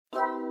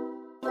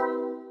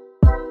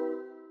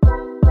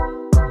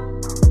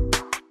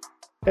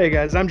Hey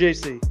guys, I'm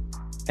JC,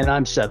 And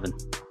I'm Seven,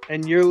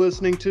 and you're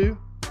listening to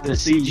the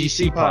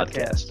CGC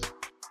podcast,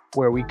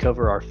 where we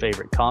cover our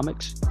favorite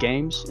comics,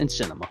 games, and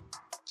cinema.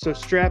 So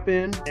strap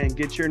in and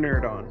get your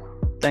nerd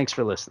on. Thanks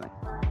for listening.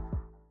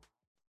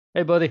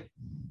 Hey, buddy.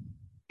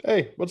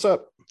 Hey, what's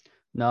up?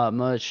 Not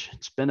much.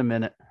 It's been a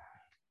minute.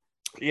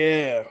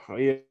 Yeah,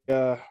 we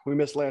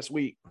missed last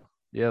week.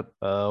 Yep.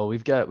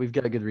 We've got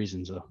good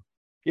reasons though.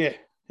 Yeah,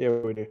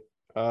 we do.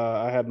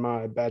 I had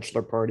my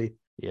bachelor party.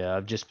 Yeah,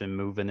 I've just been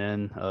moving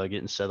in,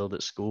 getting settled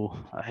at school.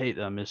 I hate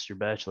that I missed your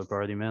bachelor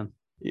party, man.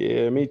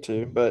 Yeah, me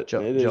too. But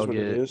Did it is y'all what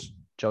it is. Did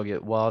y'all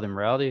get wild and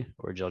rowdy,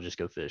 or did y'all just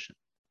go fishing?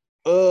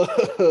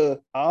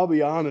 I'll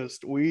be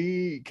honest.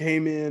 We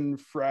came in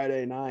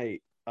Friday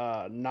night,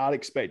 not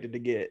expected to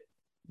get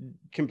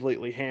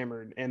completely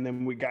hammered, and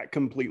then we got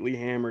completely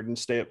hammered and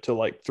stay up till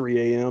like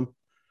 3 a.m.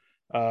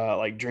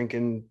 Like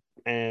drinking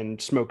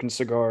and smoking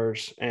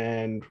cigars,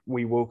 and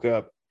we woke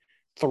up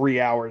 3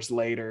 hours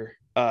later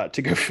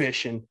to go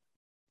fishing.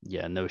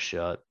 Yeah, no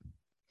shot.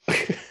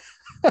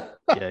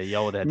 Yeah,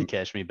 y'all would have to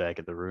catch me back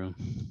at the room.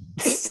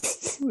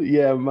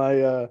 Yeah,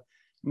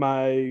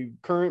 my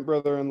current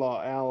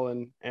brother-in-law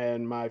Alan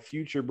and my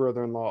future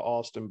brother-in-law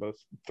Austin both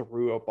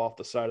threw up off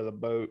the side of the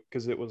boat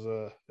because it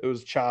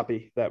was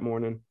choppy that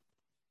morning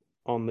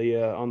on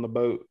the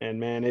boat, and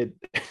man, it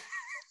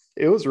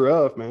it was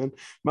rough, man.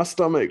 My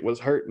stomach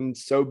was hurting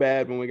so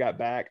bad when we got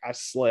back. I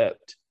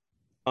slept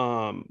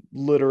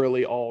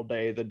literally all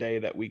day the day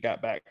that we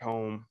got back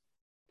home,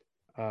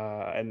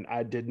 and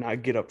I did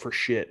not get up for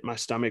shit. My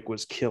stomach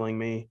was killing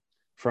me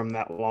from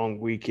that long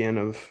weekend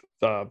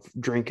of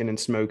drinking and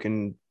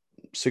smoking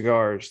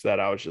cigars that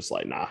I was just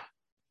like, nah.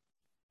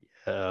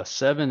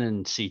 Seven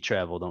and sea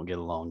travel don't get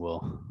along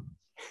well.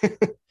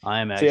 I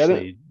am See,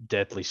 actually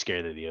deathly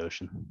scared of the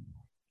ocean.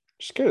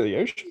 Scared of the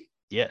ocean?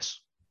 Yes.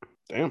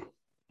 Damn.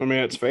 I mean,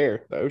 it's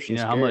fair. The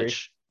ocean's scary.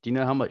 Do you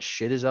know how much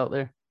shit is out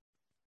there?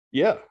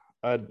 Yeah,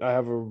 I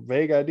have a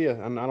vague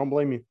idea, and I don't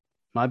blame you.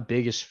 My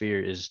biggest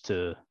fear is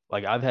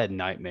I've had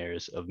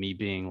nightmares of me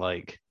being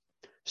like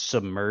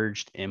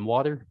submerged in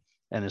water,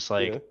 and it's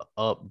like Yeah.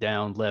 up,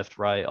 down, left,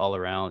 right, all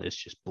around. It's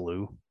just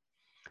blue.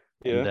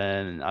 And Yeah.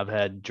 then I've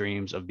had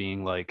dreams of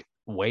being like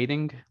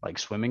wading, like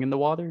swimming in the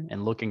water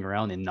and looking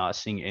around and not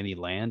seeing any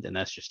land. And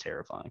that's just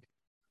terrifying.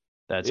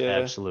 That's Yeah.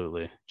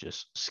 absolutely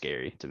just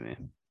scary to me.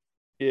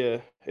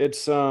 Yeah.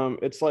 It's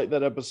like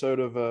that episode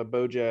of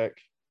BoJack,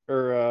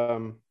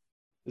 or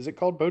is it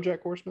called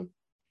BoJack Horseman?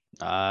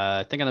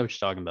 I think I know what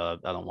you're talking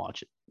about. I don't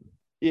watch it.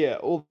 Yeah,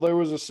 well, there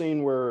was a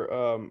scene where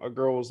a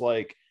girl was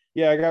like,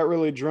 "Yeah, I got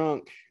really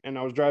drunk and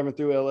I was driving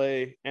through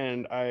LA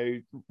and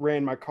I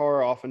ran my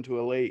car off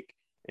into a lake,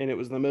 and it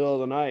was the middle of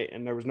the night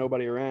and there was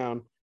nobody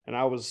around, and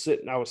I was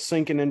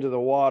sinking into the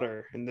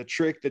water. And the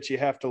trick that you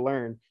have to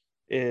learn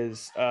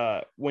is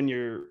when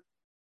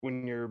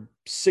you're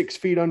 6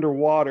 feet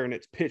underwater and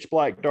it's pitch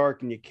black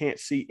dark and you can't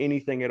see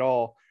anything at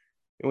all,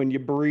 and when you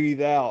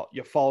breathe out,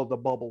 you follow the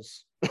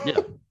bubbles."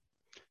 Yeah.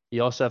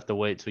 You also have to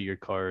wait till your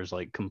car is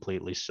like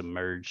completely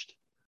submerged,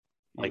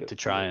 like Yep.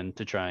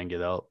 to try and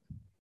get out.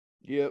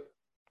 Yep,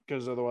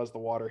 because otherwise the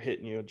water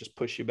hitting you will just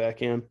push you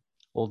back in.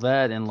 Well,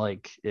 that and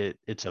like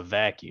it's a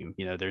vacuum.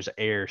 There's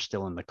air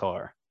still in the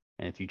car,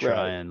 and if you try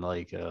Right.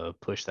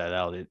 and push that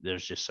out,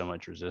 there's just so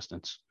much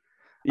resistance.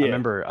 I Yeah.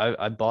 remember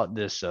I bought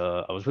this.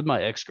 I was with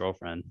my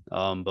ex-girlfriend,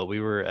 but we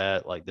were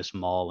at like this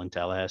mall in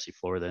Tallahassee,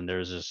 Florida, and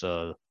there's this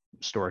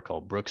store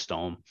called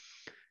Brookstone,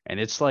 and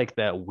it's like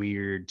that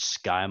weird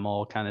Sky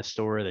Mall kind of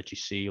store that you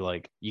see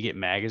like you get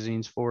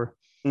magazines for,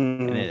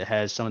 and Mm. it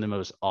has some of the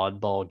most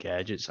oddball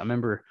gadgets. I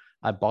remember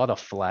I bought a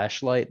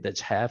flashlight that's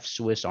half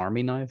Swiss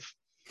Army knife,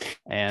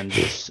 and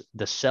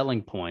the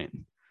selling point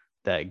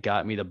that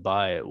got me to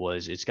buy it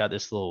was it's got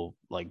this little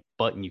like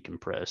button you can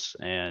press,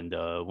 and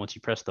once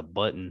you press the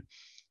button,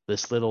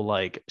 this little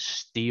like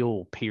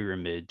steel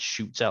pyramid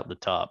shoots out the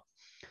top,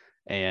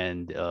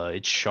 and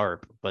it's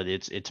sharp, but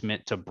it's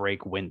meant to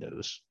break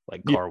windows,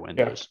 like car Yeah.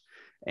 windows.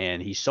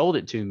 And he sold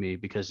it to me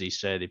because he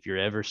said if you're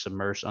ever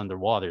submerged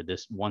underwater,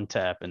 this one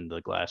tap and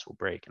the glass will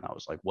break. And I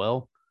was like,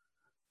 well,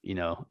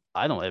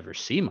 I don't ever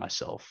see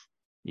myself,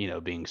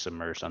 being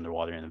submerged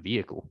underwater in a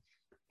vehicle.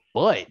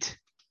 But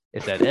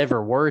if that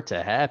ever were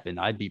to happen,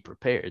 I'd be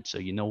prepared. So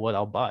you know what?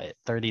 I'll buy it.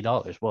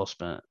 $30, well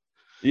spent.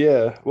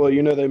 Yeah. Well,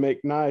 they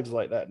make knives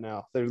like that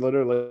now. They're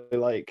literally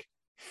like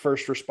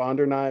first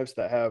responder knives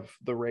that have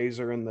the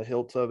razor in the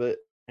hilt of it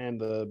and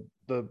the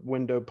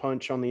window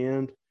punch on the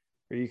end,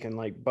 where you can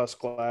like bust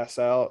glass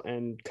out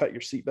and cut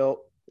your seatbelt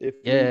if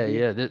need Yeah, be.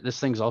 yeah. This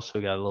thing's also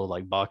got a little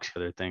like box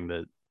cutter thing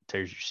that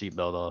tears your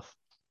seatbelt off.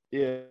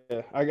 Yeah.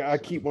 I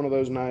So keep one of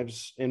those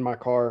knives in my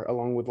car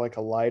along with like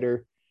a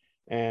lighter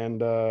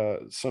and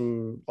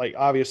some, like,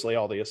 obviously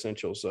all the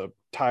essentials, a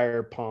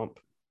tire pump,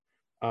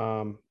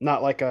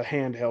 not like a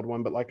handheld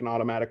one, but like an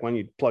automatic one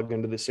you'd plug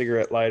into the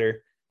cigarette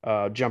lighter,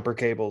 jumper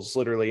cables,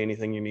 literally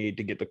anything you need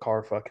to get the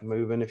car fucking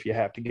moving if you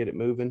have to get it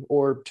moving,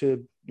 or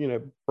to,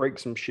 break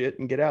some shit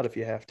and get out if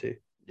you have to.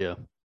 yeah.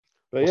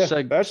 But Well,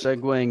 yeah, that's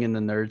segueing in the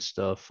nerd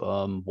stuff.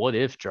 What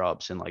if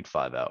drops in like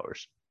 5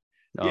 hours?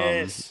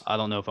 Yes. I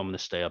don't know if I'm gonna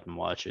stay up and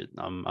watch it.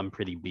 I'm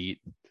pretty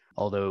beat.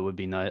 Although it would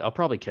be nice. I'll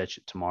probably catch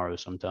it tomorrow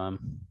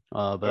sometime.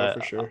 Oh, But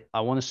for sure.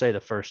 I want to say the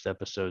first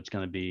episode's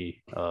gonna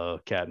be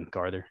Captain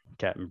Carter,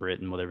 Captain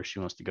Britain, whatever she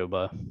wants to go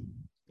by.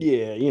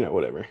 Yeah,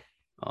 whatever.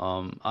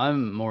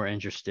 I'm more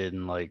interested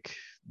in like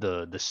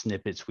the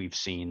snippets we've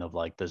seen of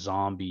like the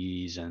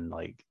zombies and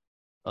like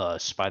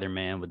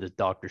Spider-Man with his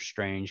Doctor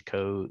Strange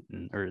coat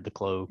or the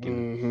cloak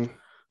and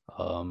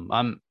Hmm.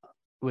 I'm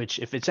which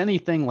if it's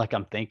anything like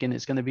I'm thinking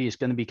it's gonna be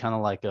kind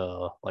of like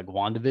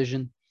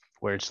WandaVision,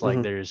 where it's like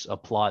Hmm. there's a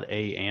plot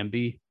A and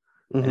B,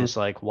 and Hmm. it's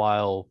like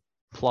while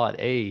plot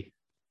A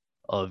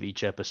of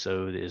each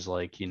episode is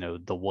like,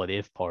 the what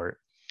if part,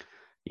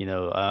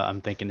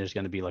 I'm thinking there's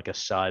gonna be like a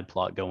side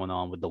plot going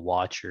on with the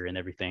Watcher and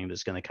everything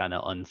that's gonna kind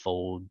of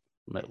unfold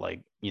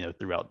like,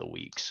 throughout the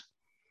weeks.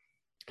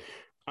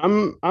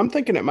 I'm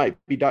thinking it might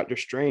be Doctor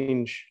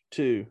Strange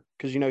too,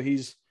 because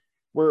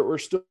we're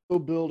still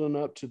building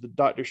up to the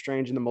Doctor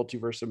Strange and the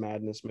Multiverse of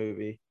Madness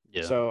movie.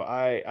 Yeah. So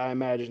I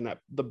imagine that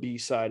the B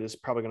side is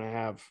probably going to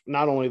have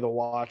not only the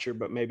Watcher,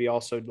 but maybe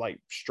also like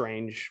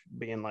Strange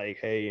being like,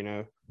 hey,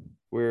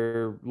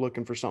 we're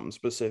looking for something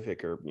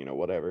specific or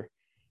whatever.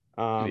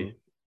 Maybe.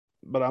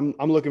 But I'm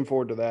looking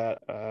forward to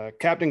that.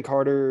 Captain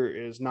Carter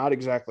is not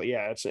exactly,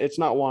 yeah, it's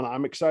not one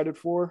I'm excited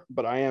for,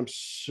 but I am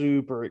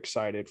super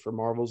excited for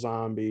Marvel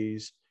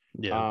Zombies.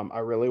 Yeah. I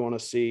really want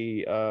to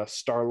see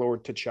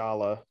Star-Lord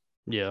T'Challa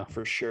Yeah.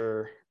 for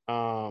sure.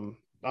 I'm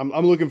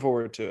looking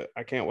forward to it.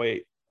 I can't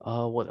wait.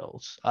 What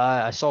else?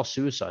 I saw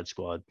Suicide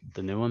Squad,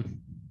 the new one.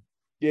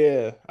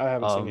 Yeah, I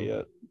haven't seen it Um,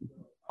 yet.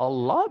 a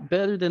lot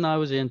better than I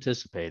was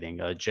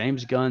anticipating.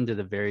 James Gunn did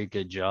a very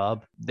good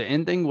job. The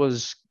ending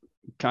was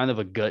kind of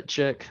a gut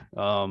check.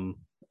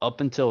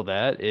 Up until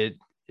that,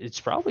 it's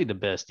probably the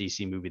best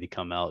DC movie to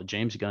come out.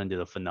 James Gunn did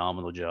a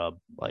phenomenal job,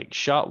 like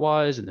shot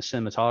wise and the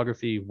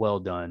cinematography. Well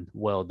done,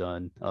 well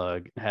done.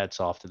 Hats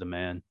off to the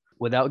man.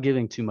 Without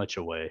giving too much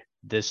away,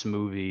 this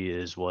movie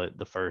is what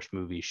the first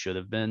movie should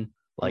have been.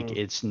 Like, Mm.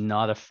 it's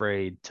not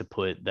afraid to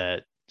put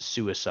that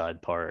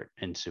suicide part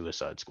in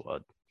Suicide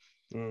Squad.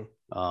 Mm.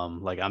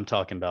 Like I'm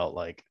talking about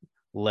like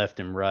left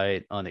and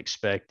right,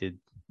 unexpected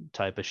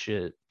type of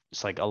shit.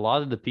 It's like a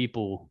lot of the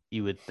people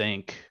you would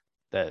think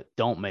that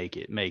don't make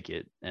it,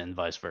 and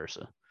vice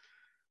versa.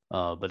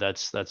 But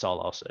that's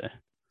all I'll say.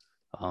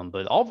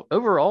 But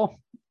overall,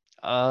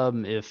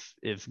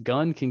 if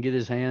Gunn can get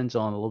his hands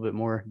on a little bit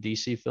more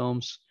DC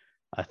films,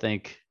 I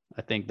think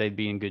they'd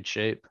be in good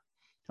shape.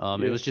 Yeah.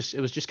 It was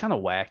just kind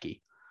of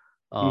wacky.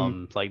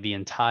 Mm-hmm. Like the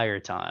entire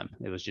time,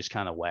 it was just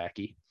kind of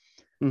wacky.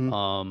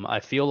 Mm-hmm. I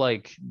feel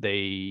like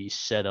they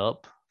set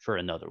up for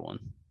another one.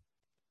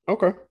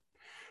 Okay.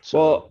 So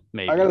Well, I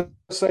maybe. gotta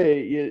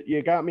say,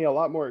 you got me a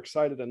lot more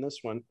excited than this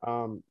one.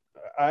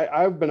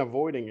 I've been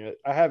avoiding it.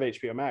 I have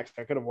HBO Max.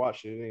 I could have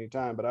watched it at any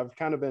time, but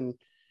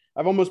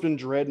I've almost been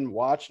dreading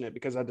watching it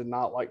because I did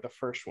not like the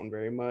first one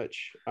very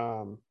much.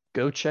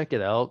 Go check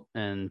it out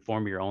and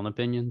form your own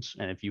opinions.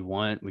 And if you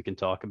want, we can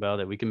talk about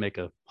it. We can make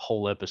a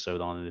whole episode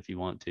on it if you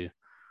want to.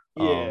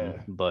 Yeah,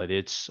 But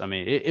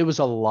it was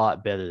a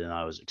lot better than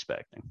I was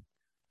expecting.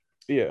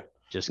 yeah.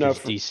 Just No,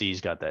 because DC's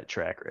got that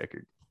track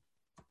record.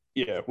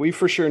 yeah, we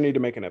for sure need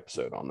to make an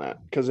episode on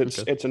that because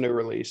Okay. it's a new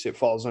release. It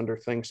falls under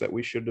things that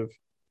we should have.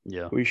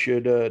 Yeah. We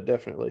should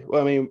definitely.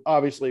 Well, I mean,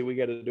 obviously, we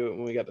got to do it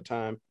when we got the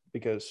time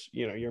because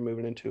you're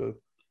moving into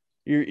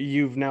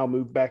you've now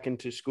moved back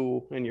into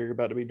school and you're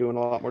about to be doing a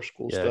lot more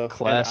school Yeah. stuff.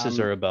 Classes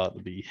are about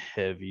to be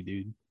heavy,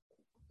 dude.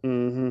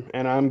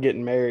 And I'm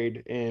getting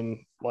married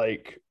in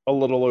like a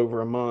little over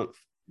a month.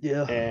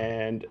 Yeah.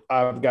 And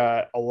I've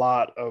got a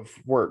lot of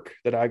work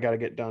that I got to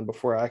get done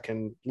before I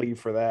can leave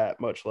for that,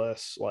 much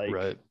less like,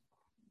 Right.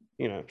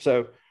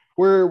 So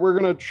we're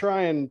going to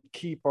try and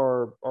keep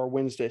our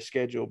Wednesday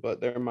schedule,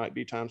 but there might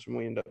be times when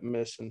we end up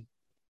missing.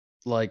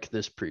 Like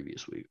this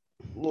previous week.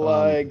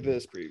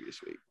 This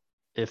previous week.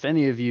 If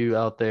any of you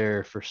out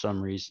there for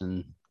some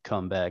reason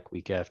come back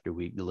week after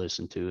week to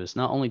listen to us,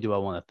 not only do I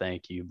want to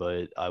thank you,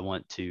 but I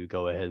want to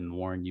go ahead and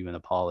warn you and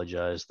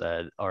apologize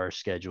that our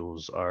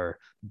schedules are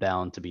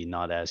bound to be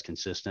not as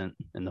consistent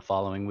in the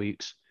following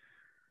weeks.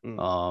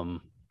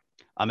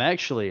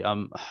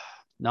 I'm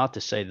not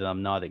to say that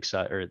I'm not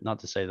excited, or not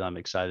to say that I'm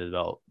excited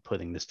about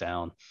putting this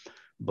down,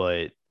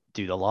 but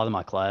dude, a lot of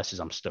my classes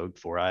I'm stoked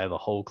for. I have a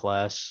whole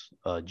class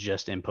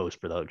just in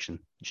post-production,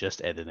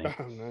 just editing.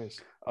 Oh, nice.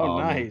 Oh,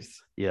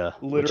 nice. Yeah,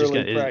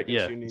 Literally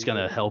practice. It's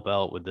gonna help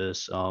out with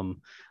this.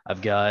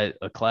 I've got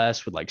a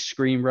class with like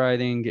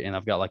screenwriting, and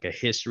I've got like a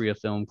history of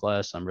film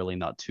class. I'm really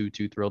not too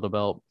thrilled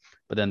about.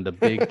 But then the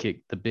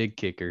big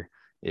kicker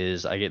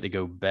is I get to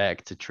go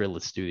back to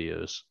Trilith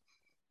Studios,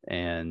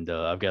 and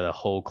I've got a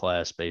whole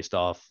class based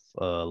off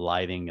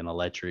lighting and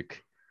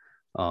electric.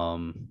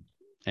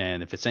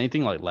 And if it's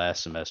anything like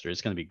last semester,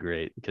 it's gonna be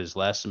great because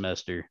last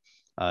semester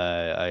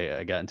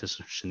I got into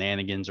some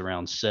shenanigans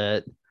around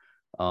set.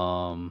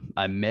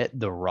 I met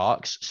The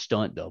Rock's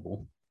stunt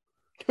double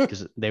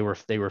because they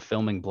were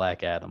filming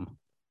Black Adam.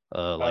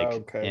 like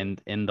Okay.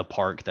 in the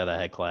park that I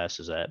had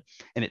classes at.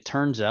 And it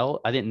turns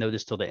out I didn't know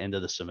this till the end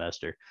of the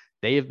semester.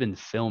 They have been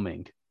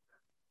filming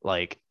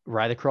like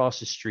right across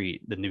the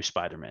street the new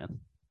Spider-Man.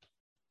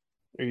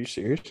 Are you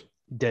serious?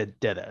 Dead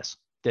ass,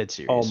 dead Oh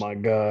serious. my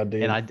God,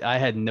 And dude. I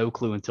had no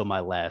clue until my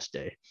last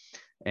day.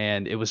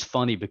 And it was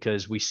funny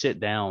because we sit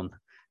down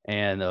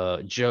and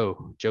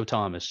Joe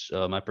Thomas,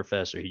 my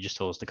professor, he just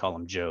told us to call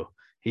him Joe.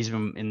 He's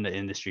been in the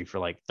industry for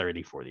like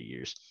 30, 40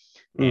 years.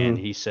 And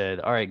Mm-hmm. he said,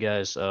 all right,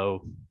 guys,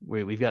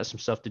 we've got some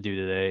stuff to do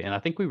today. And I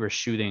think we were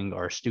shooting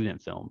our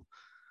student film.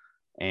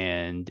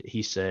 And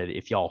he said,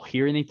 if y'all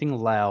hear anything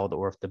loud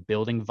or if the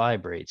building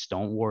vibrates,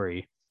 don't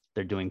worry.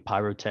 They're doing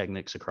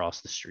pyrotechnics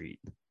across the street.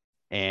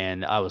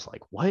 And I was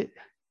like, what?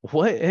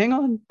 What? Hang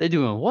on. They're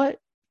doing what?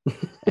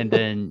 And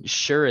then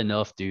sure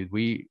enough, dude,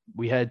 we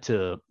had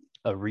to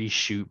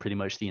reshoot pretty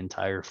much the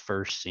entire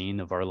first scene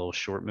of our little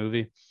short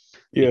movie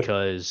Yeah.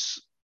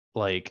 because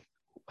like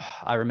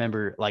I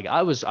remember like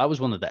I was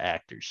one of the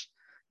actors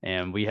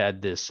and we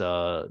had this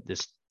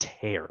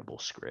terrible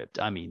script.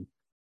 I mean,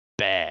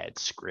 bad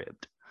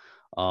script.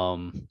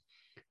 Um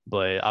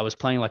but I was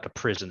playing like a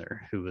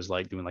prisoner who was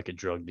like doing like a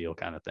drug deal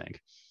kind of thing.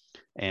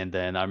 And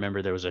then I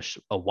remember there was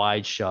a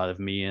wide shot of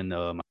me and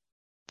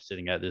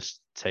sitting at this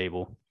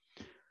table.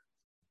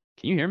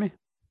 Can you hear me?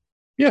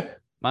 Yeah.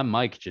 My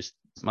mic just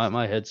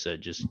my headset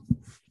just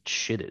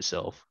shit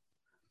itself.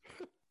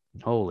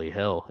 Holy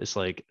hell. It's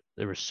like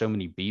there were so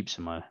many beeps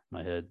in my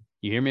head.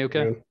 You hear me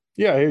okay? Good.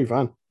 Yeah, I hear you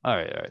fine. All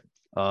right, all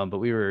right. But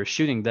we were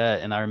shooting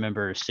that and I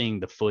remember seeing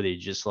the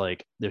footage just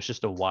like there's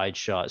just a wide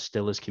shot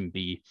still as can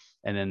be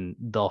and then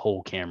the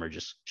whole camera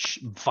just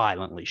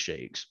violently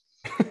shakes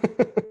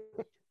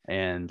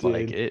and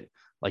like Dude. it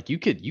like you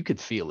could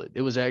feel it.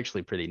 It was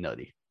actually pretty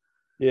nutty.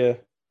 Yeah.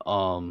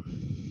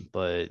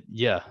 But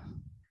yeah,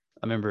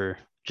 I remember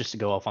just to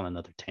go off on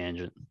another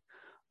tangent.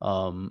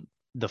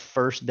 The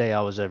first day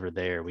I was ever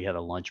there, we had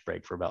a lunch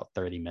break for about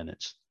 30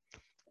 minutes.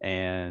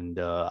 And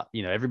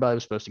everybody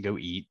was supposed to go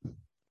eat,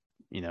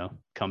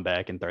 come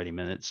back in 30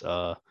 minutes.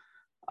 I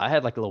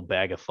had like a little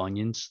bag of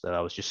Funyuns that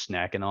I was just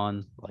snacking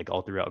on like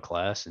all throughout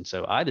class. And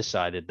so I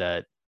decided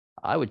that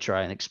I would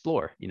try and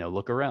explore,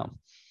 look around.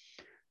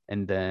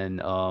 And then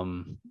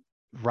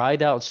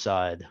right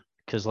outside,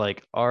 because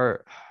like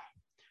our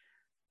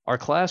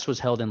class was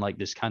held in like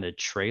this kind of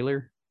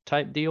trailer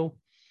type deal.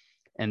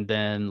 And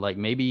then like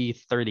maybe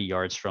 30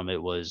 yards from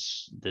it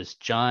was this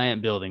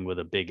giant building with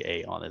a big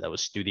A on it. That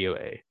was Studio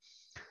A.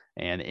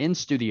 And in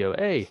Studio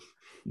A,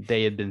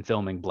 they had been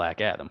filming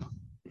Black Adam.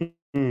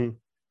 Mm-hmm.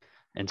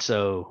 And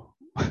so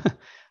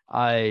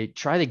I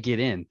try to get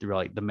in through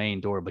like the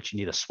main door, but you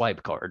need a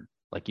swipe card.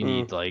 Like you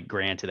need like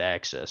granted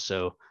access.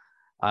 So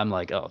I'm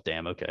like, oh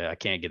damn, okay, I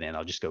can't get in.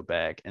 I'll just go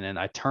back. And then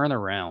I turn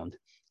around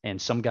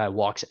and some guy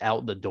walks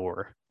out the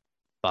door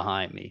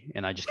behind me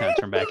and I just kind of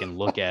turn back and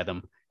look at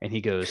him and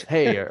he goes,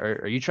 hey,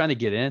 are you trying to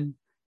get in?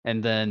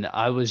 And then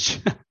I was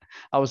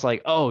I was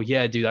like, oh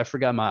yeah, dude, I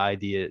forgot my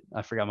ID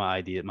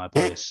at my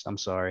place, I'm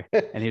sorry.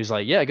 And he was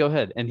like, yeah, go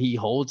ahead. And he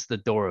holds the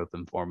door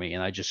open for me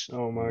and I just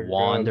Oh my God.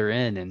 wander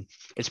in and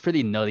it's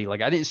pretty nutty.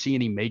 Like I didn't see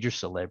any major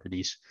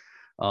celebrities.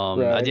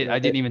 Right, I didn't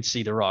right. even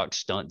see The Rock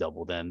stunt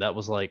double then. That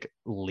was like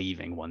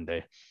leaving one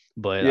day.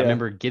 But I Yeah.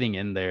 remember getting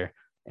in there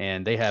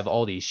and they have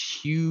all these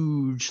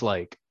huge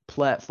like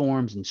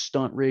platforms and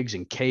stunt rigs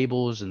and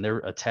cables and they're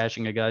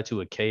attaching a guy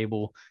to a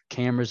cable.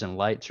 Cameras and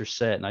lights are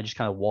set and I just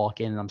kind of walk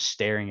in and I'm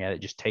staring at it,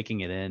 just taking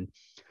it in.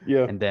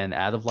 Yeah. And then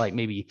out of like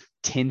maybe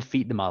 10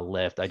 feet to my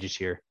left, I just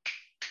hear,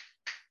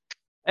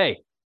 hey.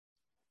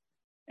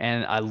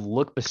 And I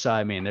look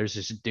beside me and there's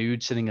this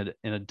dude sitting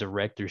in a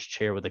director's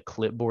chair with a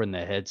clipboard and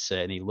the headset.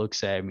 And he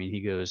looks at me and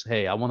he goes,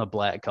 hey, I want a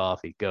black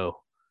coffee. Go.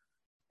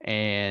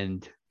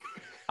 And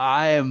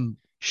I am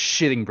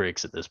shitting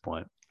bricks at this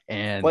point.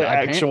 And Like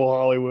actual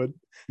Hollywood.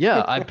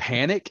 yeah, I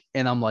panic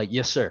and I'm like,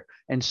 yes, sir.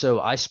 And so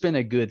I spent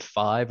a good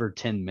 5 or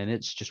 10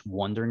 minutes just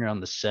wandering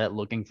around the set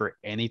looking for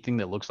anything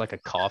that looks like a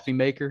coffee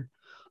maker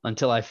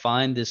until I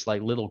find this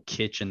like little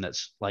kitchen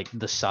that's like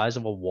the size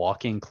of a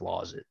walk-in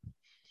closet.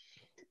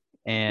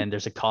 And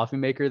there's a coffee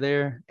maker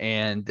there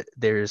and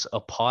there's a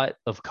pot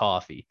of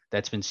coffee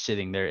that's been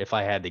sitting there, if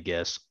I had to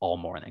guess, all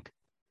morning.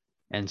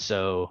 And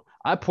so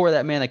I pour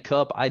that man a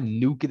cup, I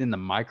nuke it in the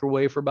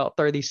microwave for about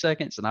 30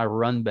 seconds, and I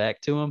run back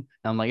to him.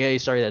 And I'm like, hey,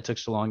 sorry that took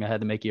so long. I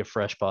had to make you a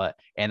fresh pot.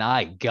 And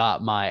I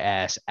got my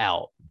ass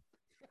out.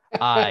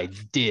 I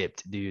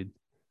dipped, dude.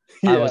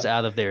 I was Yeah.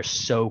 out of there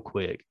so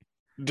quick.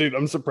 Dude,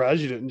 I'm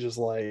surprised you didn't just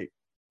like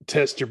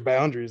test your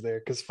boundaries there.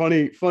 Cause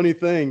funny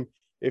thing,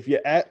 if you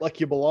act like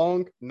you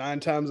belong, 9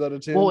 times out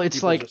of 10, Well, it's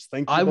people like just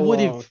think you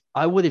belong.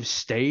 I would have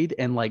stayed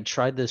and like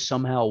tried to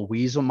somehow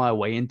weasel my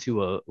way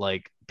into a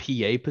like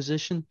PA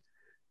position,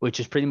 which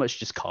is pretty much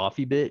just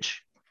coffee bitch,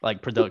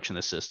 like production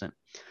assistant.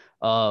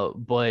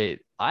 But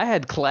I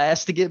had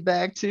class to get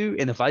back to,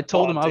 and if I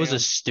told Oh him I was a damn.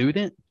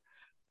 student,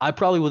 I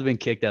probably would have been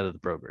kicked out of the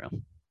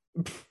program.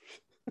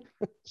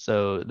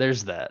 So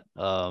there's that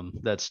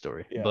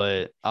story. Yeah.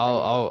 But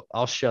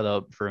I'll shut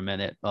up for a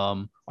minute.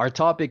 Our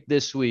topic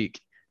this week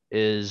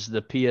is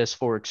the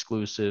PS4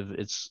 exclusive.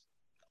 It's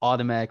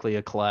automatically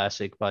a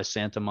classic by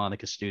Santa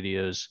Monica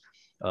Studios,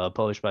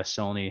 published by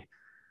Sony,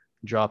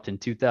 dropped in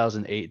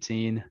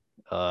 2018.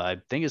 I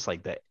think it's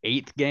like the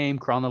 8th game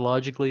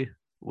chronologically,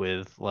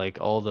 with like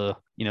all the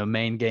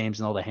main games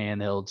and all the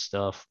handheld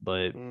stuff.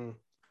 But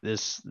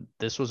this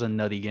was a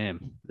nutty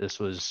game. This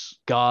was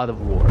God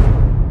of War.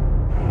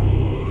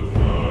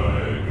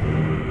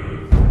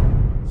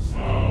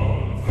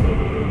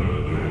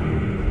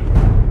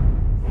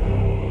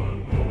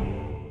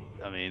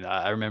 I mean,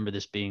 I remember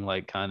this being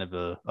like kind of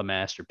a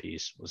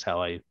masterpiece, was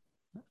how I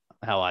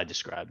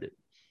described it.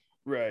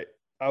 Right.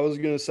 I was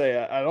gonna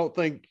say I don't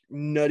think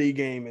nutty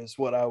game is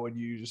what I would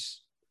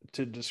use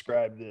to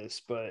describe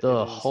this, but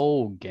The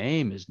whole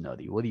game is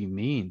nutty. What do you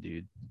mean,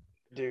 dude?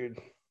 Dude.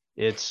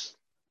 It's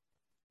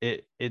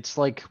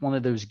like one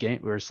of those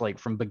games where it's like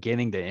from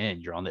beginning to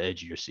end, you're on the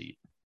edge of your seat.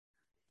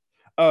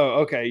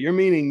 Oh, okay. You're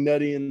meaning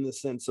nutty in the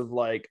sense of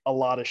like a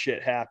lot of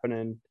shit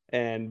happening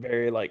and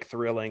very like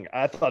thrilling.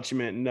 I thought you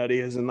meant nutty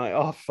as in like,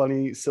 oh,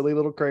 funny, silly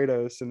little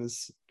Kratos and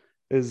his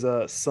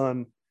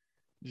son.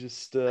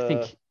 Just I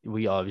think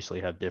we obviously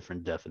have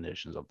different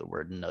definitions of the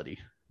word nutty.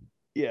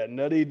 Yeah,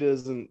 nutty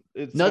doesn't.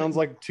 It sounds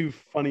like too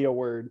funny a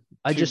word.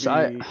 I used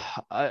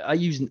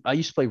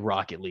to play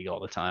Rocket League all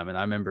the time, and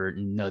I remember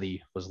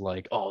nutty was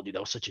like, oh, dude, that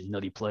was such a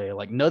nutty play.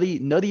 Like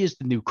nutty is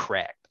the new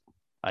cracked,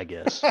 I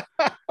guess.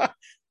 I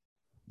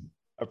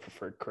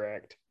prefer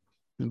cracked.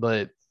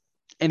 But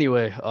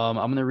anyway, I'm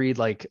gonna read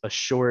like a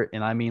short,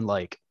 and I mean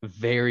like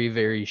very,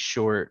 very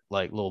short,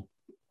 like little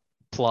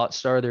plot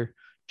starter,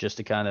 just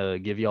to kind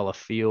of give y'all a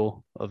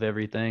feel of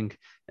everything,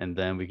 and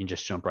then we can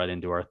just jump right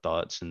into our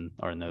thoughts and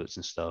our notes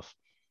and stuff.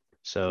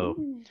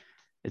 So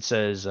it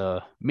says,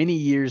 many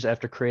years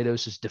after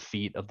Kratos'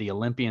 defeat of the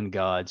Olympian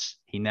gods,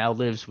 he now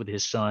lives with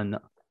his son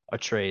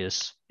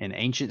Atreus in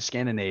ancient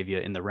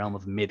Scandinavia in the realm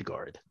of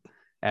Midgard.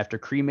 After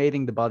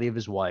cremating the body of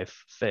his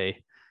wife,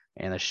 Faye,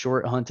 and a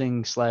short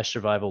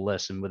hunting/survival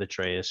lesson with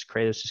Atreus,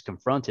 Kratos is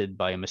confronted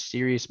by a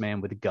mysterious man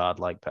with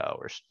godlike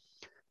powers.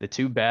 The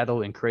two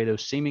battle, and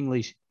Kratos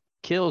seemingly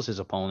kills his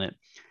opponent,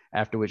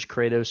 after which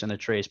Kratos and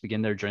Atreus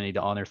begin their journey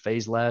to honor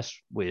Faye's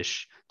last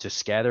wish to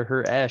scatter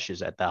her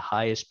ashes at the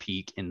highest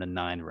peak in the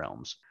 9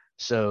 realms.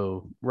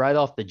 So right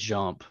off the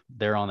jump,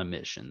 they're on a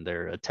mission.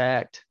 They're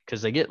attacked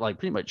because they get like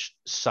pretty much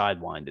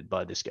sidewinded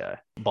by this guy,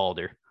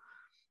 Balder.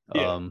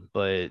 Yeah.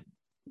 But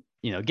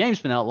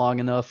game's been out long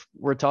enough.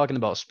 We're talking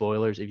about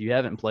spoilers. If you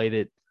haven't played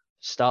it,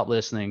 stop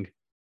listening.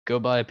 Go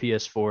buy a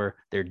PS4.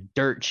 They're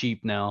dirt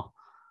cheap now.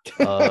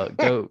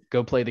 Go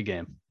play the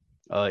game.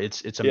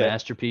 It's a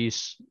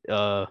masterpiece.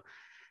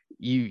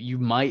 You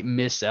might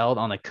miss out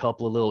on a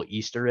couple of little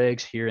Easter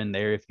eggs here and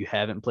there if you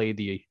haven't played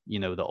the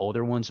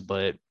older ones.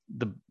 But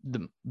the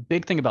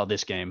big thing about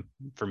this game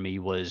for me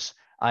was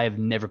I have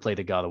never played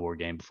a God of War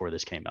game before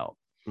this came out.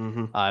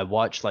 Mm-hmm. I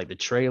watched like the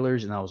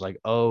trailers and I was like,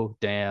 oh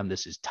damn,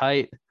 this is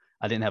tight.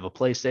 I didn't have a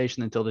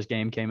PlayStation until this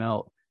game came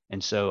out,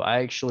 and so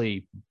I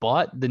actually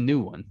bought the new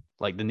one,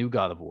 like the new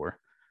God of War.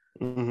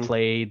 Mm-hmm.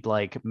 Played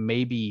like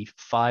maybe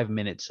 5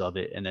 minutes of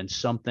it, and then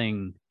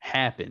something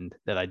happened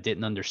that I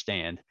didn't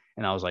understand,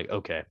 and I was like,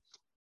 okay,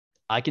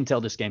 I can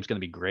tell this game's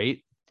going to be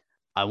great.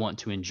 I want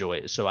to enjoy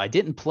it. So I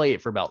didn't play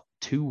it for about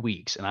 2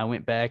 weeks, and I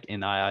went back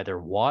and I either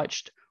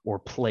watched or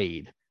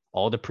played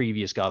all the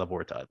previous God of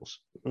War titles.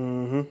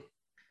 Mm-hmm.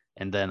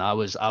 And then I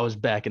was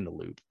back in the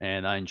loop,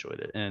 and I enjoyed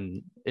it.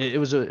 And it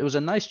was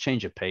a nice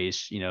change of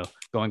pace,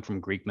 going from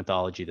Greek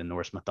mythology to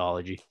Norse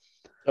mythology.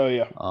 Oh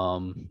yeah.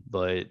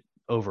 But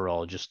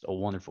overall, just a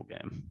wonderful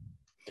game.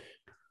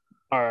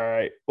 All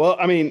right. Well,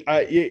 I mean,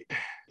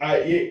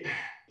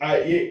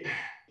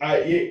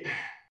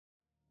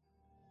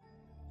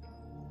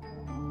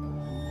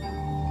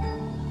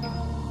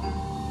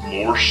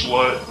 More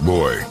slut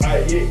boy.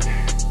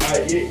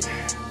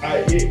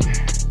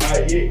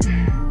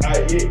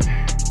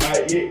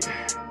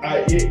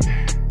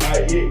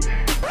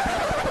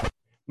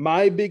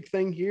 My big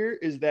thing here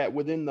is that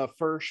within the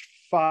first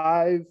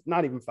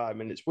not even 5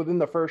 minutes, within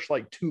the first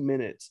like 2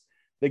 minutes,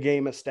 the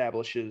game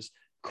establishes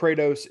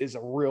Kratos is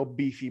a real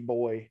beefy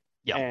boy.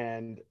 Yeah.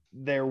 And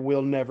there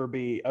will never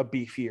be a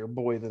beefier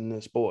boy than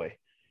this boy.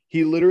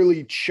 He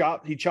literally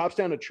chops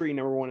down a tree,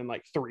 number one, in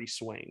like 3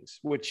 swings,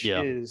 which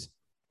is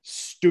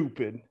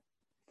stupid,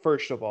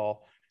 first of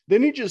all.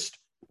 Then he just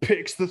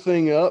picks the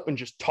thing up and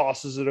just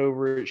tosses it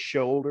over his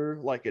shoulder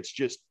like it's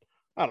just,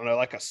 I don't know,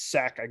 like a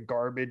sack of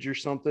garbage or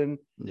something.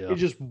 Yeah. He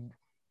just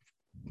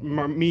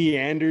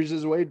meanders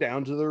his way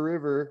down to the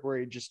river, where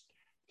he just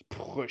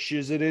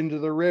pushes it into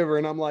the river.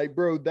 And I'm like,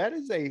 bro, that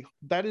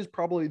is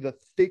probably the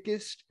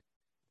thickest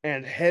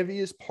and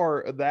heaviest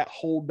part of that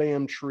whole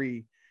damn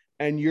tree.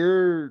 And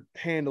you're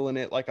handling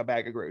it like a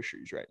bag of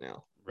groceries right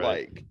now.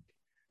 Right. Like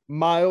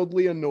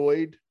mildly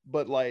annoyed,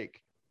 but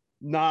like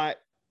not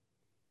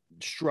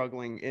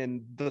struggling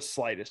in the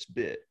slightest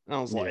bit. And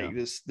I was like,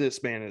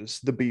 this man is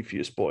the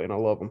beefiest boy, and I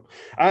love him.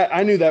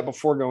 I knew that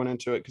before going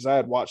into it because I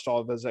had watched all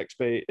of his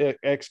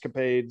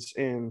escapades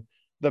in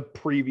the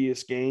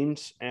previous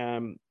games.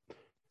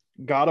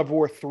 God of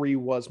War 3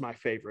 was my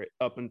favorite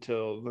up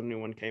until the new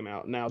one came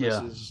out. Now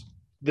Yeah.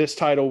 this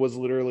title was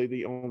literally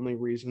the only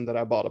reason that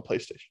I bought a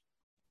PlayStation.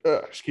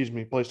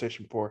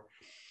 PlayStation 4.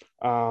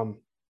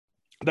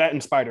 That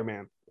and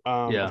Spider-Man.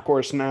 Yeah. Of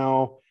course,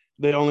 now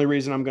the only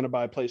reason I'm going to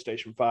buy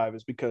PlayStation 5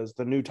 is because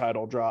the new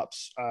title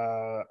drops,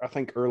 I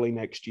think, early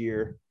next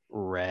year.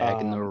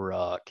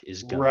 Ragnarok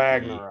is gonna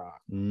Ragnarok.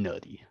 be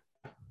nutty.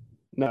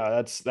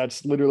 No,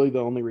 that's literally the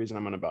only reason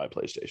I'm going to buy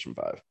PlayStation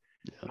 5.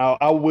 Yeah.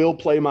 I will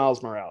play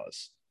Miles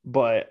Morales,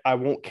 but I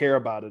won't care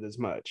about it as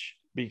much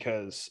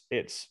because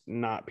it's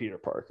not Peter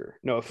Parker.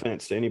 No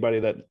offense to anybody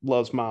that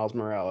loves Miles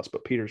Morales,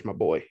 but Peter's my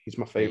boy. He's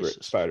my favorite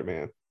Racist.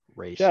 Spider-Man.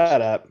 Racist.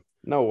 Shut up.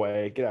 No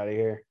way. Get out of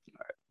here.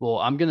 Well,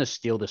 I'm gonna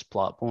steal this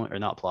plot point, or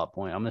not plot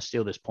point. I'm gonna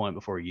steal this point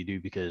before you do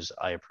because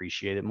I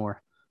appreciate it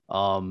more.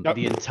 Yep.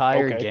 The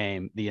entire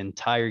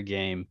Okay.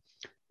 game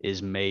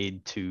is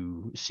made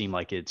to seem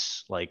like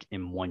it's like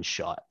in one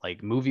shot.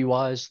 Like movie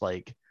wise,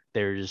 like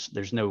there's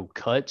no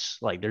cuts.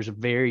 Like there's a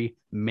very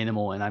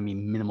minimal, and I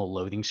mean minimal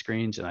loading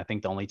screens. And I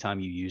think the only time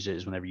you use it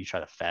is whenever you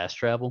try to fast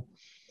travel.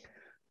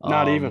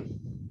 Not even.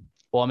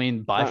 Well, I mean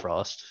Not-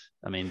 Bifrost.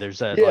 I mean, there's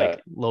that Yeah.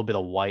 like little bit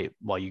of white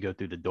while you go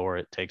through the door.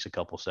 It takes a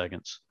couple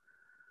seconds.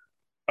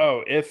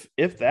 Oh, if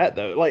that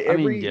though, like I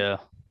mean, yeah.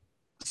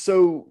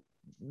 So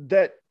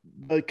that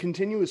the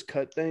continuous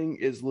cut thing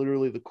is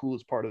literally the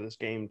coolest part of this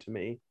game to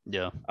me.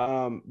 Yeah.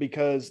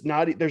 Because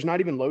there's not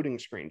even loading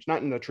screens,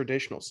 not in the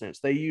traditional sense.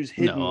 They use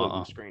hidden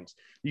loading screens.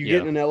 You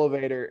get in an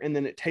elevator and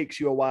then it takes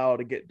you a while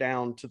to get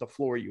down to the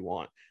floor you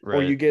want. Right.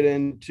 Or you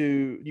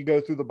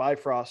go through the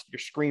Bifrost, your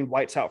screen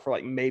whites out for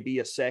like maybe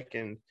a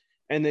second,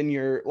 and then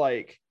you're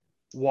like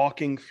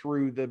walking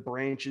through the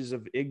branches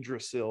of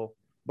Yggdrasil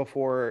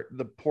before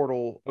the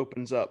portal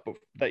opens up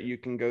that you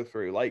can go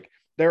through. Like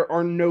there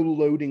are no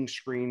loading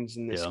screens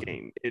in this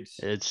game. It's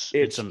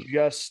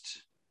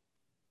just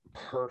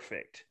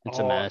perfect. It's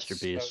a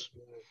masterpiece.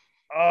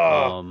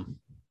 So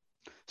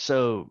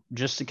so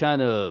just to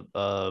kind of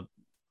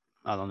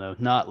I don't know,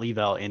 not leave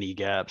out any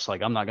gaps.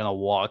 Like I'm not gonna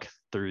walk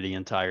through the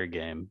entire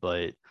game,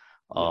 but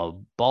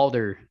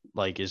Baldur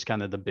like is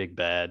kind of the big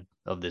bad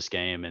of this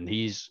game, and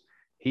he's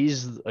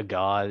a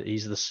god.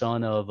 He's the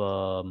son of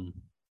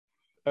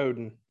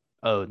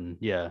Odin,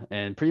 yeah,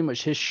 and pretty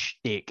much his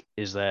shtick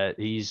is that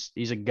he's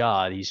a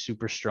god. He's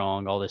super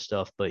strong, all this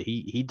stuff, but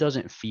he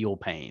doesn't feel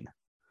pain,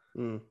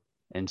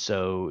 and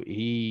so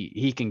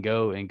he can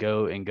go and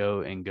go and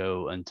go and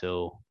go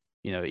until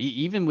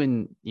even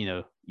when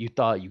you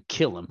thought you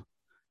kill him,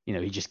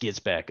 he just gets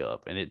back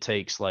up, and it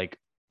takes like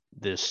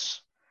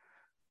this.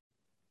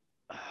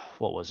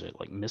 What was it,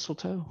 like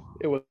mistletoe?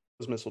 It was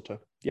mistletoe.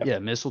 Yeah,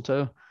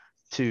 mistletoe.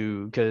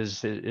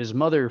 Because his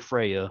mother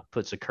Freya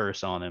puts a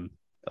curse on him.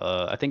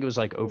 I think it was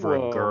like over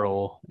a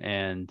girl,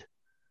 and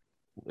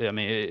I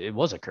mean it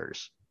was a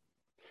curse.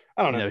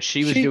 I don't know.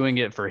 She was doing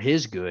it for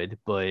his good,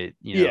 but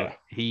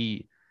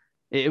it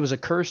was a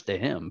curse to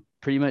him.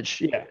 Pretty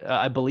much. Yeah.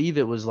 I believe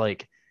it was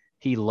like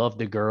he loved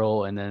the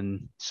girl, and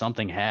then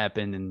something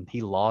happened, and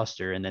he lost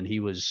her, and then he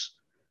was,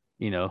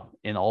 in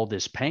all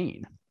this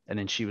pain, and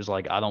then she was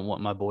like, "I don't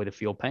want my boy to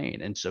feel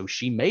pain," and so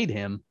she made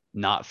him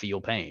not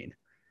feel pain,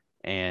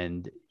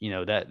 and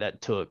that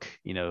took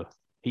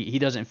He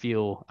doesn't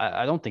feel.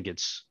 I don't think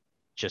it's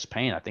just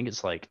pain. I think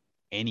it's like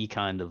any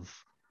kind of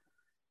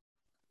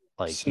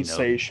like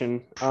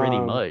sensation. Pretty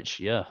much,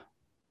 yeah.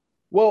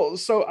 Well,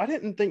 so I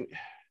didn't think.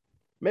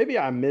 Maybe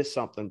I missed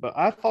something, but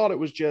I thought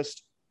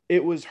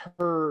it was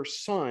her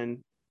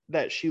son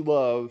that she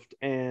loved,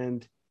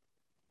 and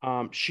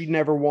she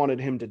never wanted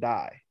him to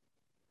die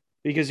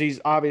because he's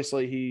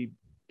obviously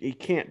he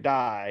can't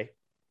die,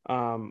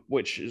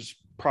 which is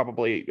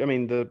probably, I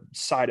mean, the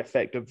side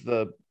effect of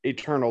the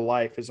eternal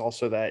life is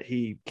also that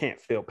he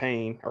can't feel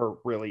pain or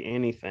really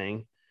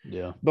anything.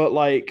 Yeah. But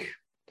like,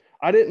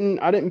 I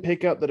didn't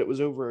pick up that it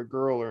was over a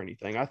girl or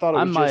anything. I thought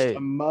it was just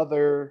a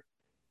mother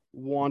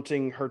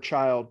wanting her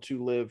child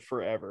to live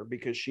forever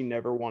because she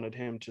never wanted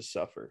him to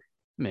suffer.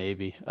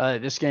 Maybe.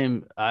 This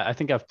game, I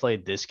think I've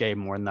played this game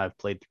more than I've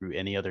played through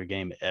any other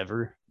game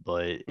ever,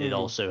 but it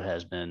also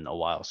has been a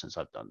while since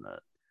I've done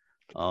that.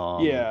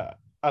 Yeah,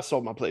 I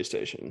sold my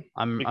PlayStation.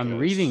 I'm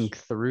reading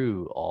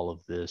through all of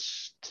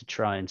this to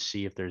try and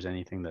see if there's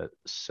anything that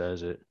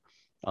says it.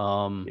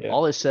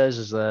 All it says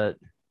is that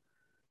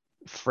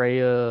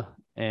Freya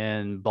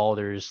and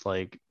Baldur's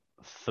like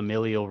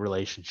familial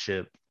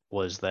relationship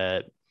was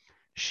that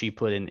she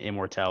put an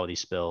immortality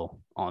spell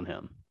on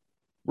him.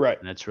 Right.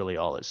 And that's really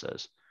all it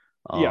says.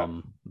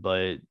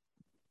 But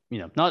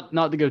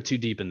not to go too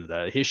deep into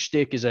that. His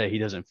shtick is that he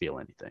doesn't feel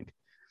anything.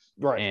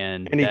 Right.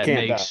 And he that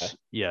can't makes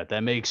die.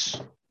 That makes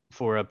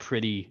for a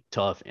pretty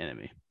tough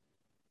enemy.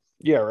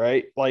 Yeah,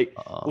 right. Like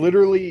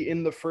literally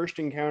in the first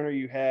encounter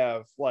you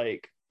have,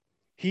 like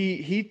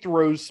he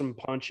throws some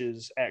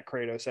punches at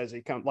Kratos as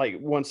he comes, like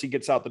once he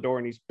gets out the door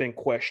and he's been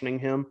questioning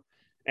him,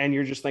 and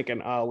you're just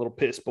thinking, a little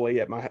piss boy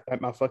at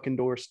my fucking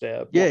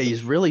doorstep. Yeah,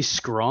 he's really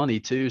scrawny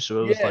too,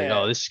 so it was like,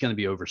 oh, this is gonna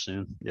be over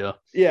soon. Yeah.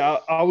 Yeah,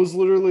 I was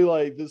literally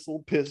like, this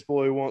little piss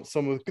boy wants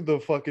some of the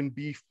fucking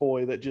beef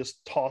boy that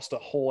just tossed a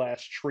whole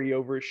ass tree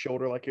over his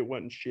shoulder like it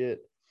wasn't shit.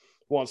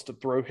 Wants to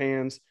throw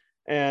hands.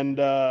 And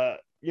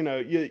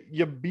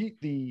you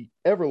beat the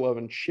ever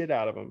loving shit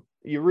out of him.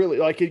 You really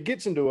like it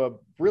gets into a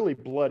really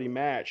bloody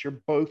match.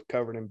 You're both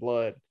covered in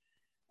blood.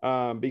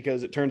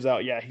 Because it turns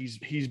out,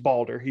 he's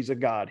Balder. He's a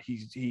god.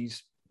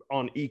 He's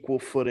on equal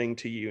footing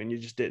to you, and you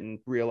just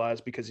didn't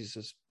realize because he's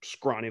this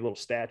scrawny little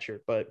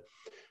stature. But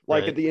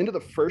like at the end of the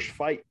first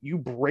fight, you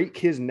break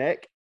his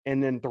neck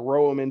and then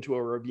throw him into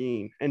a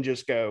ravine and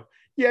just go,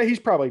 yeah, he's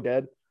probably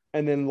dead,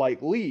 and then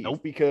like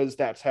leave because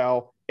that's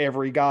how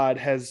every god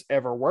has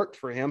ever worked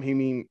for him.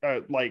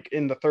 Like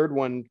in the third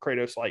one,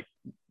 Kratos like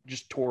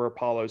just tore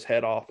Apollo's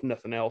head off,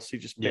 nothing else. He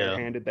just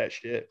barehanded that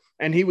shit,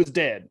 and he was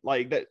dead.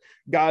 Like that,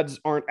 gods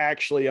aren't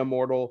actually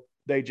immortal;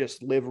 they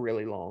just live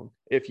really long.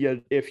 If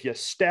you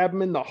stab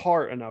them in the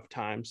heart enough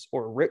times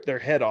or rip their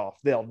head off,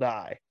 they'll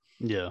die.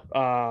 Yeah.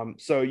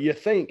 So you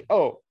think,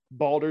 oh,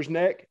 Balder's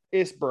neck,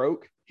 it's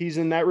broke. He's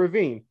in that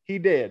ravine. He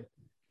dead.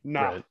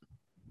 Nah,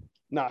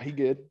 he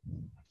good.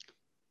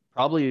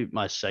 Probably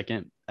my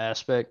second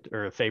aspect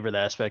or favorite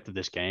aspect of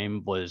this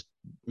game was,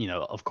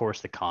 of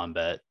course, the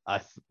combat.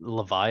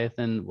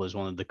 Leviathan was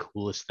one of the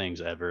coolest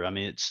things ever. I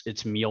mean,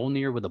 it's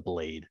Mjolnir with a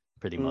blade,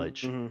 pretty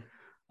much.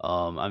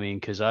 Mm-hmm.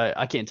 Because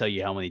I can't tell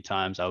you how many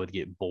times I would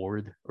get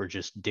bored or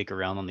just dick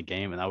around on the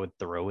game, and I would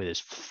throw it as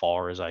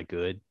far as I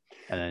could,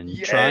 and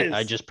then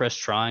I just press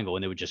triangle,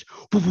 and it would just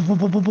boom, boom, boom,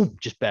 boom, boom, boom,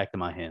 just back to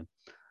my hand.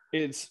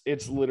 It's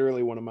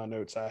literally one of my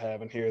notes I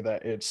have in here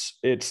that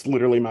it's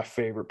literally my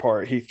favorite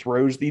part. He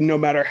throws no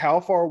matter how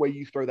far away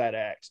you throw that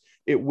axe,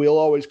 it will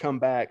always come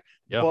back.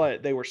 Yep.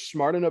 But they were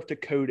smart enough to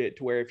code it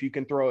to where if you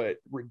can throw it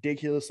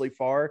ridiculously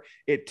far,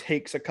 it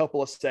takes a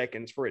couple of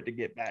seconds for it to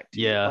get back to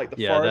you. Like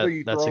the farther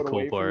you throw that's a it cool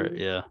away part. from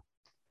you, yeah.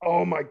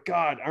 Oh my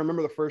God. I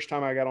remember the first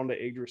time I got onto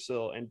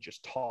Yggdrasil and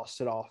just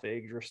tossed it off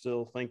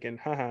Yggdrasil thinking,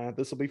 haha,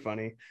 this will be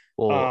funny.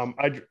 Well,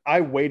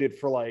 I waited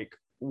for like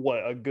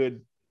a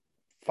good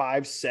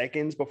 5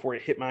 seconds before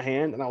it hit my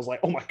hand, and I was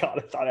like, oh my God,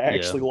 I thought I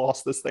actually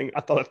lost this thing.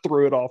 I thought I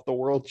threw it off the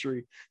world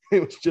tree.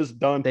 It was just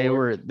done. They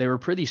were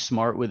pretty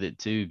smart with it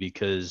too,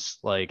 because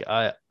like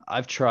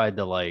I've tried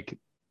to, like,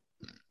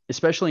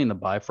 especially in the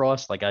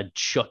Bifrost, like I'd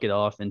chuck it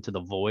off into the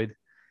void,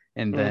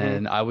 and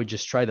then I would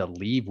just try to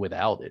leave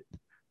without it.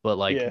 But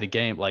like the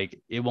game, like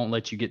it won't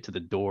let you get to the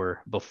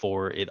door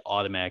before it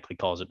automatically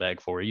calls it back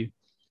for you.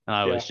 And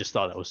I always just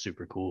thought that was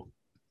super cool.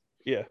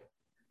 Yeah.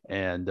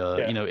 And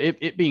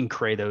it being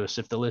Kratos,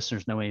 if the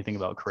listeners know anything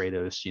about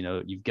Kratos,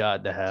 you've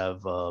got to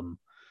have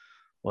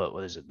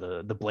what is it,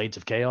 the Blades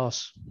of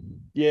Chaos?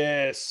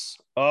 Yes.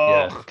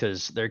 Yeah,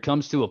 because there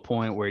comes to a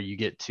point where you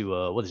get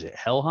to what is it,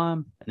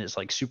 Helheim, and it's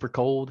like super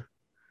cold,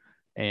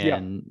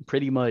 and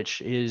pretty much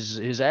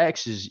his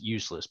axe is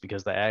useless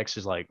because the axe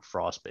is like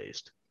frost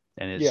based,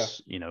 and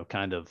it's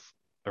kind of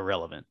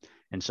irrelevant.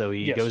 And so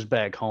he goes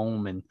back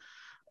home and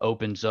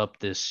opens up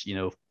this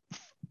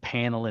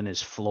panel in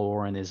his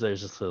floor, and there's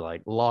this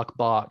like lock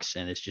box,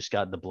 and it's just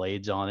got the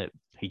blades on it.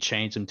 He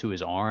chains them to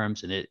his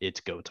arms, and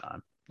it's go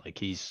time. Like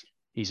he's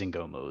in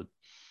go mode.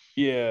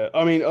 Yeah,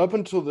 I mean, up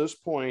until this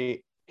point,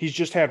 he's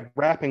just had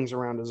wrappings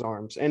around his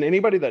arms, and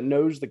anybody that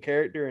knows the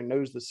character and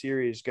knows the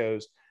series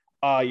goes,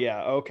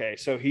 okay,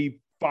 so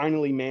he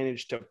finally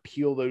managed to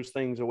peel those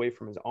things away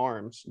from his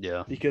arms.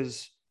 Yeah,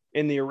 because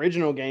in the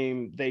original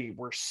game, they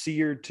were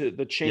seared to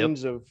the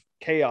chains of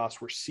chaos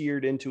were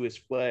seared into his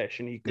flesh,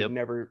 and he could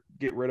never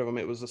get rid of them.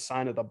 It was a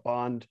sign of the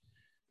bond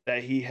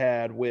that he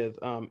had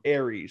with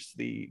Ares,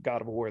 the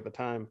god of war at the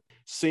time.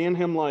 Seeing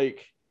him,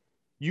 like,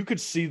 you could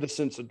see the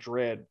sense of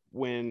dread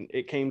when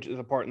it came to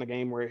the part in the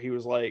game where he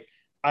was like,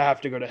 I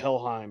have to go to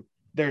Helheim.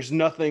 There's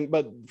nothing,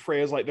 but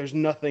Freya's like, there's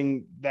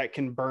nothing that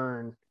can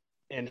burn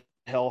in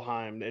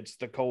Helheim. It's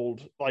the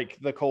cold, like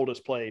the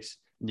coldest place.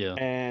 Yeah.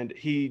 And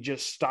he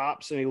just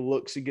stops and he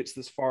looks, he gets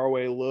this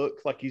faraway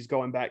look like he's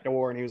going back to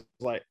war, and he was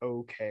like,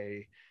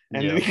 okay.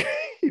 And then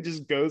he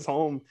just goes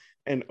home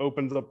and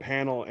opens a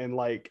panel, and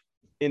like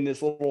in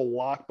this little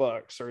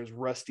lockbox or his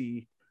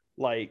rusty,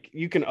 like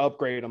you can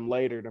upgrade them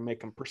later to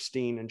make them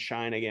pristine and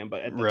shine again,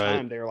 but at the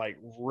time they're like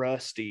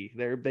rusty.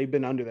 They've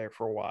been under there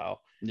for a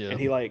while. Yeah. And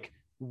he like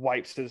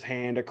wipes his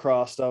hand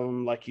across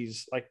them like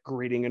he's like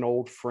greeting an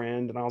old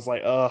friend, and I was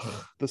like,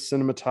 ugh, the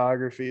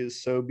cinematography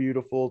is so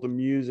beautiful, the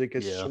music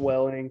is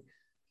swelling.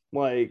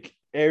 Like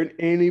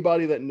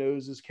anybody that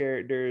knows this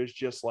character is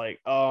just like,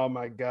 oh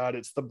my God,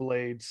 it's the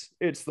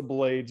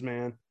blades,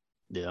 man.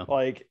 Yeah,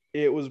 like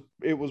it was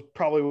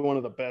probably one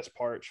of the best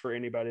parts for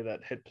anybody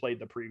that had played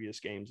the previous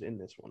games in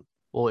this one.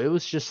 Well, it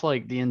was just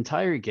like the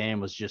entire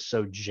game was just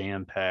so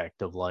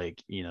jam-packed of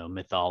like,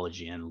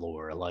 mythology and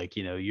lore. Like,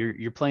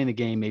 you're playing the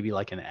game maybe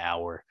like an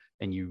hour,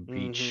 and you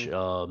reach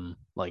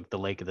like the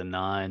Lake of the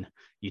Nine.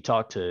 You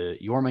talk to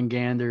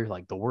Jormungandr,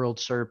 like the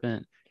world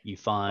serpent. You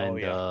find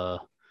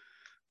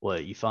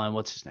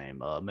what's his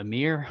name?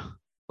 Mimir,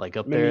 like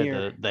up Mimir.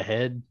 There, the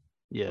head.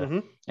 Yeah.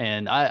 Mhm.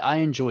 And I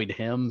enjoyed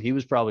him. He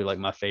was probably like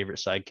my favorite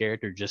side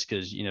character just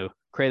because,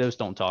 Kratos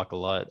don't talk a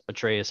lot.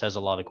 Atreus has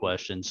a lot of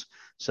questions.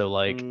 So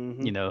like,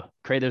 Mhm.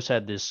 Kratos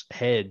had this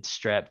head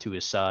strapped to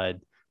his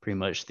side pretty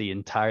much the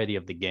entirety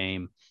of the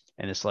game.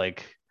 And it's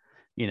like,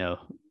 you know,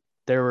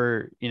 there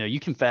were, you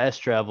can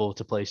fast travel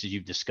to places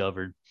you've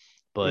discovered,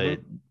 but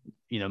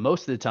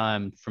most of the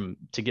time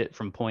to get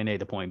from point A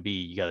to point B,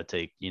 you got to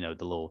take,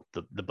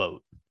 the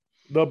boat.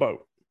 The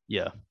boat.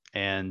 Yeah.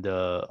 And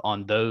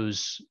on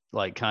those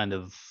like kind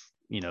of,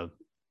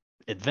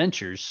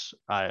 adventures,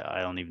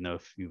 I don't even know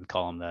if you would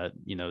call them that,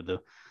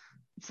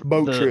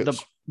 Boat the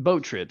trips.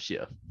 boat trips,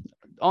 yeah.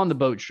 On the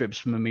boat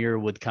trips, Mimir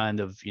would kind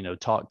of,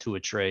 talk to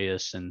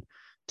Atreus and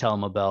tell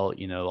him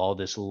about, all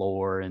this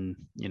lore and,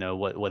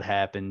 what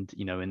happened,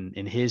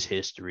 in his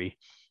history.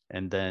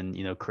 And then,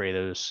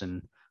 Kratos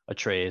and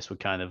Atreus would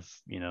kind of,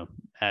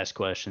 ask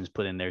questions,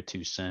 put in their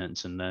 2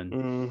 cents, and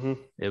then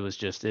it was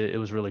just it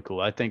was really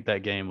cool. I think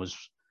that game was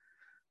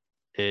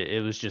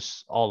it was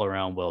just all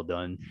around well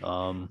done.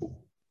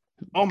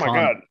 Oh my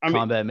God. I mean,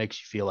 combat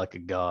makes you feel like a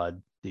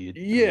god, dude.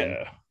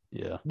 yeah.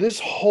 Yeah. This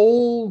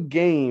whole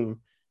game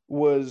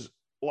was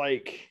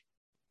like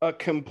a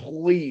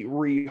complete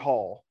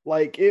rehaul.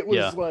 Like it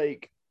was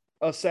like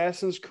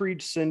Assassin's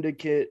Creed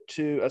Syndicate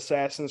to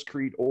Assassin's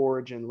Creed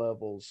Origin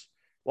levels.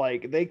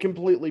 Like they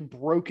completely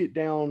broke it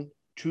down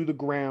to the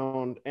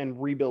ground and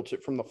rebuilt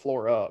it from the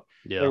floor up.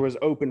 Yeah. There was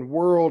open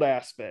world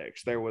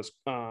aspects. There was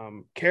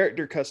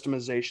character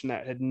customization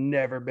that had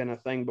never been a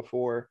thing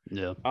before.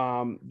 Yeah.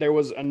 There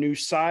was a new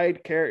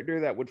side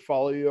character that would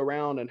follow you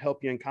around and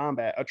help you in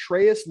combat.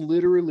 Atreus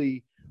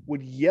literally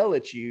would yell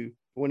at you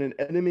when an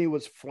enemy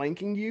was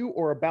flanking you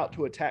or about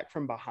to attack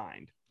from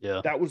behind.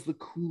 Yeah. That was the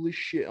coolest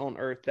shit on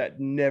earth that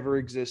never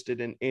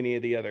existed in any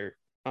of the other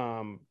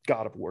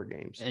God of War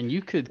games. And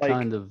you could Like,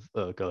 kind of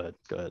go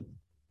ahead.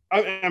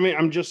 I mean,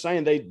 I'm just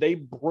saying they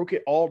broke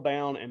it all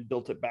down and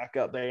built it back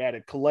up. They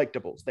added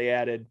collectibles, they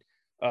added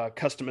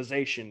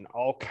customization,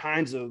 all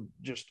kinds of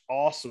just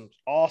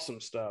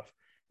awesome stuff.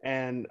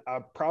 And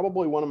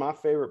probably one of my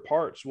favorite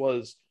parts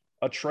was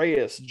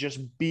Atreus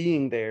just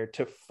being there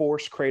to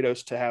force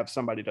Kratos to have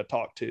somebody to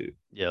talk to.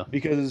 Yeah.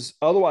 Because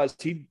otherwise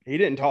he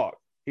didn't talk.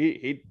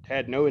 He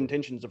had no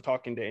intentions of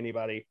talking to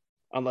anybody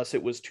unless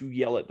it was to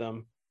yell at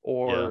them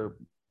or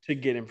to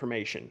get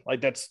information.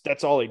 Like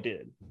that's all he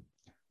did.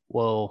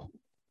 Well,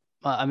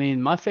 I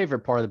mean, my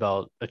favorite part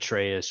about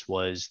Atreus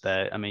was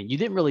that, I mean, you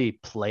didn't really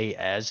play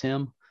as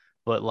him,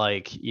 but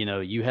like,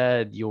 you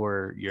had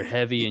your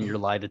heavy and your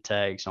light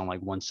attacks on like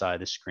one side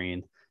of the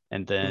screen.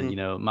 And then,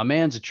 my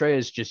man's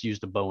Atreus just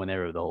used a bow and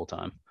arrow the whole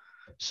time.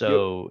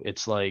 So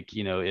it's like,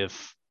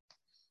 if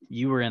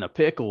you were in a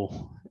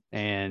pickle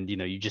and,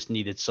 you just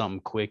needed something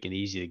quick and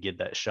easy to get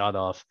that shot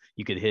off,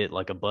 you could hit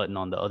like a button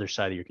on the other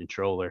side of your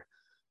controller.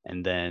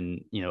 And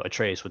then,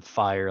 Atreus would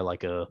fire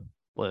like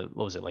what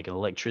was it, like an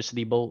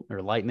electricity bolt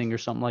or lightning or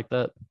something like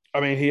that? I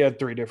mean, he had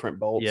 3 different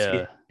bolts.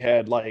 Yeah. He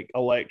had like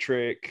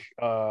electric,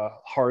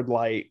 hard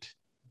light.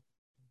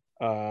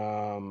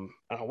 I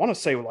want to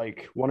say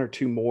like 1 or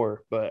 2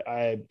 more, but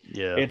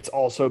it's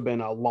also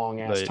been a long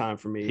ass time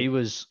for me. He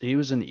was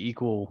an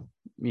equal,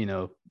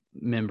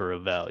 member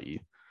of value.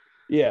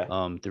 Yeah.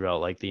 Throughout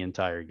like the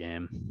entire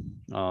game.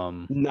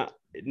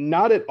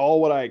 Not at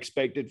all what I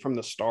expected from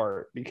the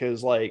start,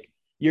 because like,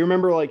 you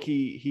remember, like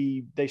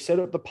they set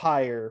up the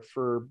pyre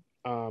for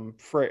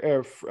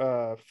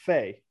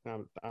Faye. I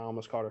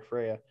almost called her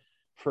Freya,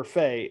 for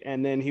Faye,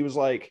 and then he was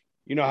like,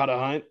 "You know how to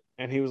hunt?"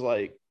 And he was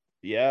like,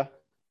 "Yeah."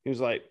 He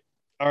was like,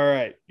 "All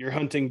right, you're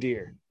hunting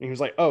deer." And he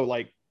was like, "Oh,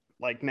 like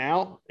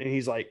now?" And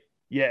he's like,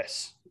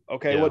 "Yes."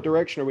 Okay, what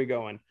direction are we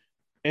going?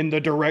 In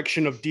the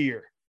direction of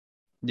deer.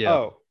 Yeah.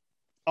 Oh,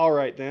 all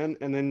right then.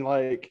 And then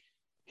like,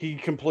 he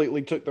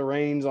completely took the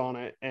reins on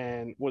it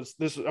and was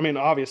this. I mean,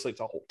 obviously it's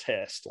a whole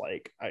test.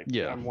 Like I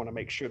want to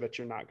make sure that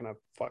you're not going to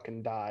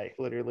fucking die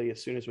literally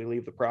as soon as we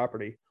leave the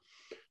property.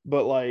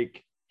 But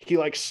like, he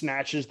like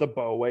snatches the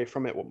bow away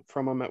from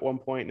him at one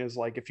point and is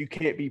like, if you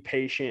can't be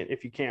patient,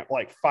 if you can't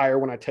like fire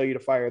when I tell you to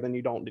fire, then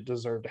you don't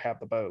deserve to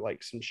have the bow,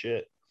 like some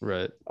shit.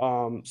 Right.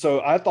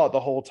 So I thought the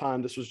whole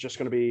time this was just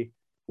going to be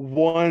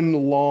one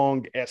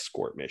long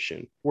escort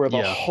mission where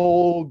the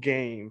whole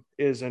game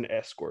is an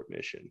escort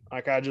mission.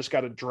 Like, I just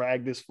got to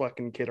drag this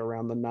fucking kid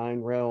around the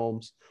 9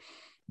 realms.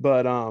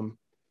 But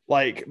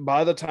like,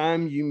 by the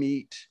time you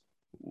meet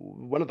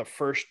one of the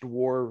first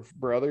dwarf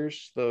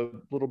brothers,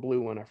 the little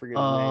blue one, I forget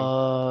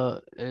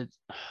his name.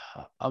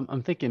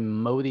 I'm thinking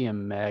Modi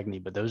and Magni,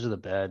 but those are the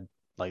bad.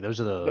 Like, those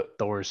are the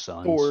Thor's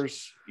sons.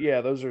 Those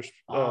are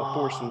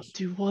Thor's sons.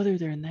 Dude, what are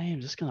their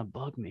names? It's gonna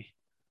bug me.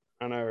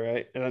 I know,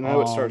 right? And I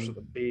know it starts with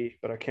a B,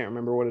 but I can't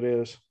remember what it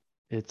is.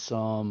 It's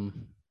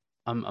I'm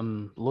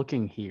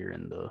looking here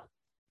in the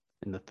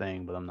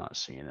thing, but I'm not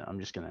seeing it. I'm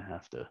just gonna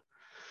have to.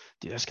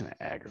 Dude, that's gonna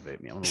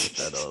aggravate me. I'm gonna look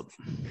that up.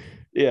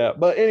 Yeah,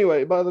 but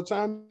anyway, by the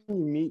time you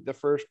meet the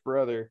first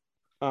brother,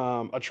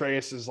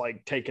 Atreus is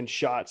like taking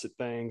shots at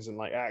things and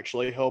like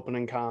actually helping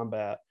in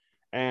combat.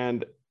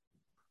 And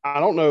I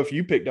don't know if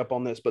you picked up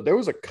on this, but there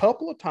was a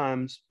couple of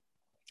times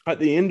at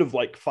the end of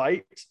like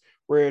fights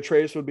where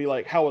Atreus would be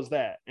like, "How was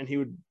that?" And he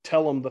would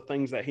tell him the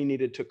things that he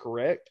needed to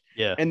correct.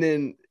 Yeah. And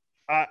then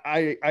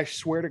I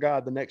swear to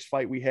God, the next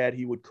fight we had,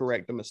 he would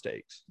correct the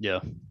mistakes.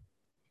 Yeah.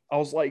 I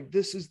was like,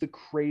 this is the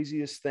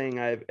craziest thing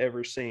I've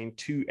ever seen.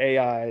 Two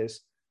AIs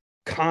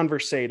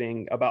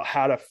conversating about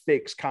how to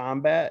fix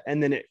combat,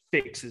 and then it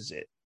fixes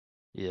it.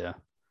 Yeah.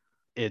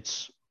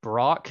 It's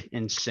Brock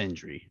and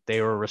Sindri.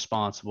 They were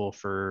responsible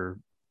for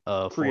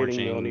Creating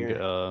forging Mjolnir.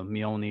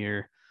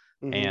 Mjolnir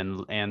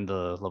Mhm. and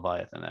the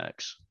Leviathan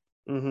Axe.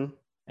 Mhm.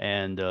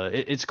 And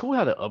it's cool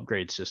how the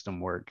upgrade system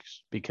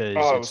works, because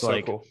Oh, it it's was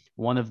like so cool.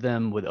 one of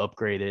them would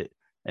upgrade it,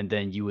 and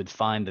then you would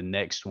find the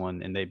next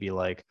one and they'd be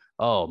like,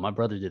 "Oh, my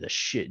brother did a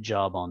shit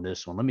job on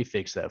this one. Let me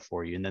fix that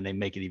for you." And then they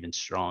make it even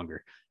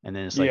stronger. And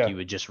then it's like Yeah. you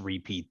would just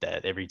repeat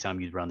that every time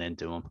you'd run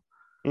into them.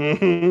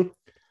 Mhm.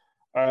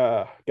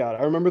 God,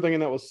 I remember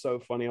thinking that was so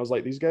funny. I was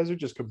like, these guys are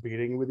just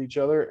competing with each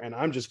other, and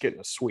I'm just getting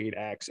a sweet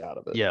axe out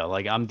of it. Yeah,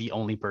 like I'm the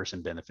only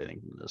person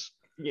benefiting from this.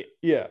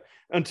 Yeah.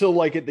 Until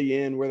like at the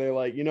end where they're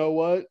like, you know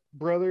what,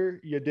 brother,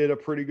 you did a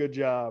pretty good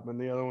job. And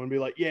the other one would be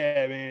like,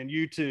 yeah, man,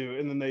 you too.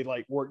 And then they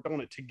like worked on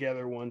it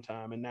together one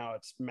time, and now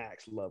it's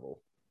max level.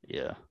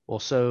 Yeah. Well,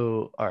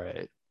 so all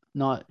right.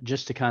 Not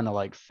just to kind of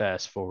like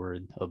fast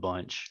forward a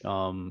bunch.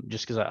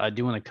 Just because I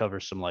do want to cover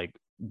some like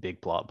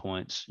big plot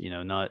points,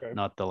 not Okay.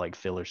 not the like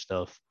filler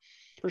stuff.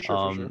 For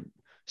sure.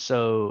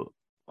 So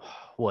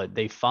what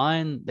they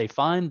find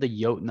the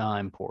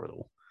Jotunheim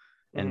portal,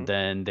 and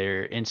then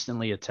they're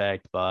instantly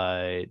attacked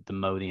by the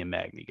Modi and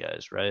Magni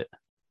guys, right?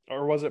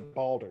 Or was it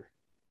Balder?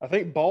 I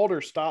think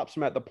Balder stops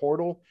him at the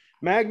portal.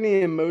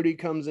 Magni and Modi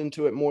comes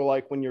into it more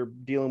like when you're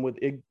dealing with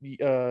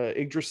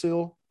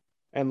Yggdrasil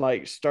and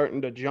like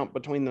starting to jump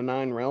between the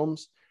 9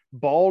 realms.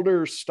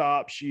 Balder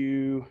stops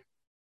you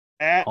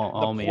at the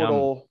Homie,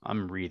 portal.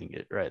 I'm reading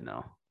it right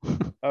now.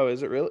 Oh,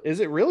 is it really? Is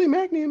it really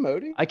Magni and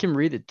Modi? I can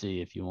read it to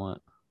you if you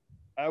want.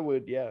 I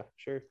would, yeah,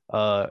 sure.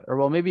 Or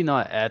well, maybe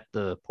not at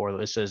the portal.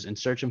 It says, in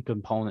search of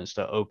components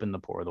to open the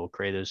portal,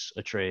 Kratos,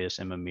 Atreus,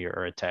 and Mimir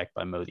are attacked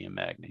by Modi and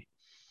Magni.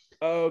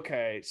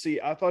 Okay.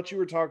 See, I thought you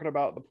were talking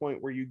about the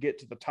point where you get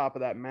to the top of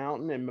that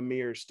mountain and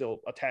Mimir is still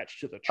attached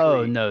to the tree.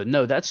 Oh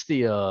no, that's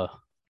the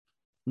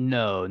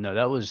no,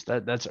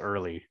 that's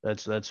early.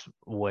 That's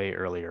way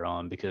earlier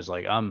on, because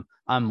like I'm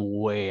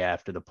way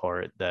after the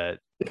part that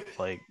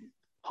like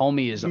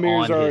homie is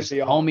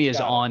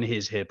on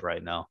his hip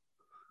right now.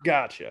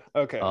 Gotcha.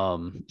 Okay.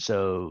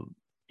 So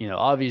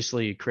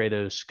obviously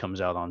Kratos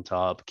comes out on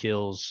top,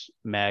 kills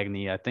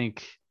Magni. I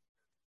think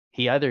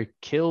he either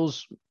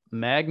kills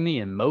Magni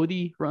and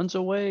Modi runs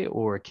away,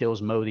 or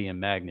kills Modi and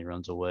Magni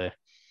runs away.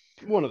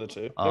 One of the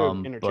two. They're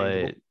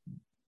interchangeable. But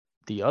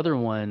the other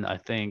one, I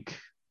think,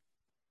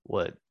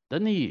 what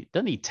doesn't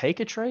he take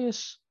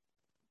Atreus?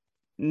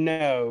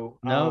 No.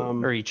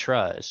 Or he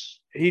tries.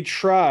 He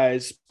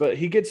tries, but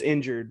he gets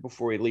injured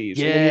before he leaves.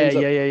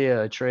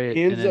 Yeah. Atreus.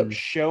 He ends up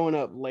showing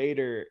up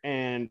later,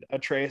 and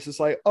Atreus is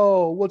like,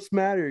 "Oh, what's the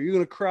matter? You're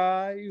gonna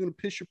cry? You're gonna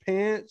piss your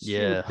pants? Yeah.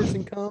 You're gonna piss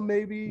and cum,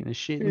 maybe? You're gonna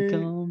shit and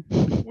cum?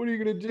 What are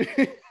you gonna do?"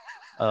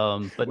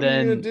 But what then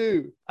are you gonna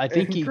do? I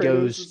think And he Kratos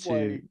goes to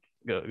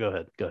like, go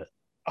ahead.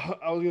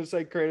 I was gonna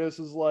say Kratos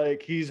is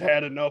like, he's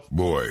had enough,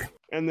 boy.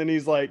 And then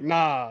he's like,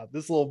 nah,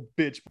 this little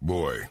bitch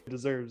boy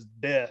deserves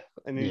death.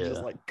 And he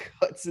just like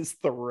cuts his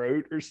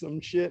throat or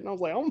some shit. And I was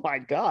like, oh my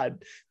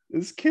God,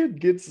 this kid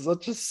gets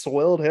such a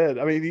swelled head.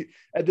 I mean,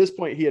 at this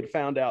point, he had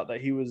found out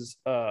that he was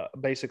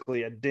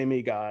basically a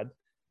demigod,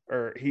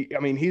 or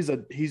he's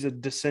a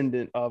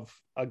descendant of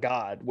a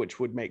god, which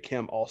would make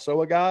him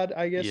also a god,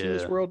 I guess, in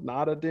this world,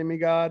 not a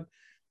demigod.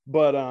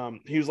 But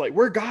he was like,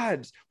 we're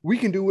gods. We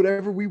can do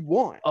whatever we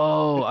want.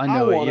 Oh, I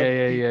know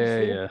it.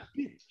 Yeah.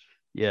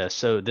 Yeah,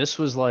 so this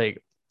was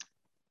like,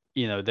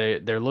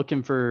 they're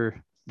looking for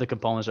the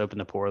components to open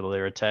the portal.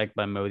 They're attacked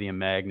by Modi and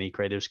Magni.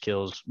 Kratos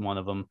kills one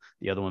of them.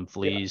 The other one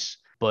flees.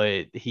 Yeah.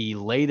 But he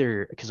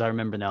later, because I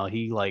remember now,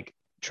 he like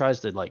tries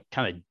to like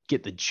kind of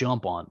get the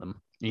jump on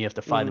them. And you have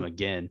to fight him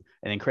again.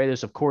 And then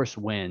Kratos, of course,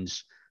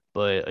 wins.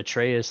 But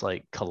Atreus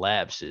like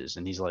collapses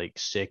and he's like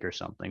sick or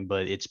something.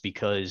 But it's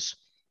because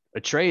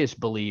Atreus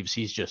believes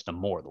he's just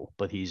immortal,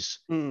 but he's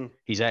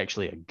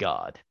actually a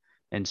god.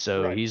 And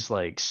so he's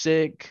like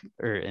sick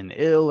and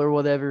ill or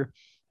whatever.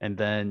 And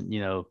then,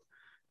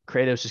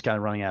 Kratos is kind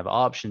of running out of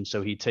options.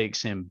 So he takes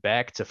him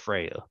back to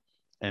Freya.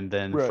 And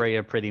then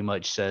Freya pretty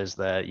much says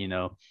that,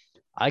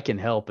 I can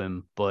help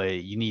him, but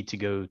you need to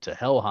go to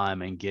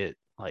Helheim and get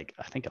like,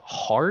 I think a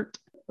heart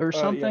or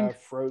something.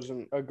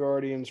 A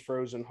guardian's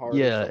frozen heart.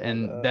 Yeah.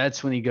 And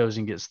that's when he goes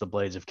and gets the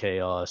Blades of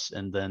Chaos.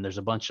 And then there's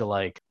a bunch of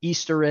like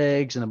Easter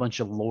eggs and a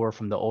bunch of lore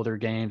from the older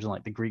games and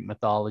like the Greek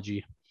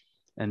mythology.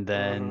 And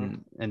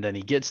then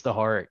he gets the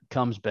heart,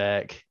 comes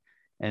back,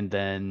 and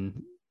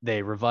then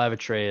they revive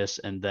Atreus,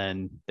 and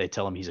then they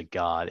tell him he's a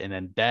god. And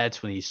then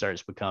that's when he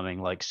starts becoming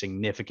like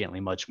significantly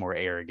much more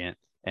arrogant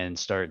and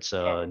starts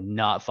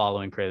not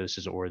following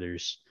Kratos'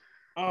 orders.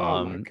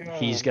 My God.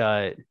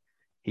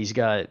 He's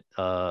got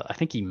I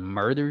think he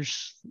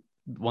murders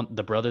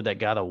the brother that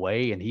got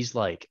away, and he's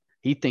like,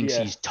 he thinks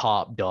he's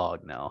top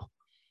dog now.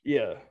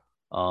 Yeah.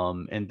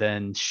 And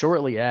then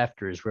shortly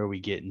after is where we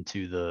get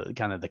into the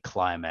kind of the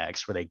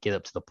climax where they get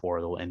up to the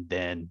portal and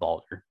then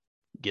Balder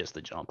gets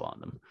the jump on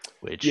them,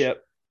 which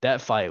Yep.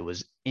 that fight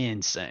was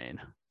insane.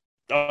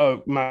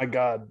 Oh my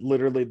God,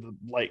 literally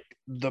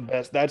the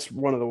best. That's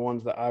one of the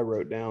ones that I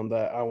wrote down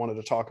that I wanted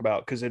to talk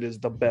about because it is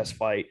the best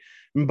fight,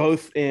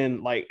 both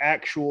in like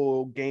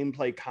actual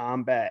gameplay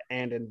combat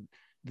and in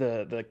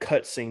the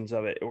cut scenes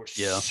of it. It was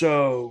Yeah.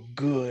 so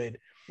good.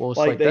 Well, it's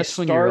Like, like they that's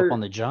when you're up start- on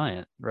the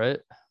giant, right?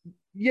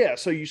 Yeah,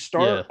 so you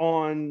start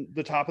on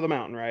the top of the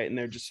mountain, right? And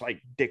they're just like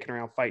dicking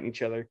around fighting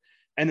each other.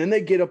 And then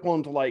they get up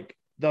onto like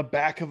the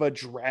back of a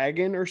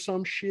dragon or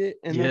some shit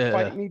and they're Yeah.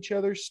 fighting each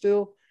other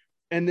still.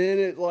 And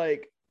then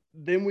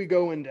then we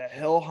go into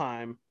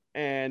Helheim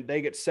and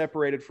they get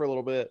separated for a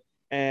little bit.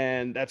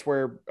 And that's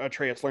where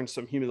Atreus learns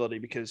some humility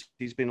because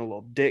he's been a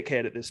little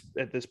dickhead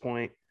at this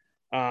point.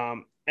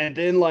 And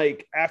then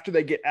like after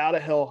they get out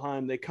of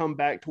Helheim, they come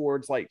back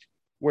towards like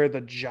where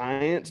the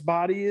giant's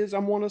body is, I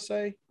want to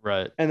say.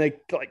 Right. And they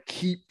like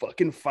keep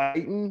fucking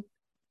fighting.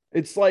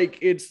 It's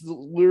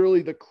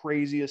literally the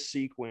craziest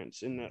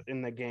sequence in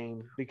the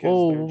game because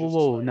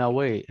Whoa. like, Now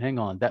wait, hang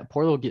on. That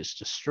portal gets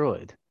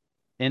destroyed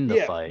in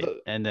the fight,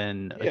 and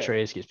then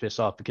Atreus gets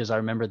pissed off because I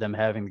remember them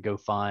having to go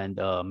find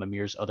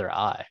Mimir's other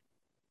eye.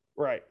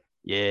 Right.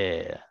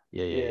 Yeah.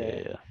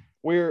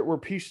 We're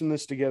piecing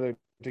this together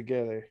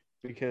because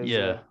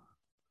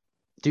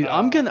dude,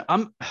 I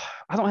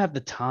don't have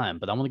the time,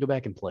 but I'm gonna go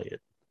back and play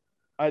it.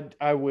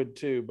 I would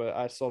too, but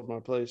I sold my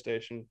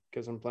PlayStation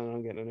because I'm planning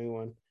on getting a new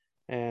one,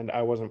 and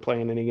I wasn't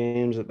playing any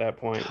games at that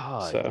point.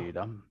 God, so. dude,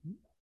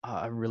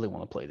 I really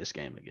want to play this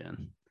game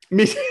again.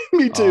 Me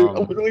too.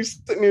 I'm literally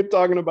sitting here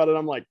talking about it.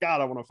 I'm like,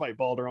 God, I want to fight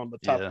Balder on the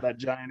top of that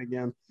giant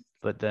again.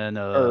 But then,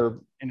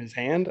 or in his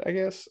hand, I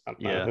guess. I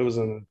don't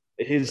know.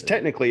 It was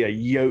technically a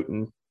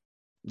Jotun.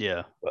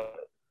 Yeah. But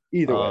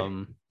either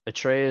way.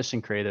 Atreus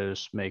and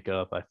Kratos make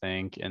up, I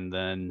think, and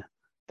then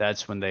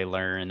that's when they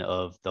learn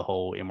of the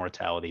whole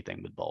immortality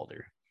thing with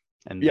Balder.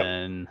 And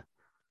then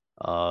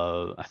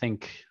I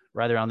think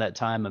right around that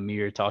time,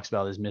 Mimir talks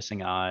about his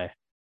missing eye,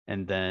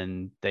 and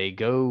then they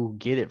go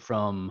get it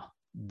from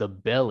the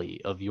belly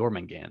of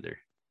Jormungandr.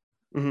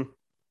 Mm-hmm.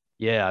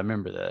 Yeah, I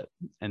remember that.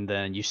 And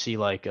then you see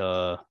like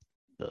the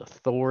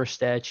Thor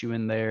statue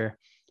in there,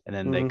 and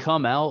then they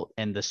come out,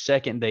 and the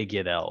second they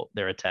get out,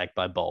 they're attacked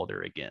by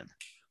Balder again.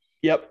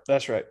 Yep,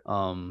 that's right.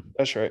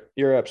 That's right.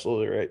 You're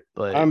absolutely right.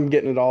 But I'm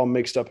getting it all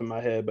mixed up in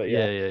my head, but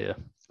yeah.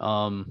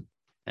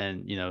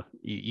 And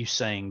you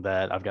saying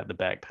that, I've got to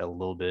backpedal a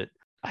little bit.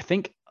 I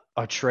think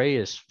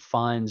Atreus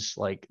finds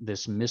like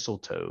this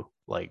mistletoe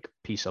like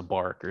piece of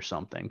bark or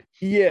something.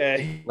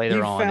 Yeah.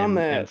 Later on,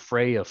 and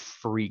Freya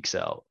freaks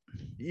out.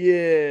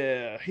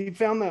 Yeah, he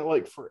found that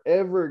like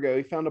forever ago.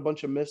 He found a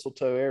bunch of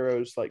mistletoe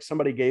arrows, like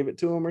somebody gave it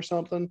to him or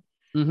something.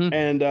 Mm-hmm.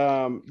 And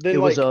then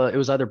it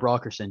was either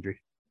Brock or Sindri.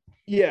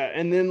 Yeah,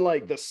 and then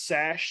like the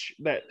sash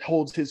that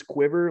holds his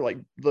quiver, like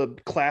the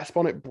clasp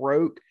on it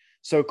broke.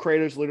 So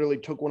Kratos literally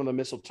took one of the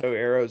mistletoe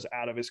arrows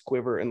out of his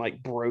quiver and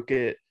like broke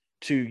it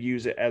to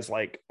use it as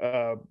like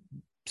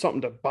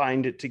something to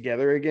bind it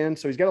together again.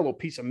 So he's got a little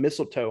piece of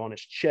mistletoe on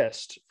his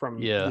chest from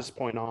this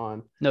point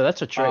on. No,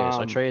 that's Atreus.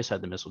 Atreus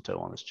had the mistletoe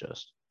on his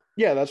chest.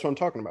 Yeah, that's what I'm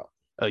talking about.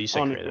 Oh, you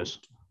said Kratos.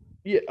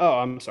 Yeah. Oh,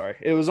 I'm sorry.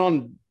 It was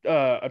on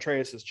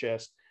Atreus's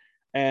chest.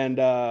 And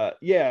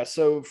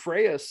so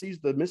Freya sees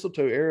the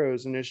mistletoe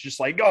arrows and it's just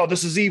like, oh,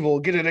 this is evil.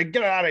 Get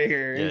out of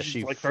here. Yeah, and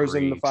she like throws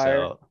it in the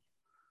fire. Out.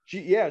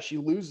 She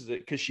loses it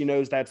because she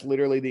knows that's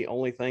literally the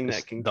only thing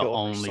that can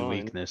kill her son. The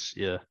only weakness.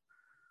 Yeah.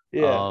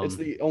 Yeah, it's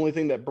the only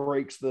thing that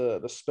breaks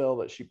the spell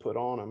that she put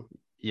on him.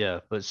 Yeah,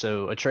 but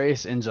so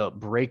Atreus ends up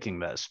breaking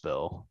that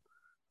spell.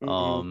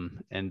 Mm-hmm.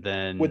 And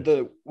then with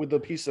the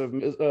piece of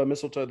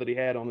mistletoe that he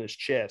had on his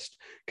chest,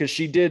 because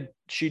she did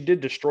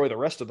destroy the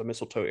rest of the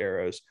mistletoe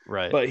arrows,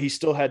 right? But he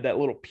still had that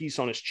little piece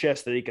on his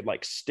chest that he could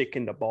like stick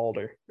into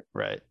Balder,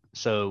 right?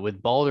 So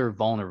with Balder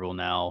vulnerable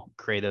now,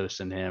 Kratos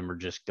and him are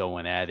just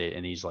going at it,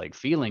 and he's like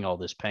feeling all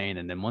this pain.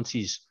 And then once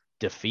he's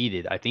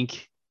defeated, I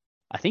think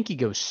he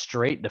goes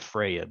straight to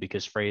Freya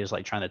because Freya's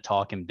like trying to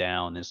talk him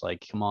down. It's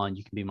like, come on,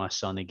 you can be my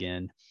son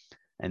again.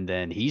 And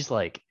then he's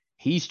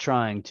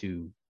trying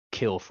to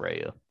kill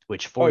Freya,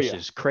 which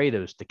forces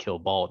Kratos to kill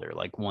Balder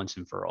like once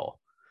and for all.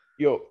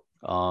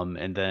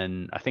 And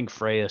then I think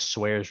Freya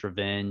swears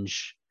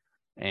revenge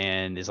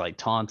and is like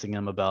taunting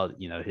him about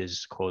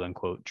his quote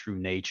unquote true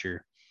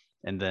nature.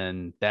 And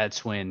then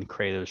that's when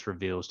Kratos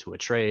reveals to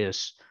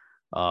Atreus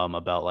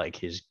about like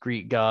his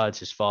Greek gods,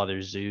 his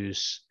father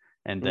Zeus,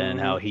 and then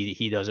how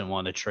he doesn't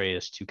want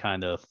Atreus to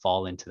kind of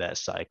fall into that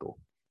cycle.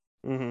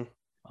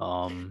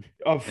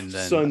 Of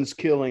sons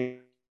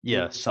killing.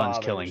 Yeah, sons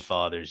killing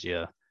fathers.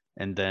 Yeah.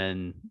 And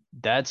then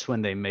that's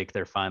when they make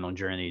their final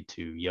journey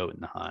to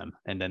Jotunheim.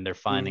 And then they're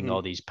finding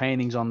all these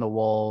paintings on the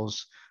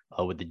walls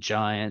with the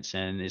giants.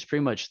 And it's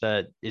pretty much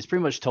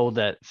told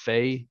that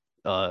Faye,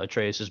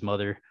 Atreus's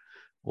mother,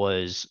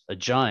 was a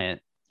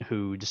giant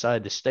who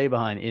decided to stay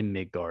behind in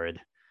Midgard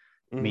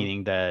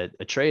meaning that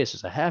Atreus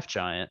is a half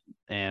giant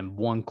and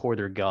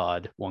 1/4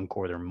 god,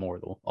 1/4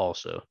 mortal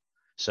also.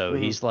 So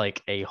he's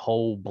like a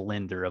whole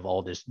blender of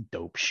all this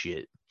dope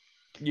shit.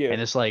 Yeah.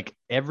 And it's like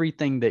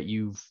everything that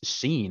you've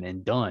seen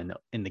and done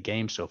in the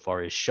game so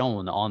far is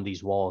shown on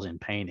these walls and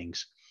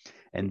paintings.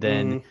 And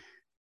then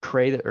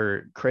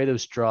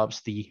Kratos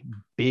drops the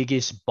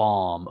biggest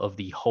bomb of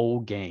the whole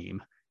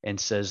game and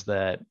says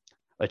that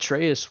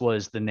Atreus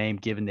was the name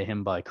given to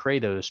him by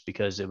Kratos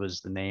because it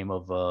was the name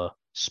of a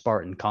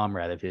Spartan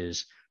comrade of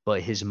his,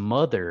 but his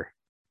mother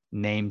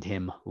named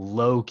him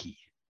Loki.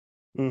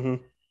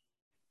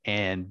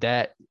 And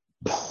that,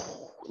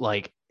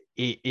 like,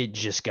 it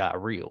just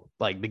got real.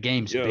 Like, the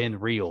game's been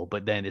real,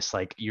 but then it's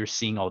like you're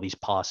seeing all these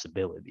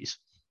possibilities.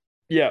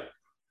 Yeah.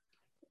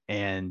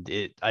 And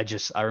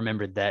I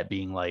remember that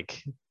being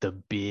like the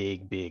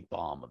big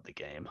bomb of the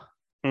game.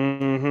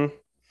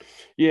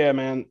 Yeah,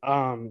 man.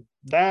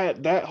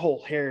 That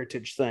whole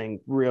heritage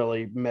thing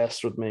really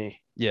messed with me.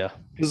 Yeah.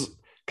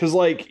 Because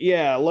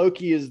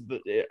Loki is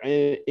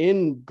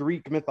in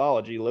Greek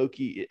mythology,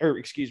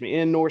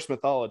 in Norse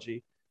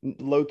mythology,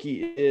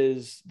 Loki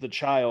is the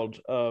child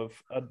of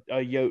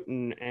a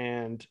Jotun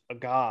and a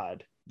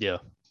god. Yeah.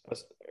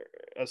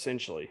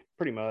 Essentially,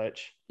 pretty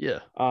much. Yeah.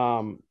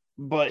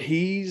 But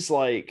he's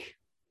like,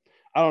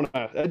 I don't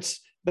know.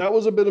 That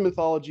was a bit of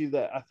mythology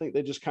that I think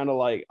they just kind of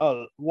like,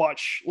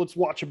 let's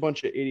watch a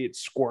bunch of idiots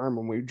squirm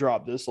when we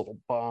drop this little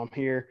bomb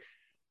here.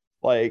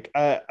 Like,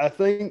 I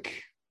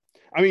think,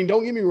 I mean,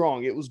 don't get me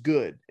wrong, it was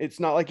good. It's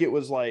not like it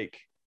was like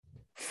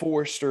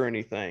forced or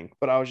anything,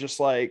 but I was just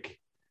like,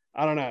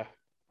 I don't know.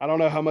 I don't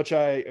know how much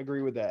I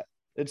agree with that.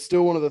 It's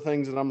still one of the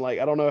things that I'm like,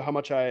 I don't know how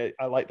much I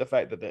like the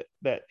fact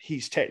that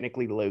he's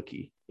technically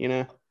Loki, you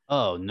know?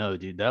 Oh no,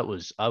 dude, I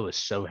was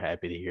so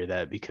happy to hear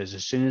that, because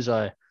as soon as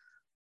I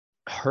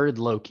heard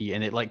Loki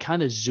and it like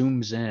kind of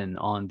zooms in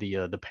on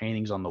the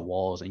paintings on the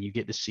walls and you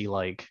get to see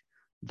like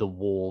the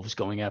wolves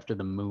going after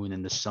the moon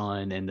and the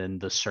sun and then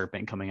the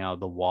serpent coming out of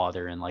the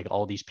water and like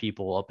all these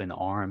people up in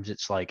arms,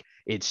 it's like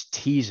it's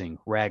teasing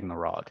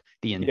Ragnarok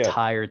the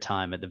entire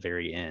time at the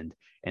very end.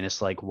 And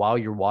it's like while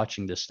you're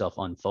watching this stuff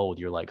unfold,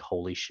 you're like,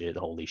 holy shit.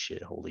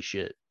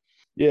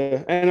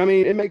 Yeah, and I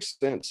mean, it makes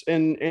sense.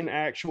 In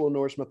actual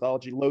Norse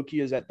mythology,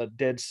 Loki is at the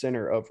dead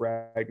center of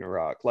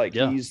Ragnarok. Like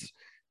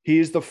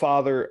he's the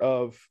father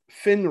of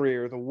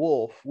Fenrir, the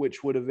wolf,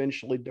 which would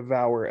eventually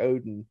devour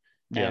Odin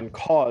and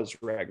cause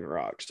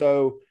Ragnarok.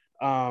 So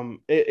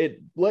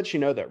it lets you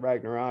know that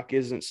Ragnarok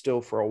isn't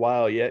still for a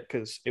while yet,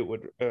 because it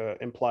would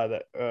imply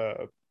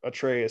that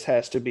Atreus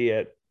has to be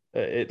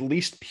at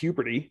least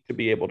puberty to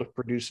be able to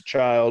produce a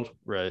child.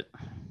 Right.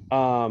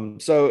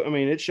 So I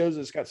mean, it shows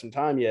it's got some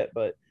time yet,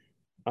 but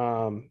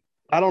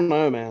I don't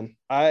know, man.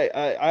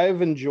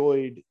 I've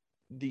enjoyed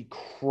the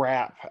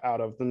crap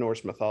out of the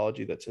Norse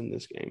mythology that's in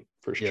this game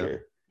for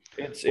sure.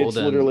 It's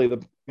literally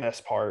the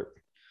best part.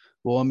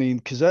 Well, I mean,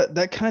 because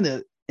that kind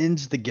of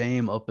ends the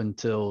game up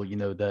until, you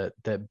know,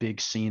 that big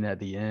scene at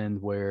the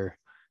end where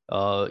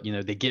you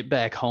know, they get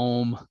back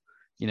home,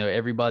 you know,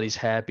 everybody's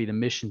happy, the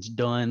mission's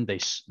done,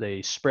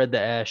 they spread the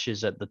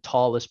ashes at the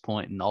tallest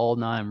point in all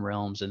 9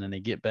 realms, and then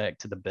they get back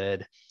to the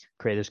bed.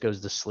 Kratos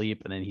goes to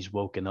sleep, and then he's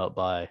woken up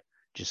by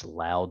just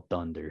loud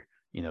thunder,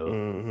 you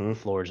know,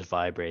 floors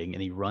vibrating,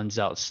 and he runs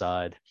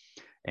outside,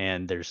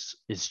 and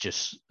it's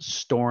just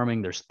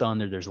storming, there's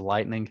thunder, there's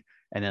lightning,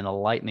 and then the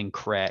lightning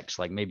cracks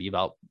like maybe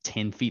about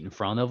 10 feet in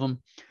front of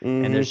him,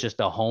 and there's just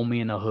a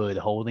homie in a hood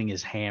holding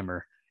his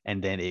hammer,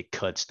 and then it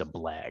cuts to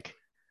black.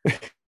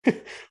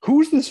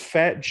 Who's this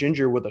fat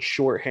ginger with a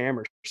short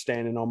hammer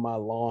standing on my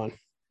lawn?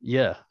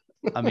 Yeah,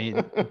 I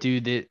mean,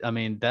 dude,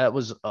 that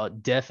was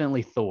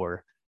definitely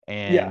Thor.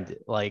 And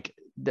like,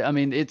 I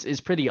mean,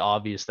 it's pretty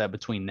obvious that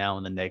between now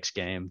and the next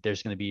game,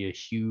 there's going to be a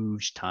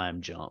huge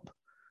time jump.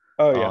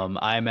 Oh, yeah.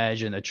 I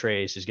imagine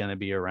Atreus is going to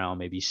be around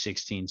maybe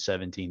 16,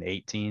 17,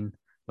 18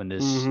 when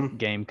this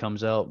game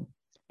comes out.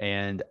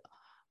 And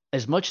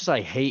as much as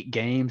I hate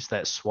games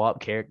that swap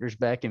characters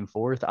back and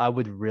forth, I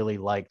would really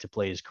like to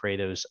play as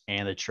Kratos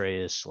and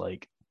Atreus,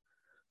 like,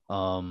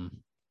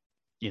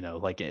 you know,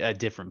 like at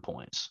different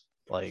points.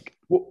 Like,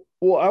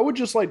 well, I would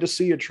just like to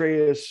see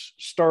Atreus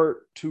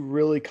start to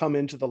really come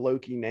into the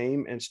Loki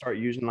name and start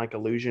using like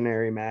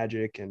illusionary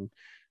magic and,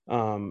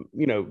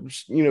 you know,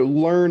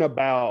 learn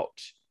about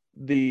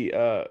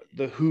the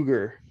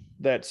Hugr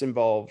that's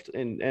involved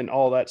and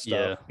all that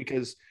stuff,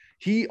 because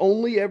he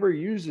only ever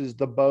uses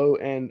the bow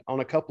and on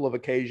a couple of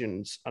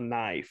occasions a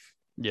knife.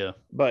 Yeah,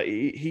 but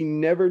he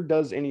never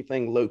does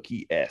anything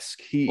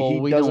Loki-esque. He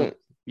doesn't.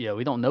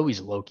 We don't know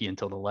he's Loki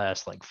until the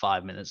last like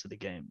 5 minutes of the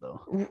game,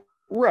 though.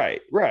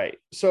 Right.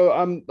 So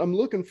I'm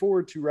looking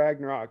forward to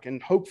Ragnarok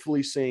and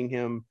hopefully seeing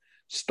him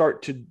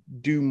start to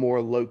do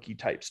more Loki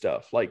type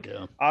stuff. Like,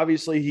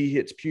 obviously he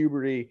hits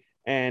puberty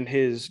and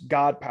his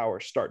god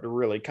powers start to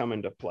really come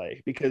into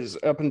play, because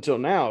up until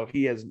now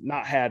he has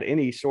not had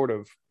any sort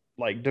of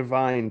like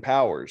divine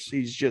powers.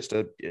 He's just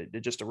a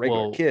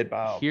regular kid.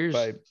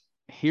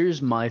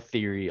 Here's my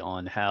theory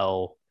on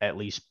how at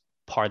least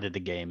part of the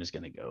game is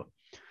going to go.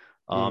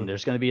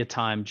 There's going to be a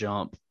time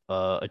jump.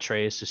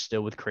 Atreus is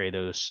still with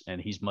Kratos, and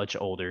he's much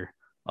older.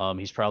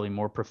 He's probably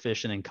more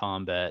proficient in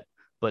combat,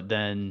 but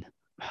then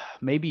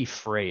maybe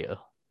Freya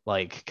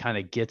like kind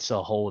of gets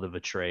a hold of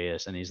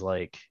Atreus, and he's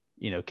like,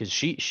 because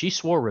she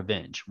swore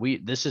revenge.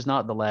 This is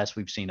not the last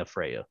we've seen of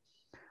Freya.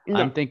 No.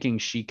 I'm thinking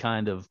she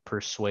kind of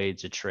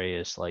persuades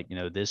Atreus, like,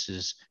 this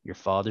is your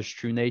father's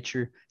true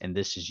nature, and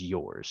this is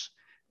yours.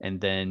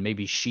 And then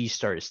maybe she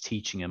starts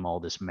teaching him all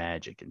this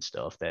magic and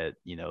stuff that,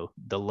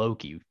 the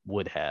Loki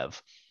would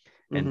have.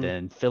 And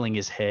then filling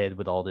his head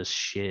with all this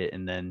shit.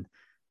 And then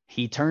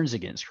he turns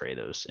against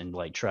Kratos and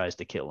like tries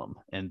to kill him.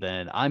 And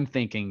then I'm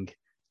thinking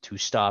to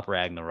stop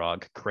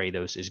Ragnarok,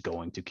 Kratos is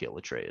going to kill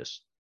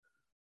Atreus.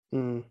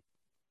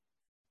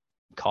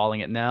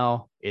 Calling it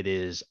now. It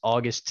is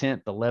August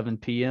 10th, 11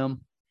 p.m.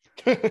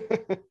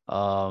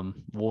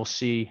 We'll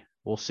see.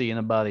 We'll see in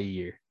about a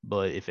year.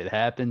 But if it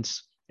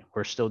happens,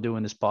 we're still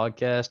doing this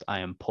podcast. I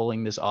am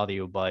pulling this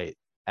audio bite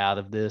out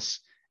of this,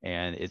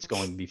 and it's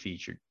going to be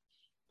featured.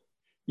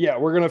 Yeah,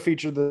 we're going to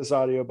feature this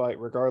audio bite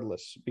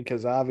regardless,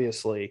 because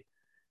obviously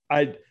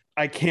I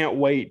can't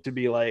wait to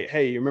be like,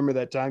 hey, you remember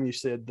that time you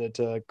said that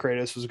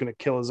Kratos was going to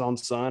kill his own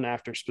son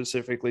after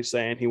specifically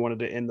saying he wanted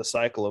to end the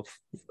cycle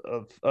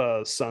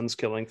of sons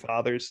killing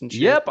fathers and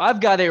shit? Yep, I've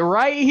got it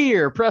right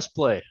here. Press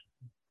play.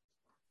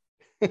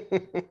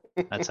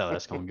 That's how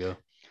that's going to go.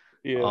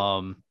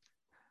 Yeah.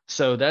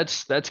 So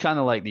that's kind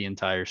of like the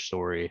entire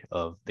story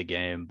of the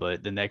game.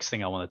 But the next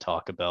thing I want to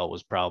talk about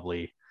was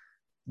probably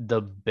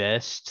the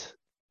best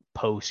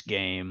post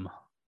game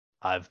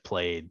I've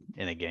played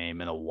in a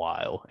game in a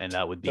while, and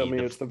that would be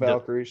it's the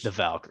Valkyries. The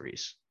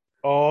Valkyries.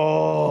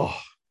 Oh,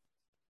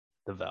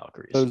 the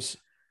Valkyries.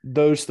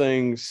 Those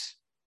things.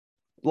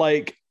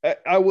 Like,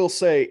 I will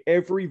say,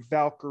 every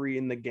Valkyrie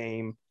in the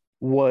game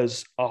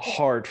was a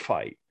hard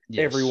fight.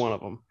 Yes. Every one of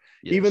them.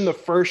 Yes. Even the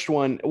first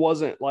one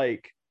wasn't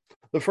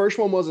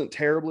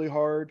terribly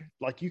hard.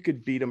 Like, you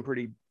could beat them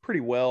pretty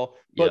well,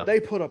 but they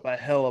put up a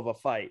hell of a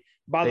fight.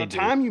 By the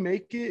time you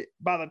make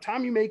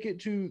it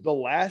to the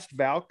last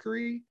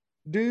Valkyrie,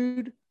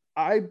 dude,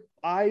 I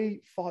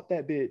fought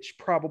that bitch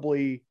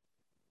probably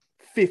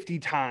 50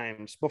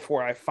 times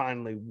before I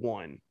finally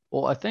won.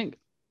 Well, I think,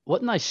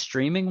 wasn't I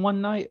streaming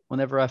one night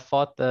whenever I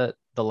fought the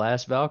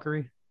last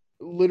Valkyrie?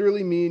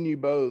 Literally, me and you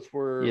both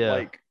were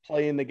like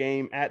playing the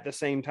game at the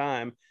same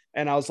time.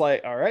 And I was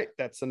like, all right,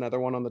 that's another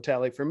one on the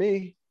tally for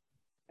me.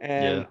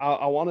 And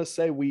I want to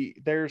say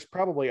there's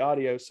probably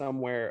audio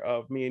somewhere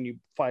of me and you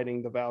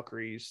fighting the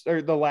Valkyries,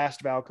 or the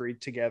last Valkyrie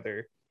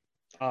together.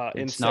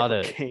 It's not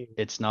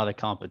a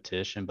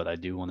competition, but I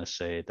do want to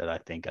say that I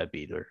think I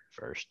beat her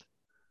first.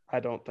 I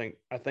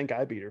think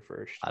I beat her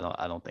first.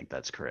 I don't think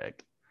that's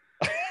correct.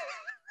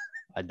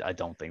 I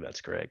don't think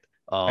that's correct.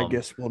 I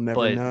guess we'll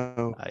never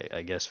know.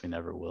 I guess we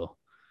never will.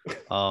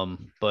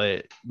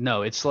 But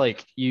no, it's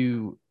like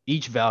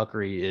each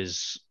Valkyrie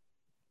is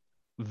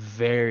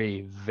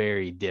very,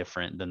 very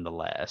different than the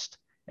last.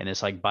 And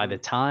it's like by the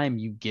time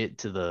you get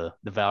to the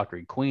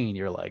Valkyrie Queen,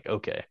 you're like,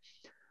 okay,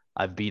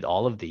 I've beat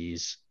all of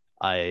these.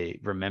 I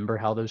remember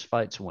how those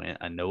fights went.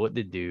 I know what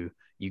to do.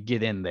 You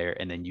get in there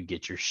and then you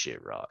get your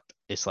shit rocked.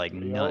 It's like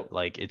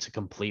it's a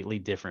completely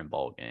different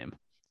ball game,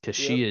 because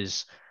she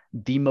is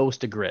the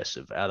most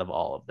aggressive out of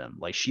all of them.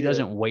 Like, she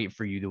doesn't wait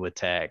for you to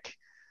attack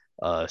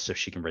so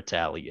she can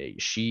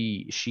retaliate.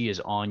 She is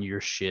on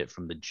your shit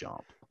from the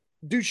jump.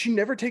 Dude, she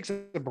never takes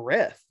a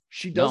breath.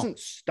 She doesn't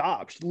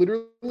stop. She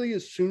literally,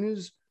 as soon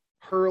as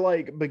her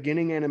like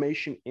beginning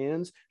animation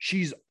ends,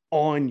 she's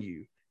on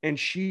you, and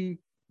she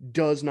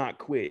does not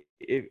quit.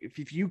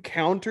 If you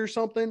counter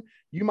something,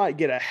 you might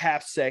get a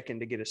half second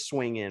to get a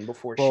swing in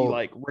before she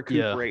like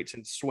recuperates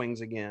and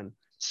swings again.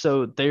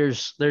 So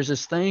there's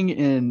this thing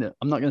in,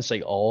 I'm not going to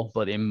say all,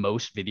 but in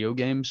most video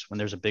games, when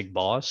there's a big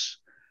boss,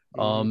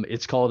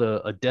 it's called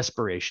a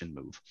desperation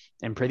move.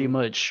 And pretty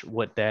much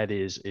what that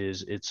is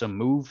it's a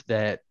move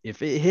that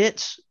if it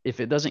hits, if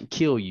it doesn't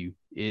kill you,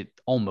 it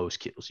almost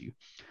kills you.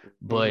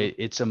 But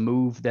it's a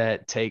move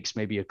that takes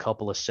maybe a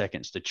couple of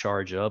seconds to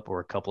charge up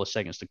or a couple of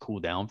seconds to cool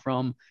down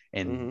from.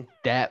 And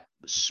that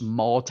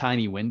small,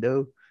 tiny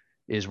window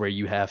is where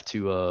you have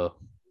to,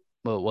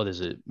 what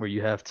is it? Where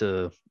you have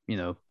to,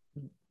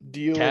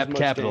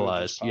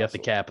 capitalize. You have to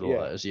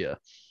capitalize. Yeah.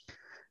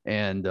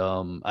 And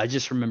I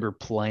just remember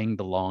playing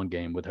the long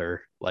game with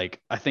her. Like,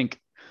 I think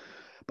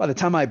by the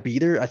time I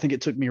beat her, I think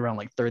it took me around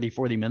like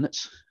 30-40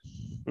 minutes.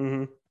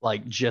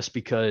 Like, just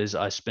because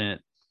I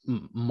spent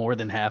more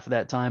than half of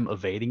that time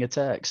evading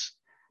attacks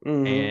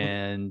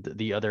and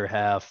the other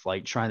half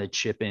like trying to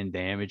chip in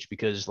damage,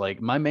 because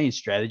like my main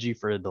strategy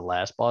for the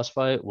last boss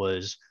fight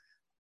was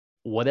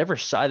whatever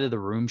side of the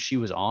room she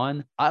was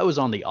on, I was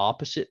on the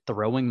opposite,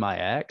 throwing my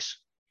axe.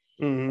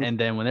 And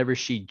then whenever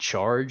she'd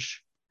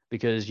charge,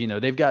 because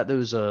they've got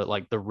those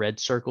like the red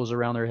circles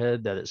around their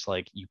head that it's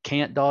like you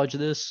can't dodge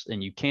this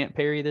and you can't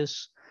parry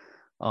this,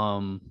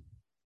 and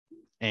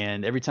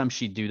every time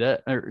she'd do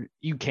that, or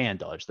you can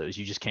dodge those,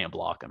 you just can't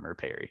block them or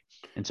parry,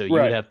 and so you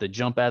would have to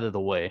jump out of the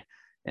way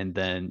and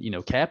then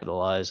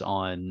capitalize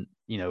on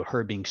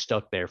her being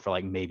stuck there for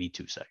like maybe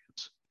 2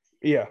 seconds.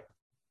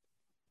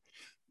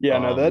 Yeah,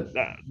 no,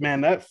 that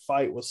man, that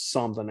fight was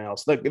something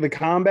else. The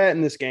combat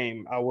in this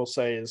game, I will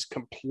say, is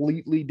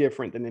completely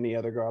different than any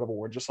other God of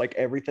War. Just like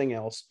everything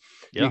else,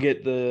 Yeah. you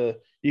get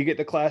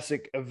the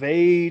classic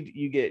evade,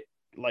 you get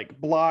like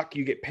block,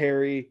 you get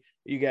parry,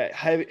 you get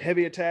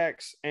heavy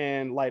attacks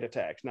and light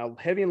attacks. Now,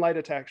 heavy and light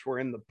attacks were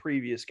in the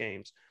previous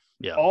games.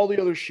 Yeah. All the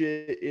other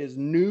shit is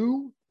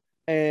new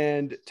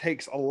and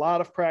takes a lot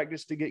of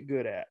practice to get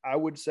good at. I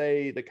would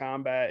say the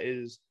combat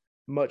is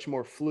much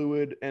more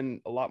fluid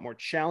and a lot more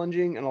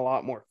challenging and a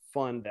lot more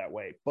fun that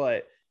way.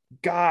 But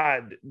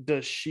God,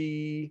 does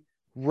she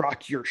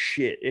rock your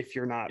shit if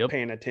you're not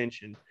paying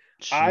attention.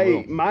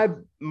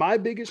 My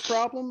biggest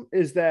problem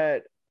is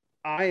that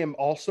I am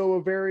also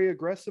a very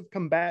aggressive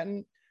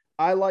combatant.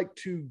 I like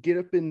to get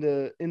up in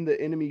the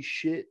enemy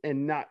shit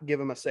and not give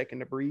them a second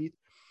to breathe.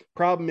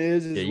 Problem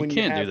is when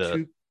you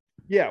have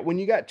when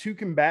you got two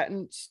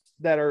combatants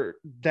that are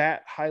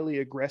that highly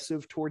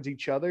aggressive towards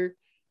each other,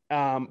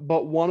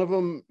 but one of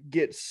them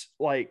gets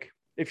like,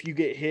 if you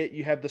get hit,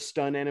 you have the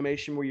stun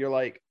animation where you're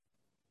like,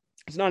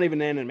 it's not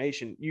even an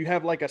animation. You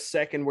have like a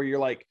second where you're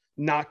like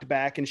knocked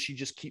back and she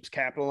just keeps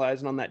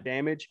capitalizing on that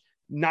damage.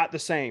 Not the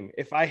same.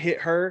 If I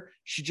hit her,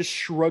 she just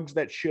shrugs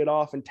that shit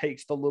off and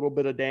takes the little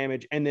bit of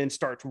damage and then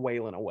starts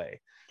wailing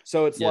away.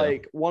 So it's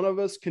like one of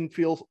us can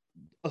feel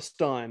a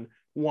stun,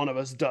 one of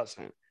us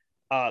doesn't.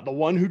 The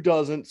one who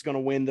doesn't is going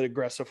to win the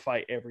aggressive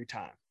fight every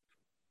time.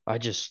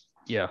 That's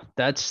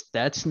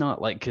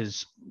not like,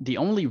 because the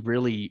only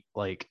really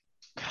like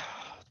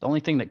the only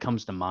thing that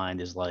comes to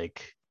mind is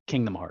like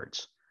Kingdom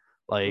Hearts,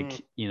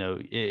 like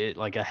it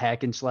like a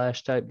hack and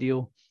slash type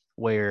deal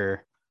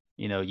where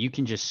you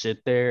can just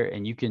sit there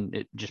and you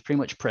can just pretty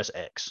much press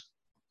X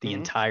the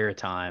entire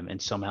time and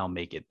somehow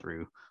make it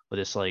through. But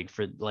it's like,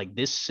 for like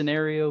this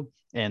scenario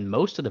and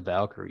most of the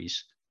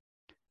Valkyries,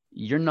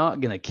 you're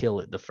not gonna kill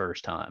it the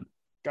first time.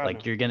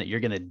 Like you're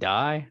gonna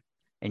die,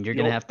 and you're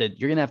gonna have to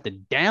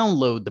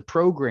download the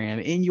program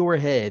in your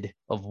head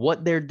of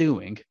what they're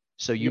doing,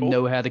 so you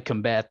know how to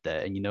combat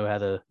that and you know how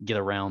to get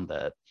around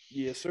that.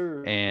 Yes,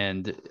 sir.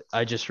 And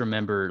I just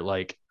remember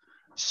like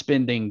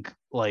spending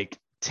like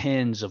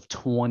tens of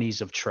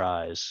 20s of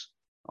tries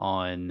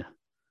on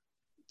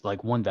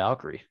like one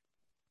Valkyrie.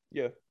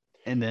 Yeah.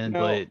 And then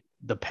but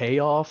the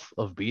payoff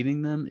of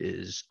beating them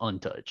is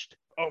untouched.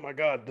 Oh my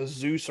God, the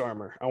Zeus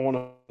armor. I want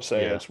to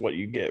say that's what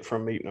you get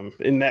from eating them.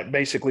 And that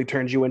basically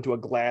turns you into a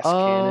glass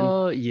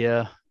cannon.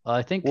 Yeah.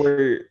 I think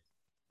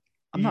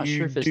I'm not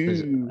sure if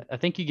it's I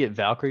think you get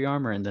Valkyrie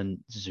armor and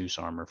then Zeus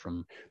armor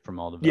from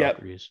all the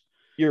Valkyries.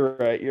 You're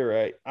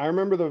right. I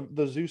remember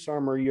the Zeus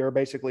armor, you're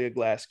basically a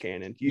glass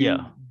cannon. You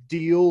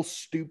deal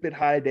stupid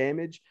high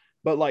damage,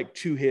 but like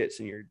 2 hits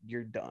and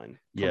you're done.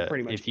 Yeah.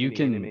 Pretty much if you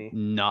can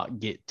not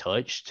get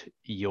touched,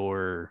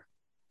 you're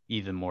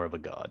even more of a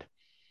god.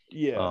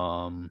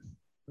 Yeah.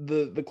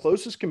 The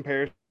closest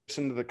comparison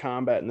to the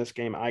combat in this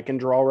game I can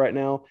draw right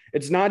now,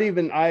 it's not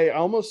even, I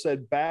almost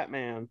said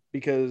Batman,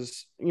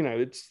 because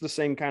it's the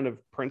same kind of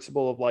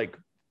principle of like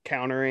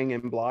countering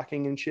and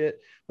blocking and shit,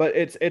 but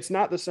it's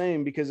not the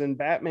same, because in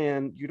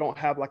Batman you don't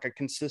have like a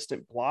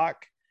consistent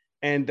block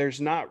and there's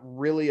not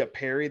really a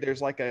parry.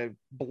 There's like a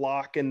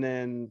block and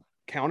then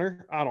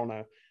counter. I don't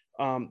know.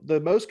 The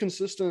most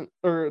consistent,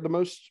 or the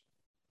most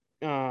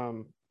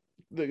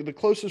the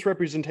closest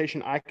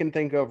representation I can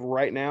think of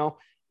right now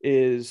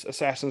is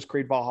Assassin's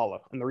Creed Valhalla.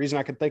 And the reason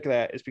I can think of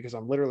that is because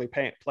I'm literally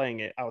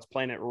playing it. I was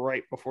playing it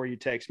right before you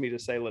text me to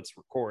say, let's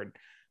record.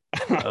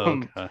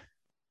 Okay.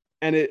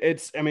 And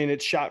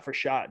it's shot for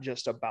shot,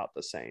 just about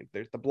the same.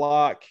 There's the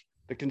block,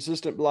 the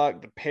consistent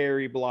block, the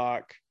parry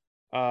block.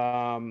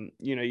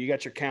 You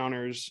got your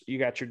counters, you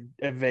got your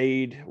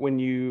evade. When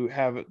you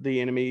have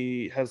the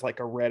enemy has like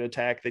a red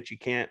attack that you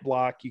can't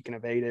block, you can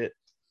evade it.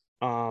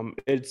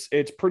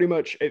 It's pretty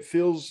much, it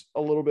feels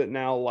a little bit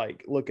now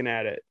like, looking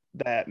at it,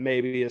 that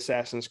maybe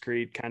Assassin's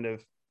Creed kind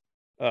of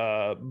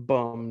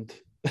bummed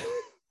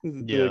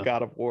the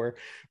God of War,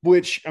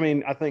 which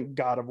I think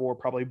God of War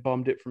probably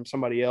bummed it from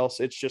somebody else.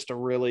 It's just a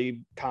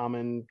really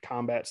common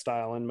combat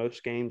style in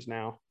most games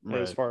now,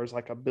 as far as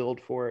like a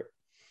build for it.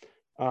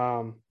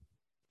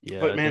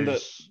 But man,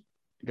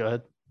 go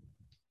ahead.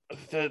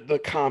 The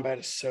combat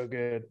is so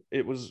good.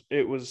 It was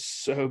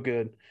so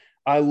good.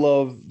 I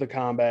love the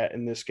combat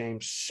in this game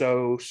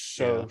so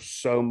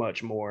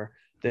much more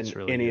than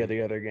really any of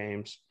the other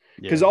games.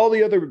 Because all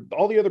the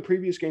other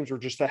previous games were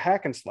just a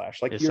hack and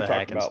slash, like you're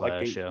talking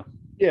about,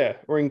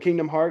 or in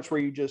Kingdom Hearts, where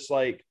you just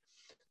like,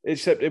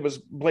 except it was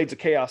Blades of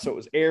Chaos, so it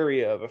was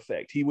area of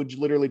effect. He would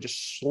literally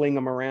just sling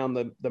them around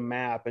the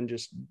map and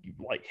just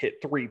like hit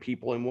 3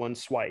 people in one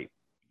swipe.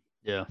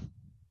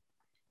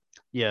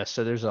 Yeah,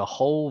 so there's a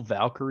whole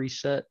Valkyrie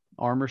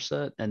armor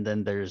set, and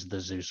then there's the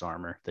Zeus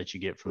armor that you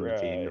get from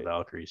defeating the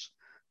Valkyries.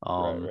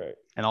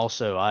 And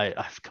also,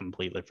 I've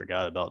completely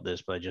forgot about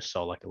this, but I just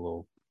saw like a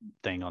little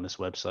thing on this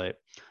website.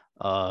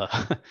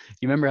 You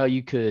remember how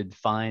you could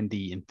find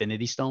the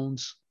Infinity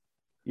Stones?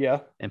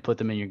 Yeah. And put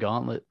them in your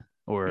gauntlet?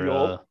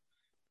 Or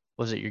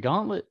was it your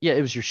gauntlet? Yeah,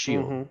 it was your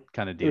shield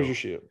kind of deal. It was your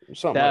shield.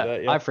 Something like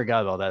that, yeah. I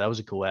forgot about that. That was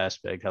a cool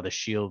aspect, how the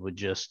shield would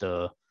just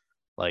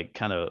like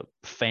kind of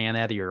fan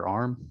out of your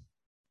arm.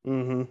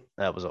 Mm-hmm.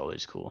 That was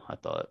always cool, I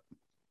thought.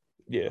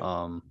 Yeah.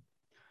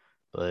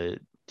 But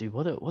dude,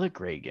 what a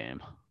great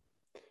game.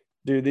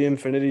 Dude, the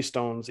Infinity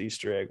Stones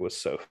Easter egg was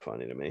so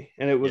funny to me.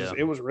 And it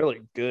was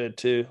really good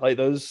too. Like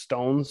those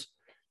stones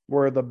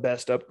were the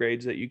best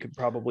upgrades that you could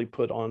probably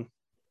put on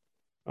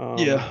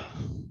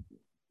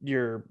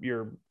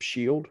your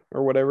shield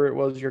or whatever it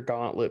was, your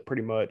gauntlet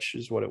pretty much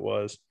is what it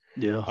was.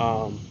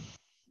 Yeah.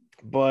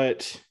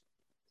 But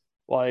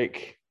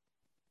like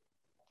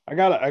I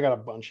got a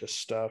bunch of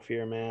stuff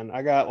here, man.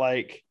 I got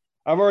like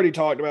I've already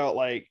talked about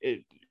like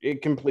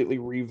it completely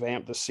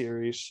revamped the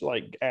series,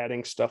 like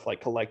adding stuff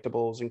like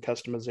collectibles and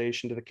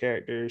customization to the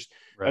characters.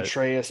 Right.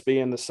 Atreus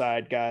being the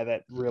side guy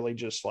that really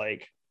just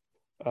like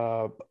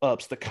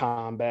ups the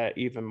combat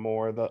even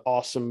more. The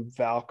awesome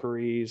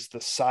Valkyries,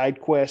 the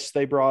side quests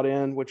they brought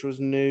in, which was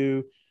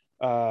new,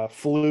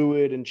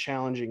 fluid and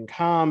challenging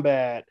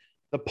combat.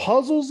 The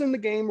puzzles in the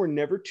game were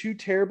never too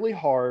terribly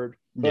hard,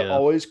 but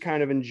always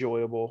kind of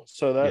enjoyable.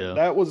 So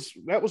that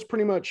was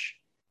pretty much.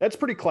 That's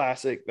pretty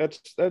classic.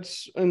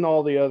 That's in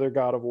all the other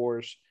God of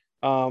Wars.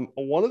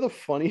 One of the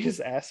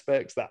funniest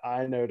aspects that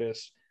I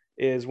noticed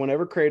is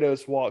whenever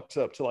Kratos walks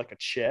up to like a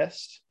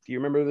chest. Do you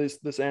remember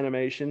this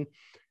animation?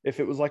 If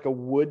it was like a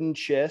wooden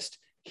chest,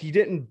 he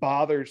didn't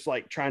bother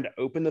like trying to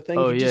open the thing.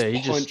 Oh,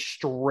 he punched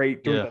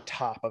straight through the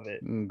top of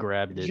it. And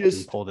grabbed it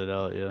and pulled it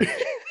out. Yeah.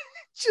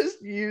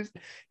 He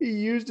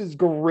used his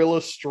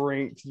gorilla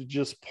strength to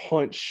just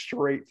punch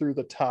straight through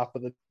the top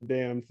of the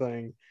damn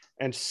thing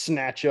and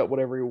snatch up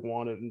whatever he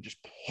wanted and just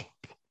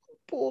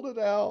pulled it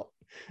out.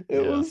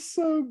 It was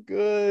so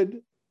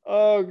good.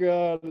 Oh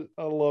God,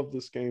 I love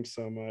this game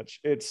so much.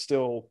 It's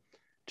still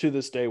to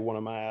this day one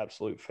of my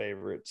absolute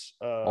favorites.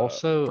 Not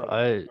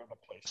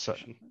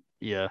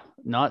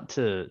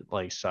to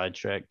like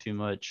sidetrack too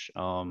much.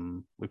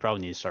 We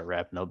probably need to start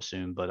wrapping up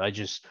soon, but I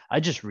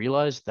just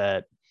realized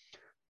that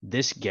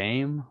this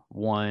game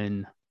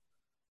won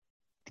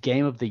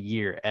Game of the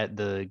Year at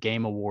the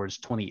Game Awards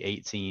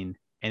 2018,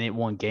 and it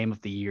won Game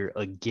of the Year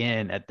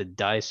again at the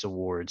DICE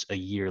Awards a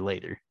year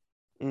later.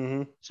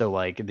 Mm-hmm. So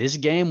like this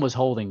game was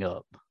holding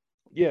up.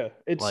 Yeah,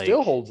 it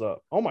still holds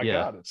up. Oh my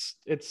God,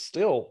 it's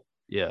still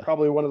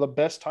probably one of the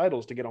best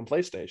titles to get on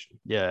PlayStation.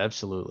 Yeah,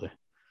 absolutely.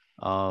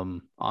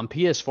 On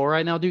PS4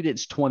 right now, dude,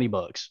 it's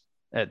 $20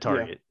 at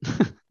Target.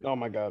 Yeah. Oh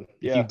my God.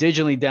 If you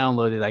digitally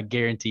download it, I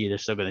guarantee you they're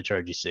still going to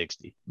charge you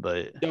 $60.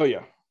 But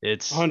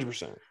it's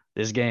 100%.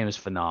 This game is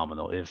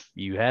phenomenal. If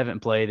you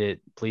haven't played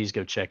it, please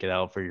go check it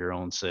out for your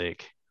own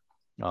sake.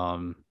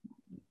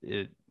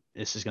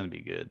 This is going to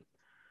be good.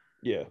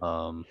 Yeah.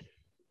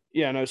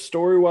 No,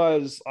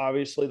 story-wise,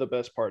 obviously the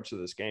best parts of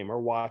this game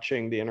are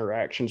watching the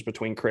interactions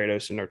between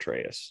Kratos and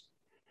Atreus.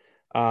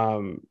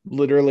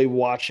 Literally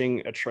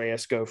watching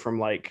Atreus go from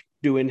like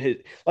doing his,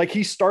 like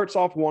he starts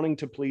off wanting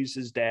to please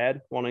his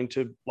dad, wanting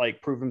to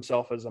like prove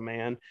himself as a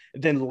man,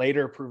 then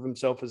later prove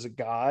himself as a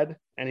god.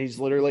 And he's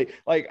literally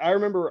like, I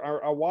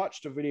remember I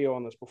watched a video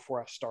on this before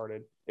I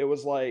started. It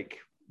was like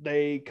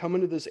they come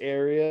into this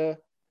area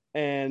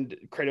and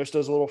Kratos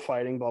does a little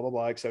fighting, blah, blah,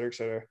 blah, et cetera, et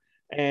cetera.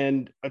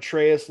 And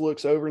Atreus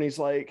looks over and he's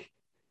like,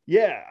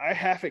 yeah, I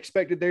half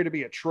expected there to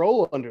be a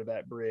troll under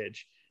that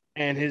bridge.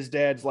 And his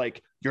dad's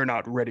like, you're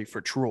not ready for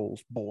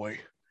trolls,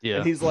 boy. Yeah.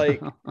 And he's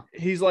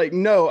like,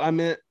 no, I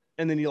meant,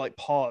 and then he like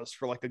paused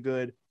for like a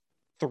good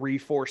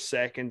 3-4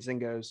 seconds and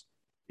goes,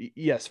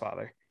 yes,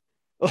 father.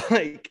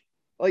 Like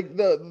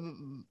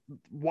the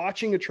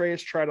watching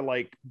Atreus try to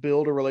like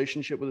build a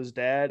relationship with his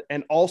dad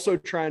and also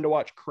trying to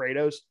watch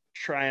Kratos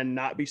try and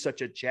not be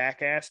such a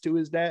jackass to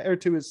his dad or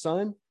to his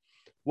son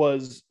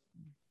was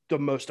the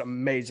most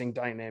amazing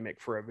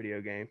dynamic for a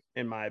video game,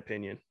 in my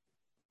opinion.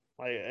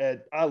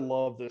 I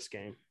love this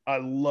game. I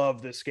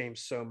love this game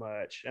so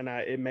much, and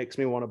it makes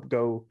me want to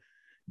go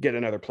get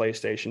another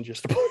PlayStation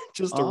just to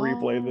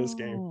replay this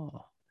game.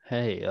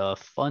 Hey,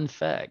 fun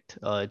fact.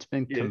 It's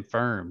been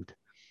confirmed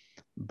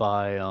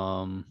by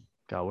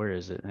God, where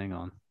is it? Hang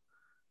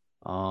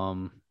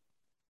on.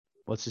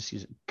 What's this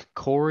season?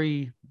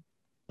 Cory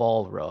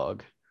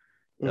Balrog,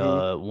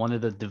 one of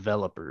the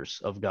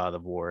developers of God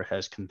of War,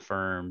 has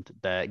confirmed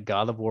that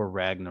God of War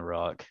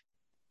Ragnarok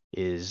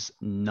is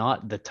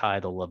not the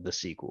title of the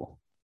sequel.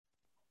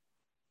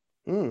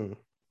 But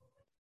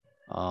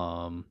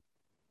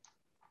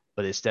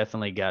it's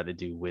definitely got to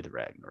do with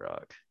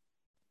Ragnarok.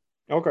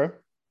 Okay.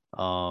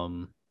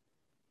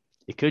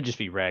 It could just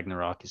be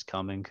Ragnarok is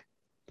coming.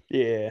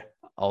 Yeah.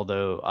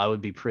 Although I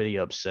would be pretty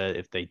upset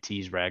if they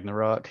tease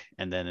Ragnarok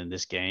and then in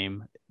this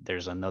game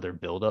there's another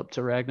build up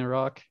to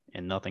Ragnarok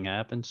and nothing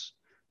happens.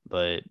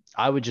 But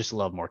I would just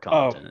love more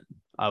content.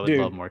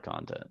 Love more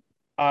content.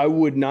 I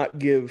would not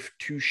give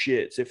two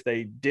shits if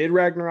they did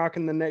Ragnarok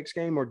in the next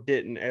game or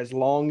didn't, as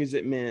long as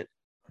it meant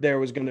there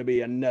was going to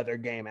be another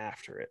game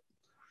after it.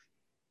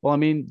 Well, I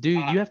mean,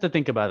 dude, you have to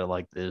think about it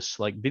like this.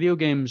 Like, video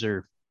games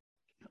are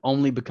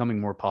only becoming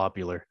more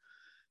popular.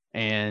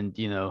 And,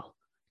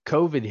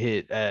 COVID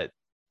hit at,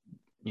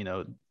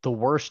 the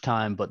worst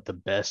time, but the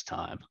best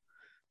time.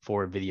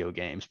 for video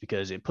games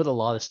because it put a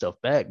lot of stuff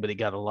back, but it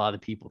got a lot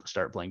of people to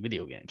start playing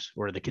video games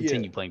or to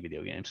continue playing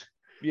video games.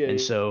 Yeah.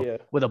 And so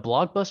with a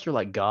blockbuster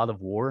like God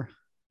of War,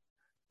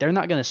 they're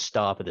not going to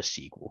stop at a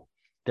sequel.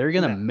 They're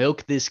going to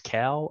milk this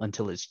cow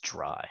until it's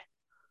dry.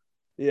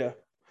 Yeah.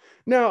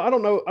 No, I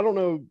don't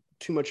know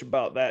too much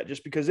about that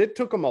just because it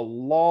took them a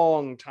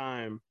long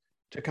time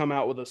to come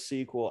out with a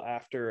sequel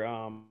after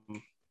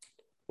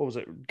what was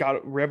it? God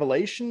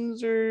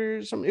Revelations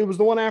or something. It was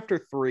the one after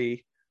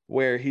 3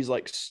 where he's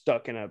like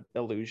stuck in a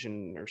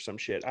illusion or some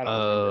shit. I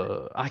don't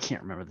remember. I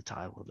can't remember the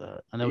title of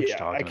that. I know what you're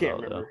talking about. I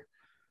can't remember.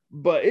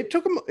 But it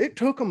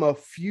took them a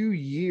few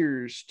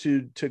years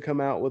to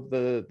come out with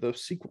the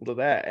sequel to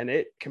that, and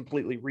it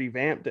completely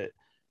revamped it.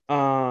 I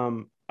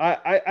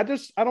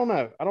don't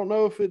know. I don't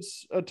know if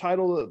it's a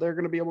title that they're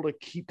going to be able to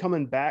keep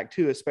coming back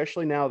to,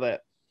 especially now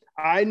that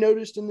I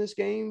noticed in this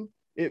game,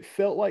 it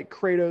felt like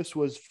Kratos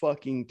was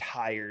fucking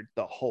tired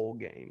the whole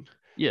game.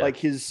 Yeah. Like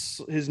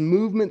his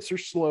movements are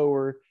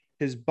slower.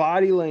 His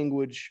body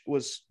language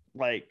was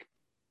like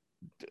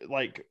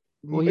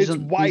well, he's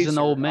an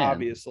old man.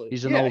 Obviously.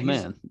 He's an old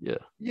man. Yeah.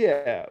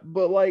 Yeah.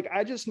 But like,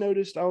 I just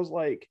noticed, I was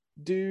like,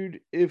 dude,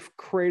 if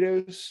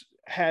Kratos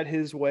had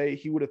his way,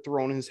 he would have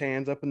thrown his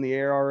hands up in the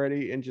air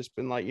already and just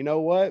been like, you know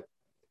what?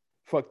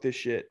 Fuck this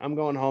shit. I'm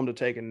going home to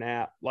take a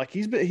nap. Like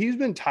he's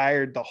been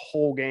tired the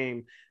whole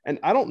game. And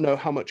I don't know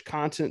how much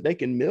content they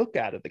can milk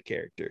out of the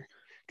character.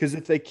 Because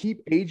if they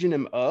keep aging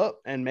him up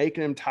and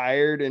making him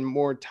tired and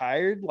more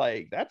tired,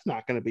 like that's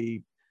not going to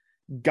be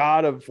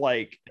God of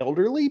like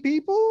elderly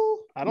people.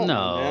 I don't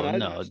know, man.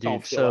 No,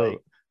 dude. So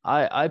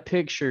like... I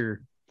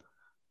picture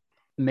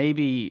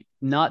maybe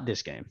not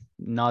this game,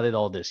 not at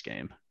all this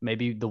game.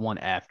 Maybe the one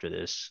after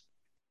this.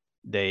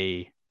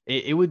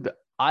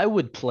 I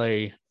would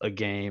play a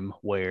game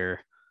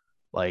where,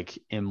 like,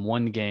 in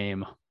one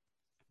game,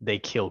 they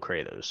kill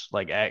Kratos,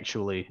 like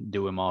actually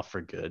do him off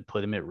for good,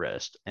 put him at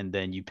rest, and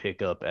then you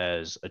pick up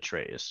as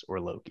Atreus or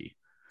Loki.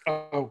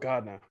 Oh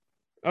God, no.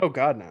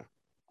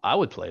 I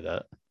would play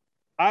that.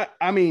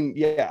 I mean,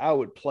 yeah, I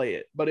would play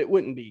it, but it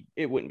wouldn't be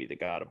the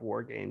God of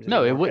War games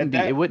anymore. No,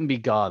 it wouldn't be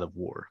God of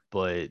War,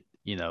 but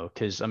you know,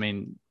 because I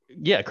mean,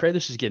 yeah,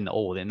 Kratos is getting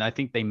old, and I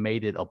think they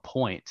made it a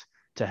point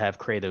to have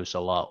Kratos a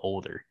lot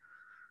older.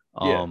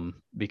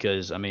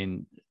 Because I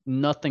mean,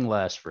 nothing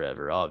lasts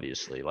forever,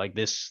 obviously. Like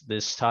this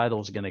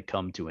title is gonna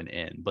come to an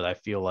end, but I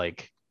feel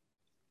like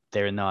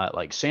they're not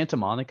like Santa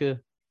Monica.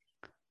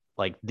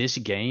 Like this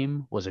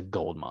game was a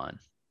gold mine.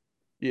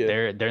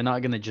 Yeah, they're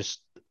not gonna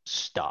just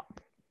stop.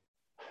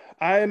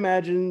 I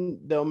imagine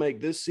they'll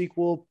make this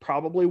sequel,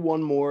 probably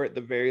one more at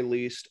the very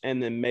least,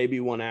 and then maybe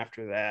one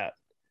after that.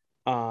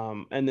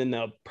 And then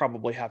they'll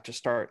probably have to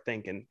start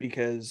thinking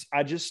because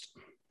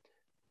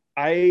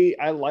I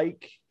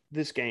like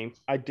this game.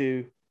 I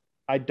do.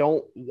 I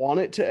don't want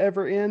it to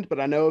ever end, but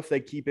I know if they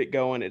keep it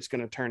going, it's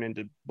going to turn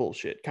into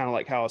bullshit. Kind of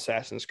like how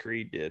Assassin's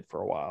Creed did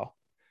for a while.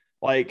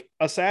 Like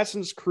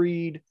Assassin's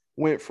Creed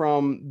went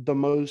from the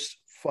most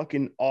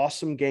fucking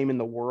awesome game in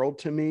the world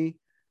to me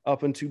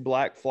up into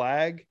Black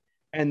Flag.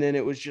 And then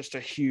it was just a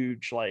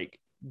huge like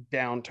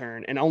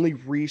downturn. And only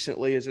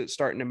recently is it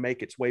starting to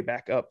make its way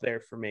back up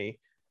there for me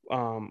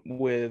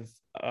with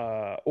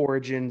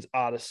Origins,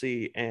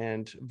 Odyssey,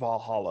 and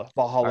Valhalla.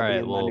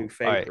 Being my new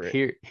favorite.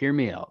 All right, hear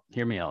me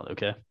out.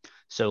 Okay.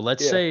 So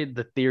let's say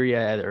the theory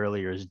I had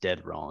earlier is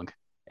dead wrong,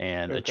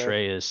 and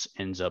Atreus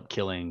ends up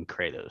killing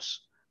Kratos,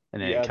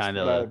 and then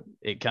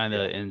it kind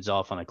of ends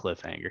off on a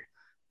cliffhanger.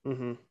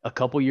 Mm-hmm. A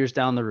couple years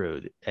down the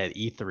road at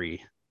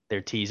E3,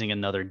 they're teasing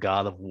another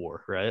God of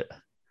War, right?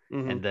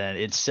 Mm-hmm. And then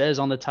it says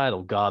on the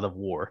title God of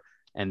War,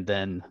 and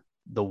then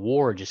the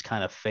war just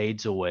kind of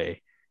fades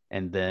away.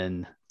 And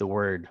then the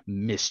word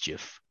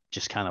mischief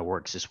just kind of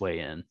works its way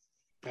in.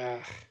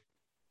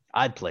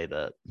 I'd play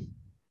that.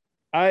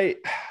 I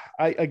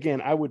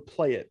would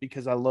play it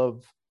because I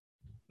love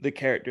the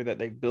character that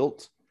they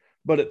built.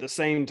 But at the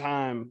same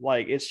time,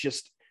 like,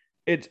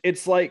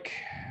 it's like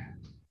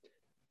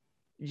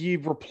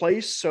you've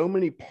replaced so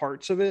many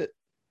parts of it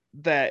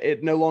that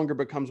it no longer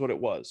becomes what it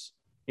was,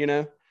 you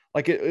know?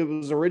 Like it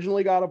was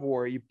originally God of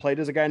War. You played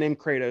as a guy named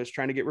Kratos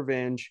trying to get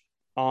revenge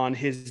on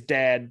his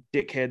dad,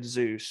 dickhead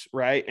Zeus,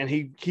 right? And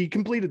he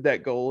completed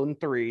that goal in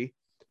 3.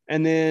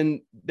 And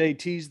then they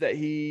teased that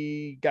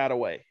he got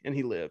away and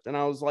he lived. And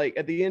I was like,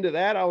 at the end of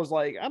that, I was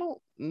like, I don't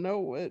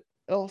know what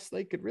else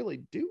they could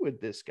really do with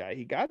this guy.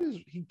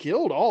 He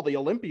killed all the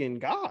Olympian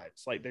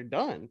gods. Like they're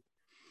done.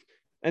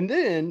 And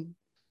then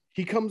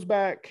he comes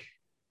back.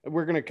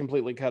 We're going to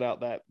completely cut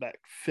out that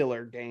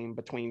filler game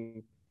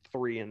between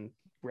 3 and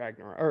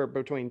Ragnarok, or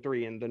between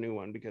 3 and the new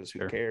one, because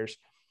who cares?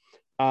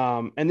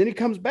 And then he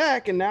comes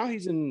back and now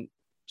he's in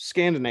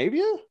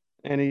Scandinavia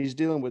and he's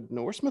dealing with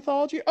Norse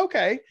mythology.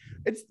 Okay.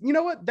 It's, you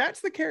know what? That's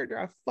the character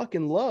I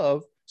fucking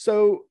love.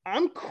 So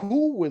I'm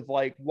cool with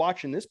like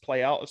watching this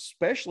play out,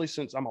 especially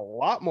since I'm a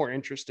lot more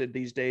interested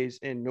these days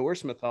in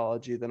Norse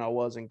mythology than I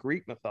was in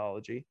Greek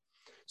mythology.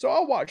 So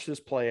I'll watch this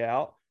play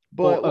out.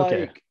 But Well,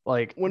 okay,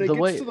 like when it the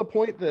gets way to the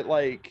point that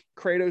like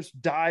Kratos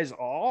dies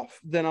off,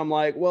 then I'm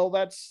like, well,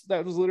 that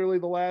was literally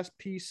the last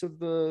piece of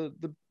the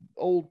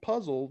old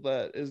puzzle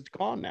that is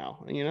gone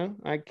now. You know,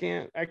 I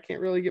can't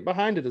really get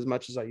behind it as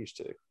much as I used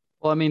to.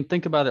 well, I mean,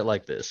 think about it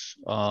like this.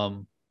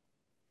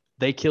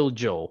 They killed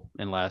Joel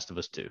in Last of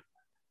Us 2,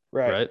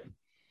 Right. right?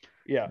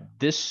 Yeah.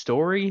 This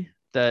story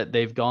that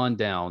they've gone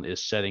down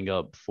is setting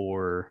up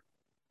for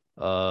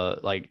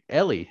like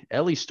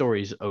Ellie's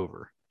story's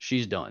over.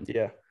 She's done.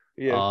 Yeah.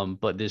 Yeah.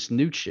 But this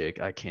new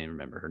chick, I can't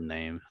remember her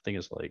name. I think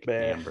it's like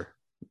Bah.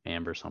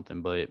 Amber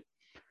something, but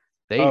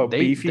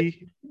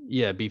Beefy.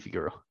 yeah, beefy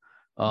girl.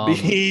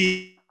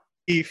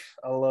 Beef.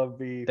 I love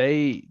beef.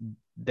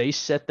 They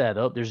set that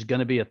up. There's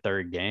gonna be a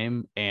third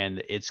game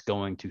and it's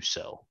going to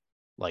sell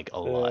like a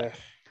lot.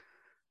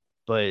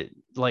 But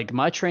like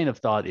my train of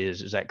thought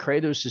is that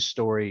Kratos'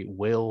 story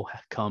will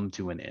come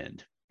to an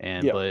end.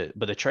 And Yep.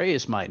 but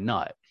Atreus might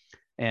not.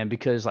 And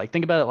because like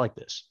think about it like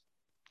this.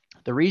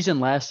 The reason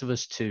Last of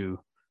Us 2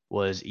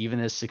 was even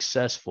as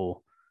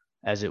successful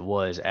as it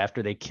was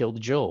after they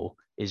killed Joel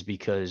is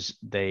because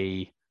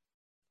they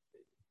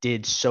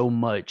did so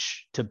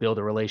much to build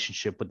a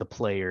relationship with the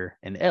player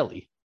and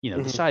Ellie, the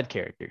Mhm. side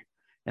character.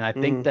 And I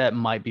think Mhm. that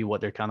might be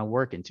what they're kind of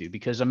working to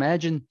because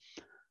imagine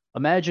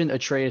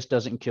Atreus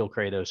doesn't kill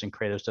Kratos and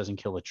Kratos doesn't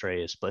kill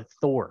Atreus, but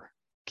Thor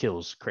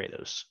kills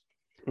Kratos.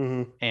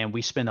 Mhm. And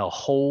we spend a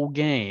whole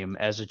game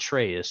as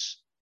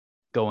Atreus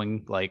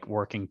going like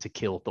working to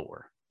kill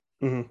Thor.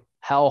 Mhm.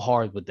 How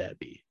hard would that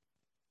be?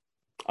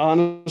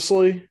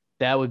 Honestly,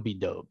 That would be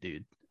dope,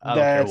 dude. I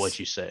don't care what that's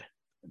you say.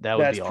 That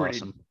would be pretty.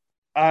 awesome.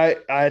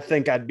 I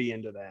think I'd be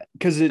into that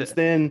because it's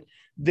then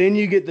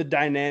you get the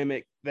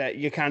dynamic that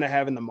you kind of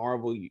have in the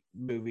Marvel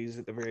movies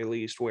at the very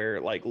least,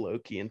 where like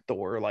Loki and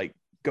Thor are like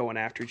going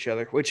after each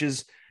other, which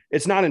is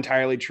it's not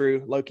entirely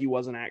true. Loki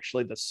wasn't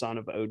actually the son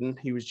of Odin;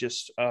 he was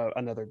just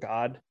another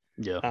god.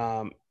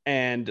 Yeah.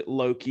 And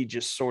Loki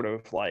just sort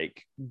of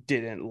like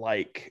didn't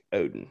like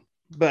Odin,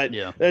 but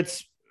Yeah.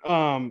 that's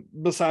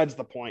besides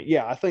the point.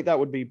 Yeah, I think that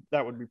would be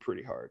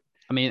pretty hard.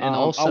 I mean, and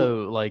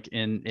also like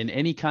in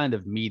any kind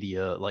of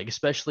media, like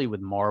especially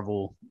with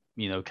Marvel,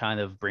 kind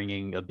of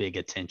bringing a big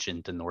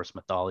attention to Norse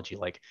mythology.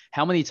 Like,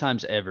 how many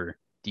times ever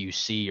do you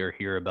see or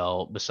hear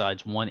about,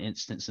 besides one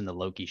instance in the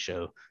Loki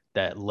show,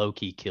 that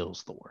Loki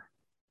kills Thor?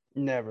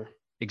 Never.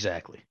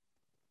 Exactly.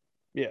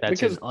 Yeah, That's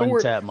because an Thor,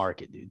 untapped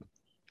market, dude.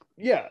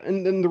 Yeah,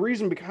 and then the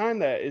reason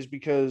behind that is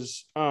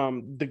because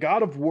the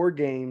God of War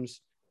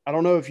games. I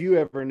don't know if you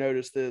ever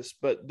noticed this,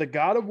 but the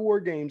God of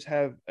War games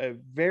have a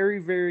very,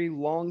 very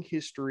long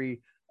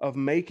history of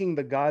making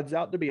the gods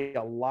out to be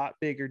a lot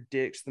bigger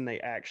dicks than they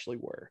actually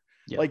were.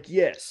 Yeah. Like,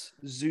 yes,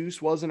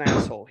 Zeus was an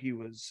asshole. He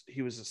was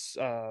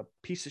a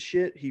piece of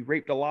shit. He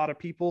raped a lot of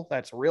people.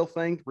 That's a real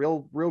thing, real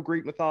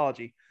Greek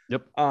mythology.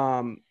 Yep.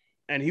 And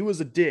he was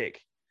a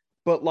dick,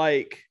 but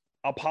like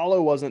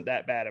Apollo wasn't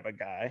that bad of a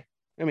guy.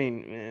 I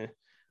mean,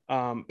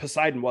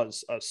 Poseidon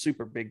was a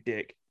super big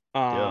dick.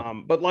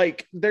 But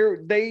like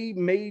they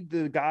made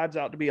the gods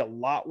out to be a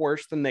lot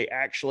worse than they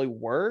actually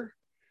were.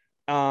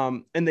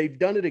 And they've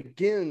done it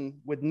again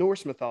with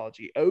Norse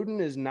mythology. Odin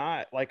is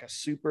not like a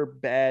super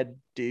bad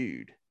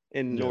dude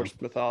in Norse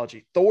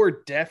mythology. Thor,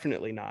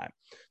 definitely not.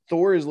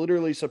 Thor is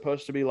literally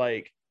supposed to be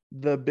like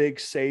the big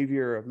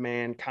savior of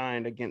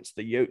mankind against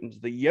the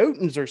Jotuns. The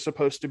Jotuns are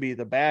supposed to be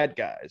the bad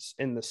guys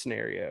in the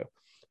scenario.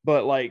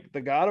 But like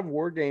the God of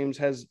War games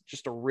has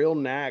just a real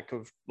knack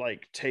of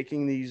like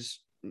taking these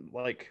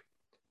like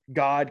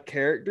God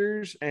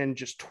characters and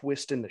just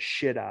twisting the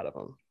shit out of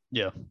them.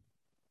 Yeah.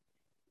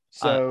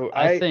 So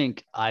I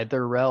think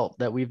either route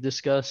that we've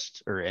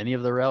discussed or any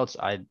of the routes,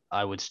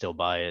 I would still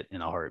buy it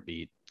in a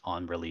heartbeat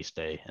on release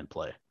day and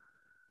play.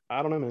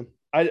 I don't know, man.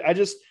 I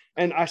just,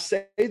 and I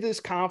say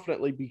this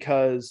confidently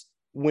because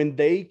when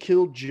they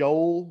killed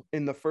Joel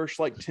in the first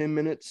like 10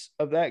 minutes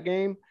of that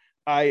game,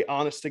 I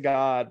honest to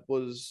God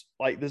was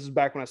like, this is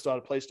back when I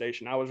started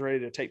PlayStation. I was ready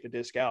to take the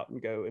disc out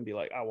and go and be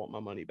like, I want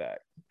my money back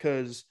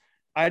because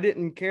I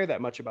didn't care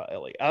that much about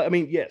Ellie. I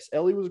mean, yes,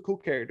 Ellie was a cool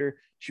character.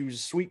 She was a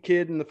sweet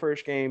kid in the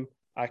first game.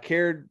 I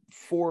cared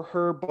for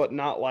her, but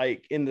not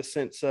like in the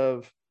sense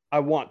of I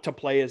want to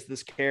play as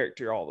this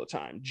character all the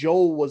time.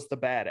 Joel was the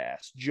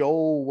badass.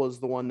 Joel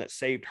was the one that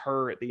saved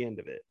her at the end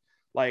of it.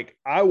 Like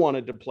I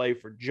wanted to play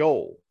for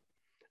Joel,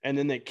 and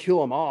then they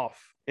kill him off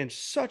in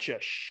such a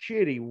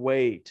shitty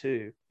way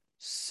too.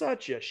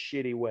 Such a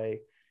shitty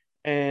way.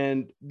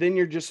 And then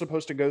you're just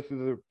supposed to go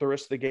through the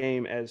rest of the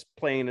game as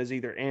playing as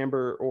either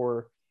Amber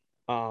or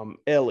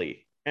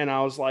Ellie. And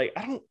I was like,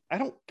 I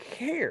don't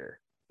care.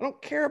 I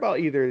don't care about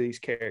either of these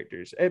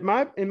characters. In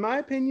my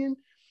opinion,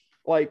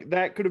 like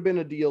that could have been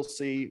a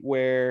DLC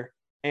where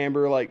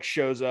Amber like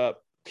shows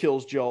up,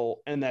 kills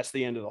Joel, and that's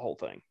the end of the whole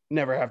thing.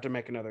 Never have to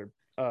make another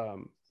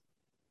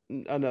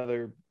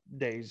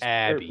days.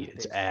 Abby.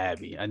 It's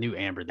Abby. I knew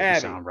Amber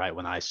didn't sound right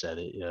when I said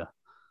it. Yeah.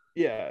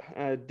 Yeah,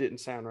 it didn't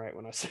sound right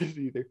when I said it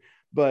either.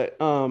 But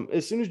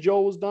as soon as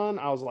Joel was done,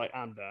 I was like,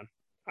 I'm done.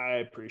 I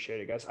appreciate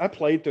it, guys. I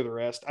played through the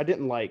rest. I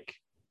didn't like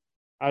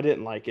I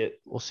didn't like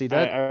it. Well, see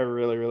I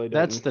really, really didn't.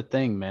 that's the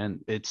thing, man.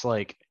 It's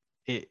like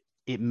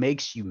it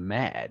makes you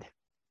mad,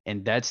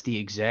 and that's the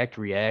exact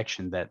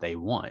reaction that they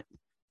want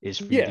is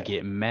for you to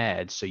get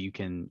mad so you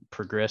can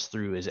progress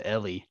through as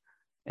Ellie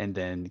and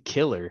then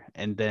kill her,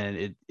 and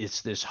then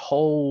it's this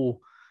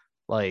whole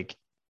like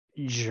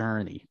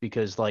journey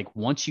because like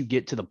once you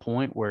get to the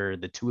point where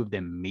the two of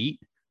them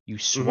meet, you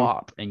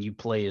swap and you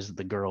play as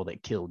the girl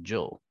that killed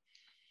Joel.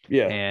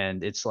 Yeah.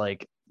 And it's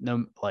like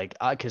no, like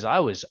I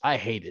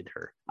hated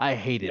her. I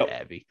hated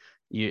Abby.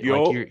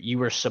 You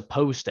were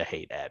supposed to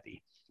hate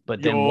Abby,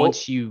 but then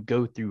once you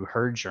go through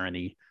her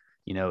journey,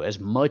 you know, as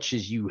much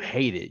as you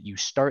hate it, you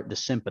start to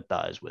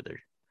sympathize with her.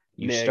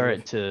 You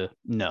start to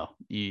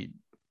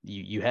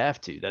you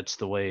have to. That's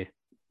the way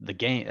the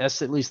game.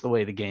 That's at least the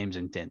way the game's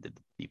intended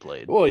to be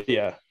played. Well,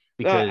 yeah.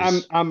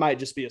 Because I might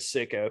just be a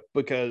sicko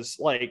because,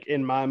 like,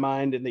 in my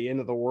mind, in the end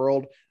of the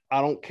world,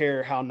 I don't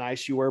care how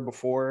nice you were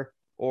before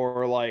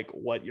or like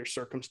what your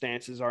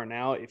circumstances are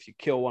now. If you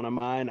kill one of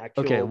mine, I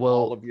kill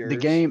all of yours. The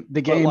game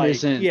like,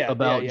 isn't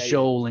about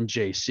Joel and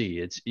JC.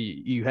 It's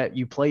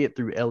you play it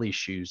through Ellie's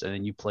shoes and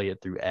then you play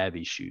it through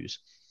Abby's shoes.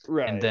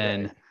 Right. And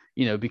then,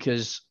 you know,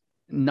 because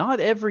not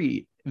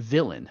every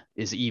villain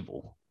is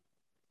evil.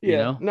 Yeah. You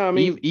know? No, I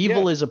mean,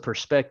 evil is a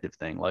perspective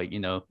thing. Like,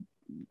 you know,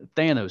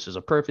 Thanos is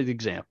a perfect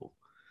example.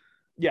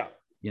 Yeah.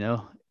 You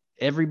know,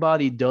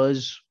 everybody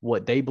does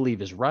what they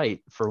believe is right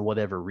for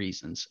whatever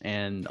reasons.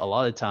 And a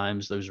lot of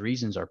times those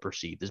reasons are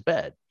perceived as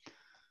bad.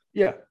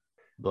 Yeah.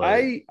 But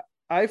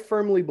I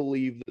firmly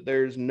believe that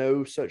there's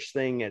no such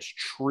thing as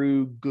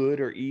true good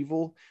or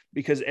evil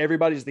because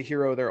everybody's the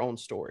hero of their own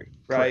story,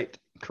 right?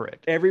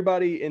 Correct.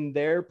 Everybody in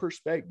their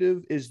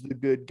perspective is the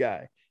good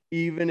guy,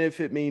 even if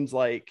it means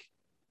like,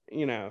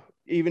 you know,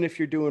 even if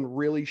you're doing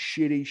really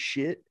shitty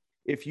shit,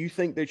 if you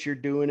think that you're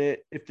doing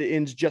it, if the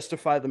ends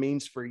justify the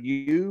means for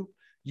you,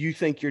 you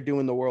think you're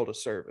doing the world a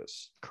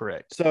service.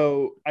 Correct.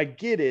 So I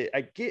get it.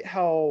 I get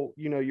how,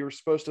 you know, you're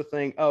supposed to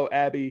think, oh,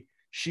 Abby,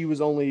 she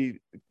was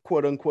only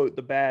quote unquote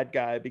the bad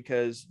guy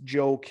because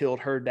Joel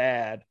killed her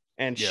dad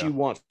and she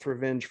wants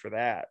revenge for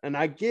that. And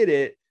I get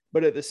it.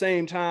 But at the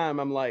same time,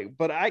 I'm like,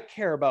 but I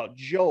care about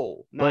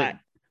Joel, not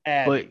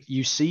Abby. But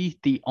you see,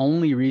 the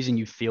only reason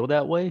you feel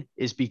that way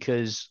is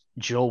because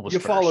Joel was you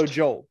first. Follow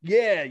Joel.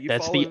 Yeah.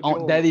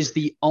 That is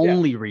the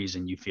only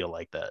reason you feel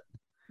like that.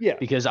 Yeah.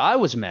 Because I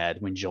was mad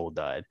when Joel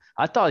died.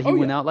 I thought he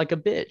went out like a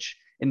bitch.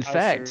 In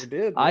fact, sure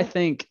did, I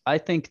think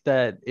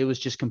that it was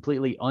just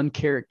completely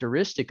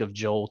uncharacteristic of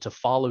Joel to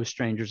follow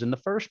strangers in the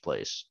first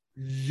place.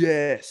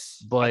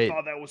 Yes. But I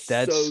thought that was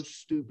so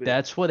stupid.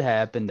 That's what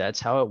happened. That's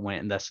how it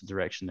went. And that's the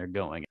direction they're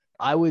going.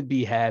 I would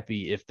be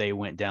happy if they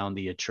went down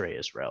the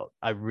Atreus route.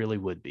 I really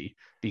would be.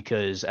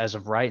 Because as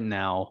of right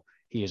now,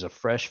 he is a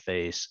fresh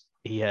face.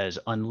 He has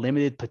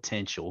unlimited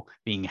potential,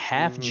 being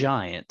half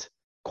giant,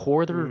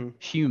 quarter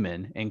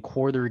human, and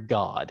quarter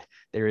god.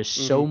 There is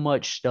so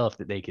much stuff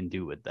that they can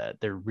do with that.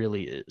 There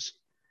really is.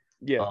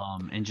 Yeah.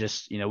 And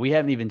just, you know, we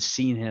haven't even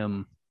seen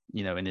him,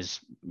 you know, in his,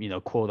 you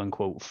know, quote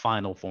unquote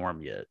final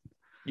form yet.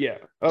 Yeah.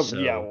 Oh,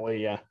 yeah. Well,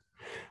 yeah.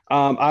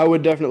 I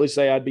would definitely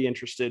say I'd be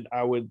interested.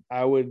 I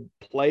would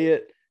play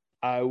it.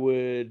 I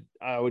would,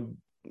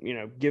 you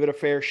know, give it a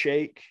fair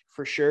shake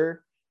for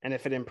sure. And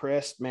if it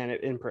impressed, man,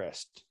 it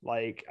impressed.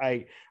 Like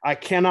I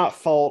cannot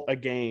fault a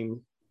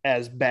game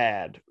as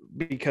bad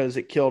because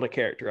it killed a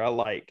character I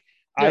like.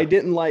 Yeah. I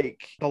didn't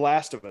like The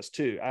Last of Us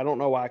 2. I don't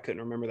know why I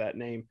couldn't remember that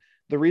name.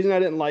 The reason I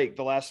didn't like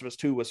The Last of Us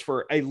 2 was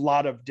for a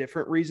lot of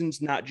different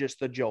reasons, not just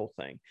the Joel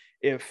thing.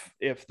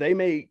 If they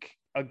make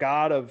a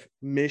God of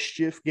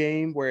Mischief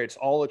game where it's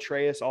all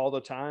Atreus all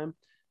the time,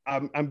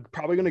 I'm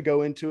probably going to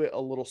go into it a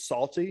little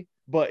salty.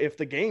 But if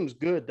the game's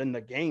good, then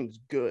the game's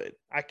good.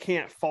 I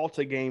can't fault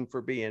a game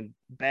for being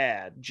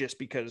bad just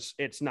because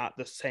it's not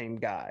the same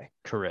guy.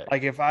 Correct.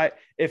 Like if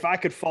I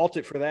could fault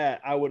it for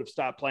that, I would have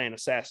stopped playing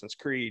Assassin's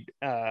Creed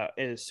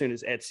as soon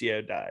as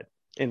Ezio died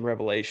in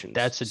Revelations.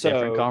 That's a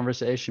different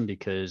conversation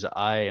because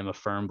I am a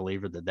firm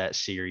believer that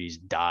series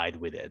died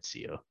with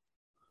Ezio.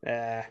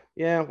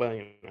 Yeah, well,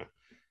 you know,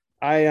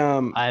 I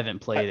haven't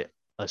played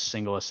a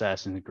single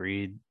Assassin's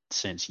Creed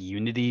since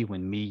Unity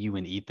when me, you,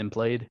 and Ethan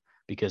played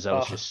because that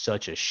was just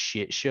such a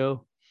shit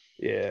show.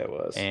 Yeah, it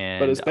was. And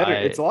but it's better.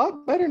 It's a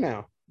lot better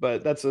now.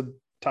 But that's a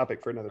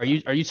topic for another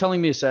time. Are you telling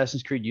me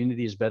Assassin's Creed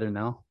Unity is better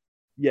now?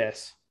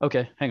 Yes.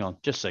 Okay, hang on,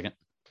 just a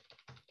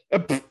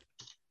second.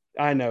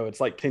 I know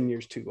it's like 10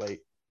 years too late.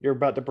 You're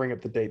about to bring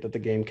up the date that the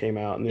game came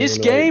out. And this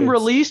game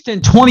released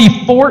in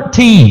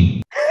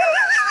 2014.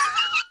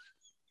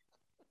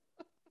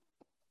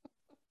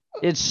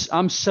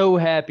 I'm so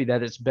happy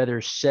that it's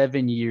better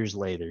 7 years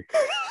later.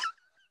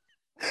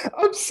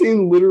 I've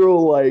seen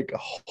literal like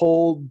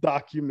whole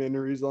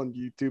documentaries on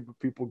YouTube of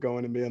people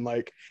going and being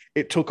like,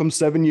 it took them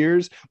 7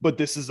 years, but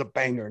this is a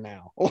banger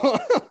now.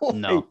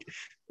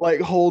 like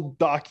whole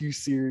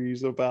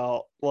docu-series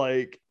about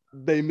like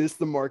they missed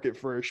the market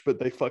first, but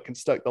they fucking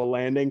stuck the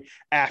landing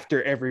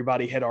after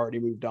everybody had already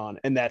moved on.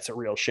 And that's a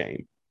real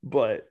shame.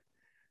 But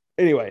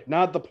anyway,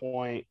 not the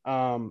point.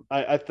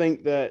 I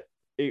think that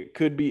it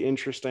could be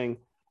interesting.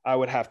 I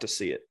would have to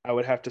see it. I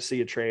would have to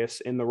see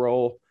Atreus in the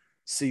role,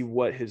 see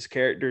what his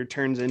character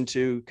turns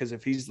into. Because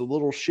if he's the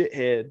little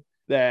shithead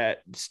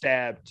that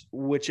stabbed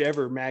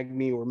whichever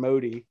Magni or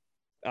Modi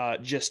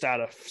just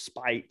out of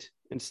spite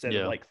instead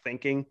of like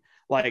thinking,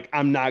 like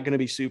I'm not going to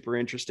be super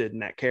interested in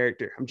that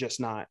character. I'm just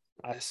not.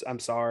 I'm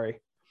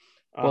sorry.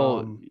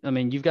 Well, I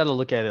mean, you've got to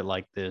look at it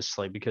like this,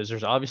 like because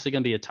there's obviously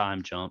going to be a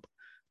time jump.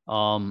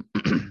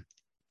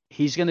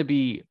 He's going to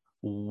be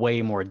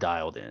way more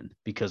dialed in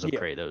because of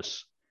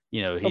Kratos.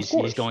 You know,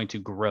 he's going to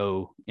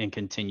grow and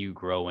continue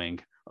growing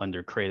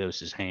under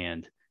Kratos's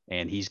hand,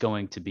 and he's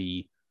going to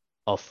be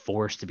a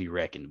force to be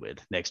reckoned with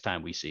next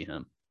time we see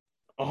him.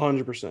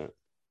 100%.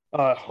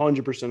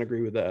 100%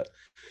 agree with that,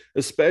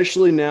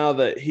 especially now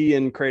that he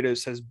and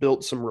Kratos has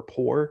built some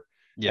rapport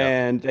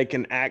and they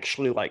can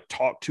actually like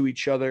talk to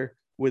each other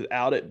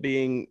without it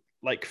being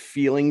like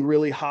feeling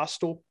really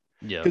hostile.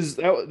 Yeah, because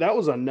that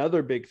was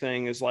another big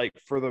thing is like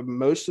for the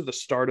most of the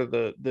start of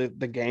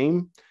the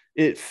game,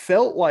 it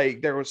felt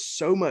like there was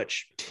so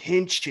much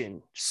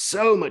tension.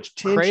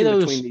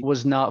 Kratos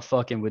was not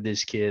fucking with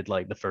this kid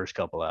like the first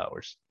couple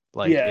hours.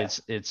 Like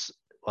it's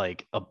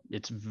like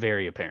it's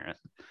very apparent.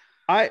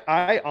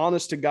 I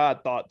honest to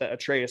God thought that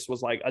Atreus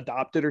was like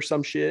adopted or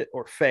some shit,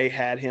 or Faye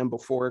had him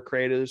before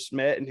Kratos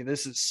met, and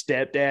this is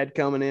stepdad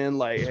coming in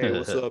like, hey,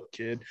 what's up,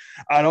 kid?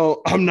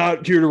 I'm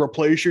not here to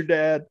replace your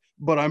dad,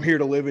 but I'm here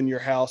to live in your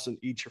house and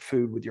eat your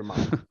food with your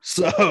mom.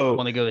 So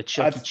want to go to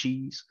Chuck E.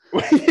 Cheese?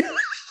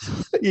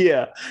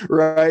 Yeah,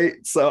 right.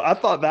 So I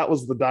thought that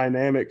was the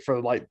dynamic for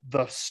like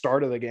the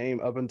start of the game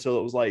up until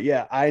it was like,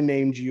 yeah, I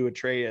named you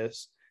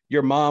Atreus.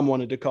 Your mom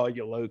wanted to call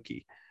you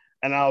Loki.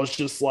 And I was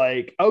just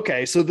like,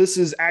 okay, so this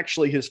is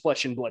actually his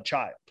flesh and blood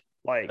child.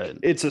 Like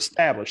it's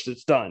established,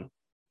 it's done.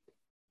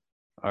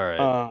 All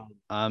right.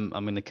 I'm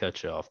going to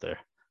cut you off there.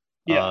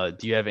 Yeah.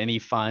 Do you have any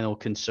final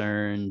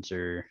concerns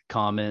or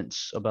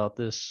comments about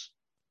this?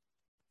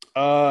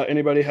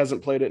 Anybody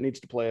hasn't played it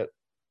needs to play it.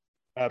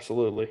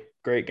 Absolutely.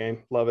 Great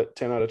game. Love it.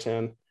 10 out of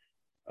 10.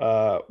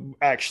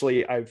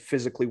 Actually, I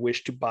physically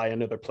wish to buy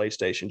another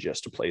PlayStation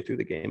just to play through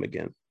the game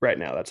again. Right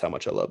now, that's how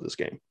much I love this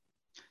game.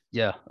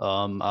 Yeah,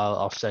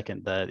 I'll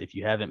second that. If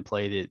you haven't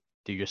played it,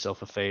 do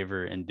yourself a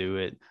favor and do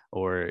it.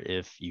 Or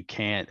if you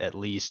can't, at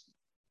least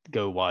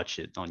go watch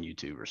it on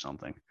YouTube or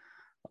something.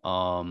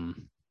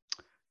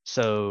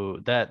 So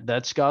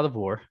that's God of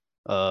War.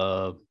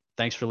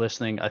 Thanks for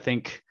listening. I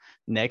think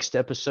next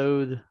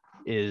episode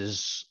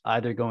is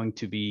either going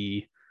to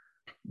be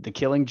the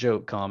Killing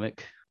Joke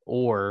comic,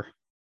 or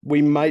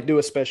we might do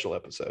a special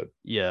episode.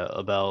 Yeah,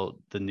 about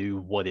the new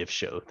What If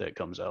show that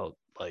comes out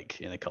like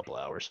in a couple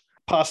hours.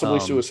 Possibly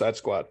Suicide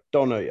Squad.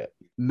 Don't know yet.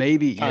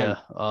 Maybe. Time.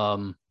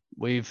 Yeah.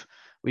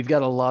 We've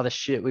got a lot of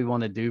shit we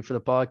want to do for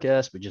the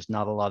podcast, but just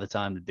not a lot of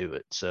time to do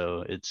it.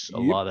 So it's a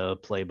lot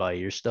of play by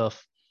ear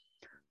stuff.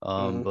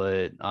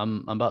 But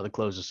I'm about to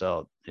close this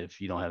out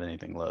if you don't have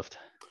anything left.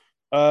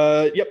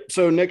 Yep.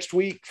 So next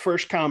week,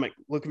 first comic.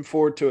 Looking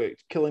forward to it.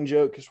 Killing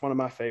Joke is one of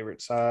my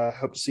favorites. I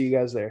hope to see you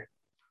guys there.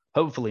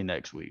 Hopefully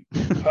next week.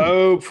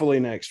 Hopefully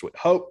next week.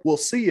 Hope we'll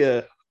see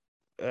you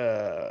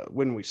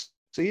when we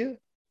see you.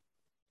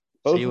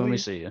 Both see you when we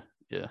see you.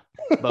 Yeah.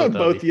 Both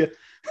of you.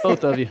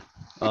 Both of you.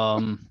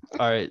 All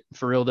right.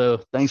 For real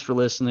though, thanks for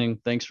listening.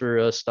 Thanks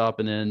for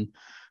stopping in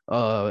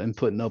and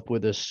putting up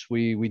with us.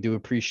 We do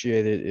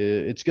appreciate it.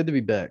 It's good to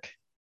be back.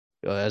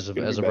 As of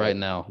right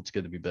now, it's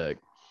good to be back.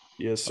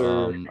 Yes,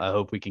 sir. I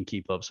hope we can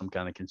keep up some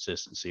kind of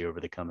consistency over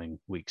the coming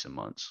weeks and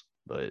months.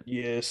 But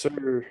yes,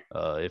 sir.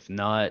 If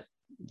not,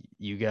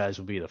 you guys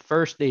will be the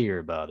first to hear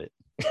about it.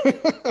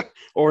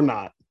 Or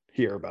not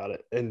hear about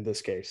it in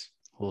this case.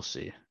 We'll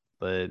see.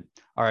 But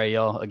all right,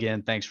 y'all.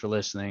 Again, thanks for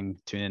listening.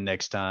 Tune in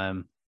next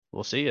time.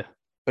 We'll see you.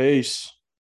 Peace.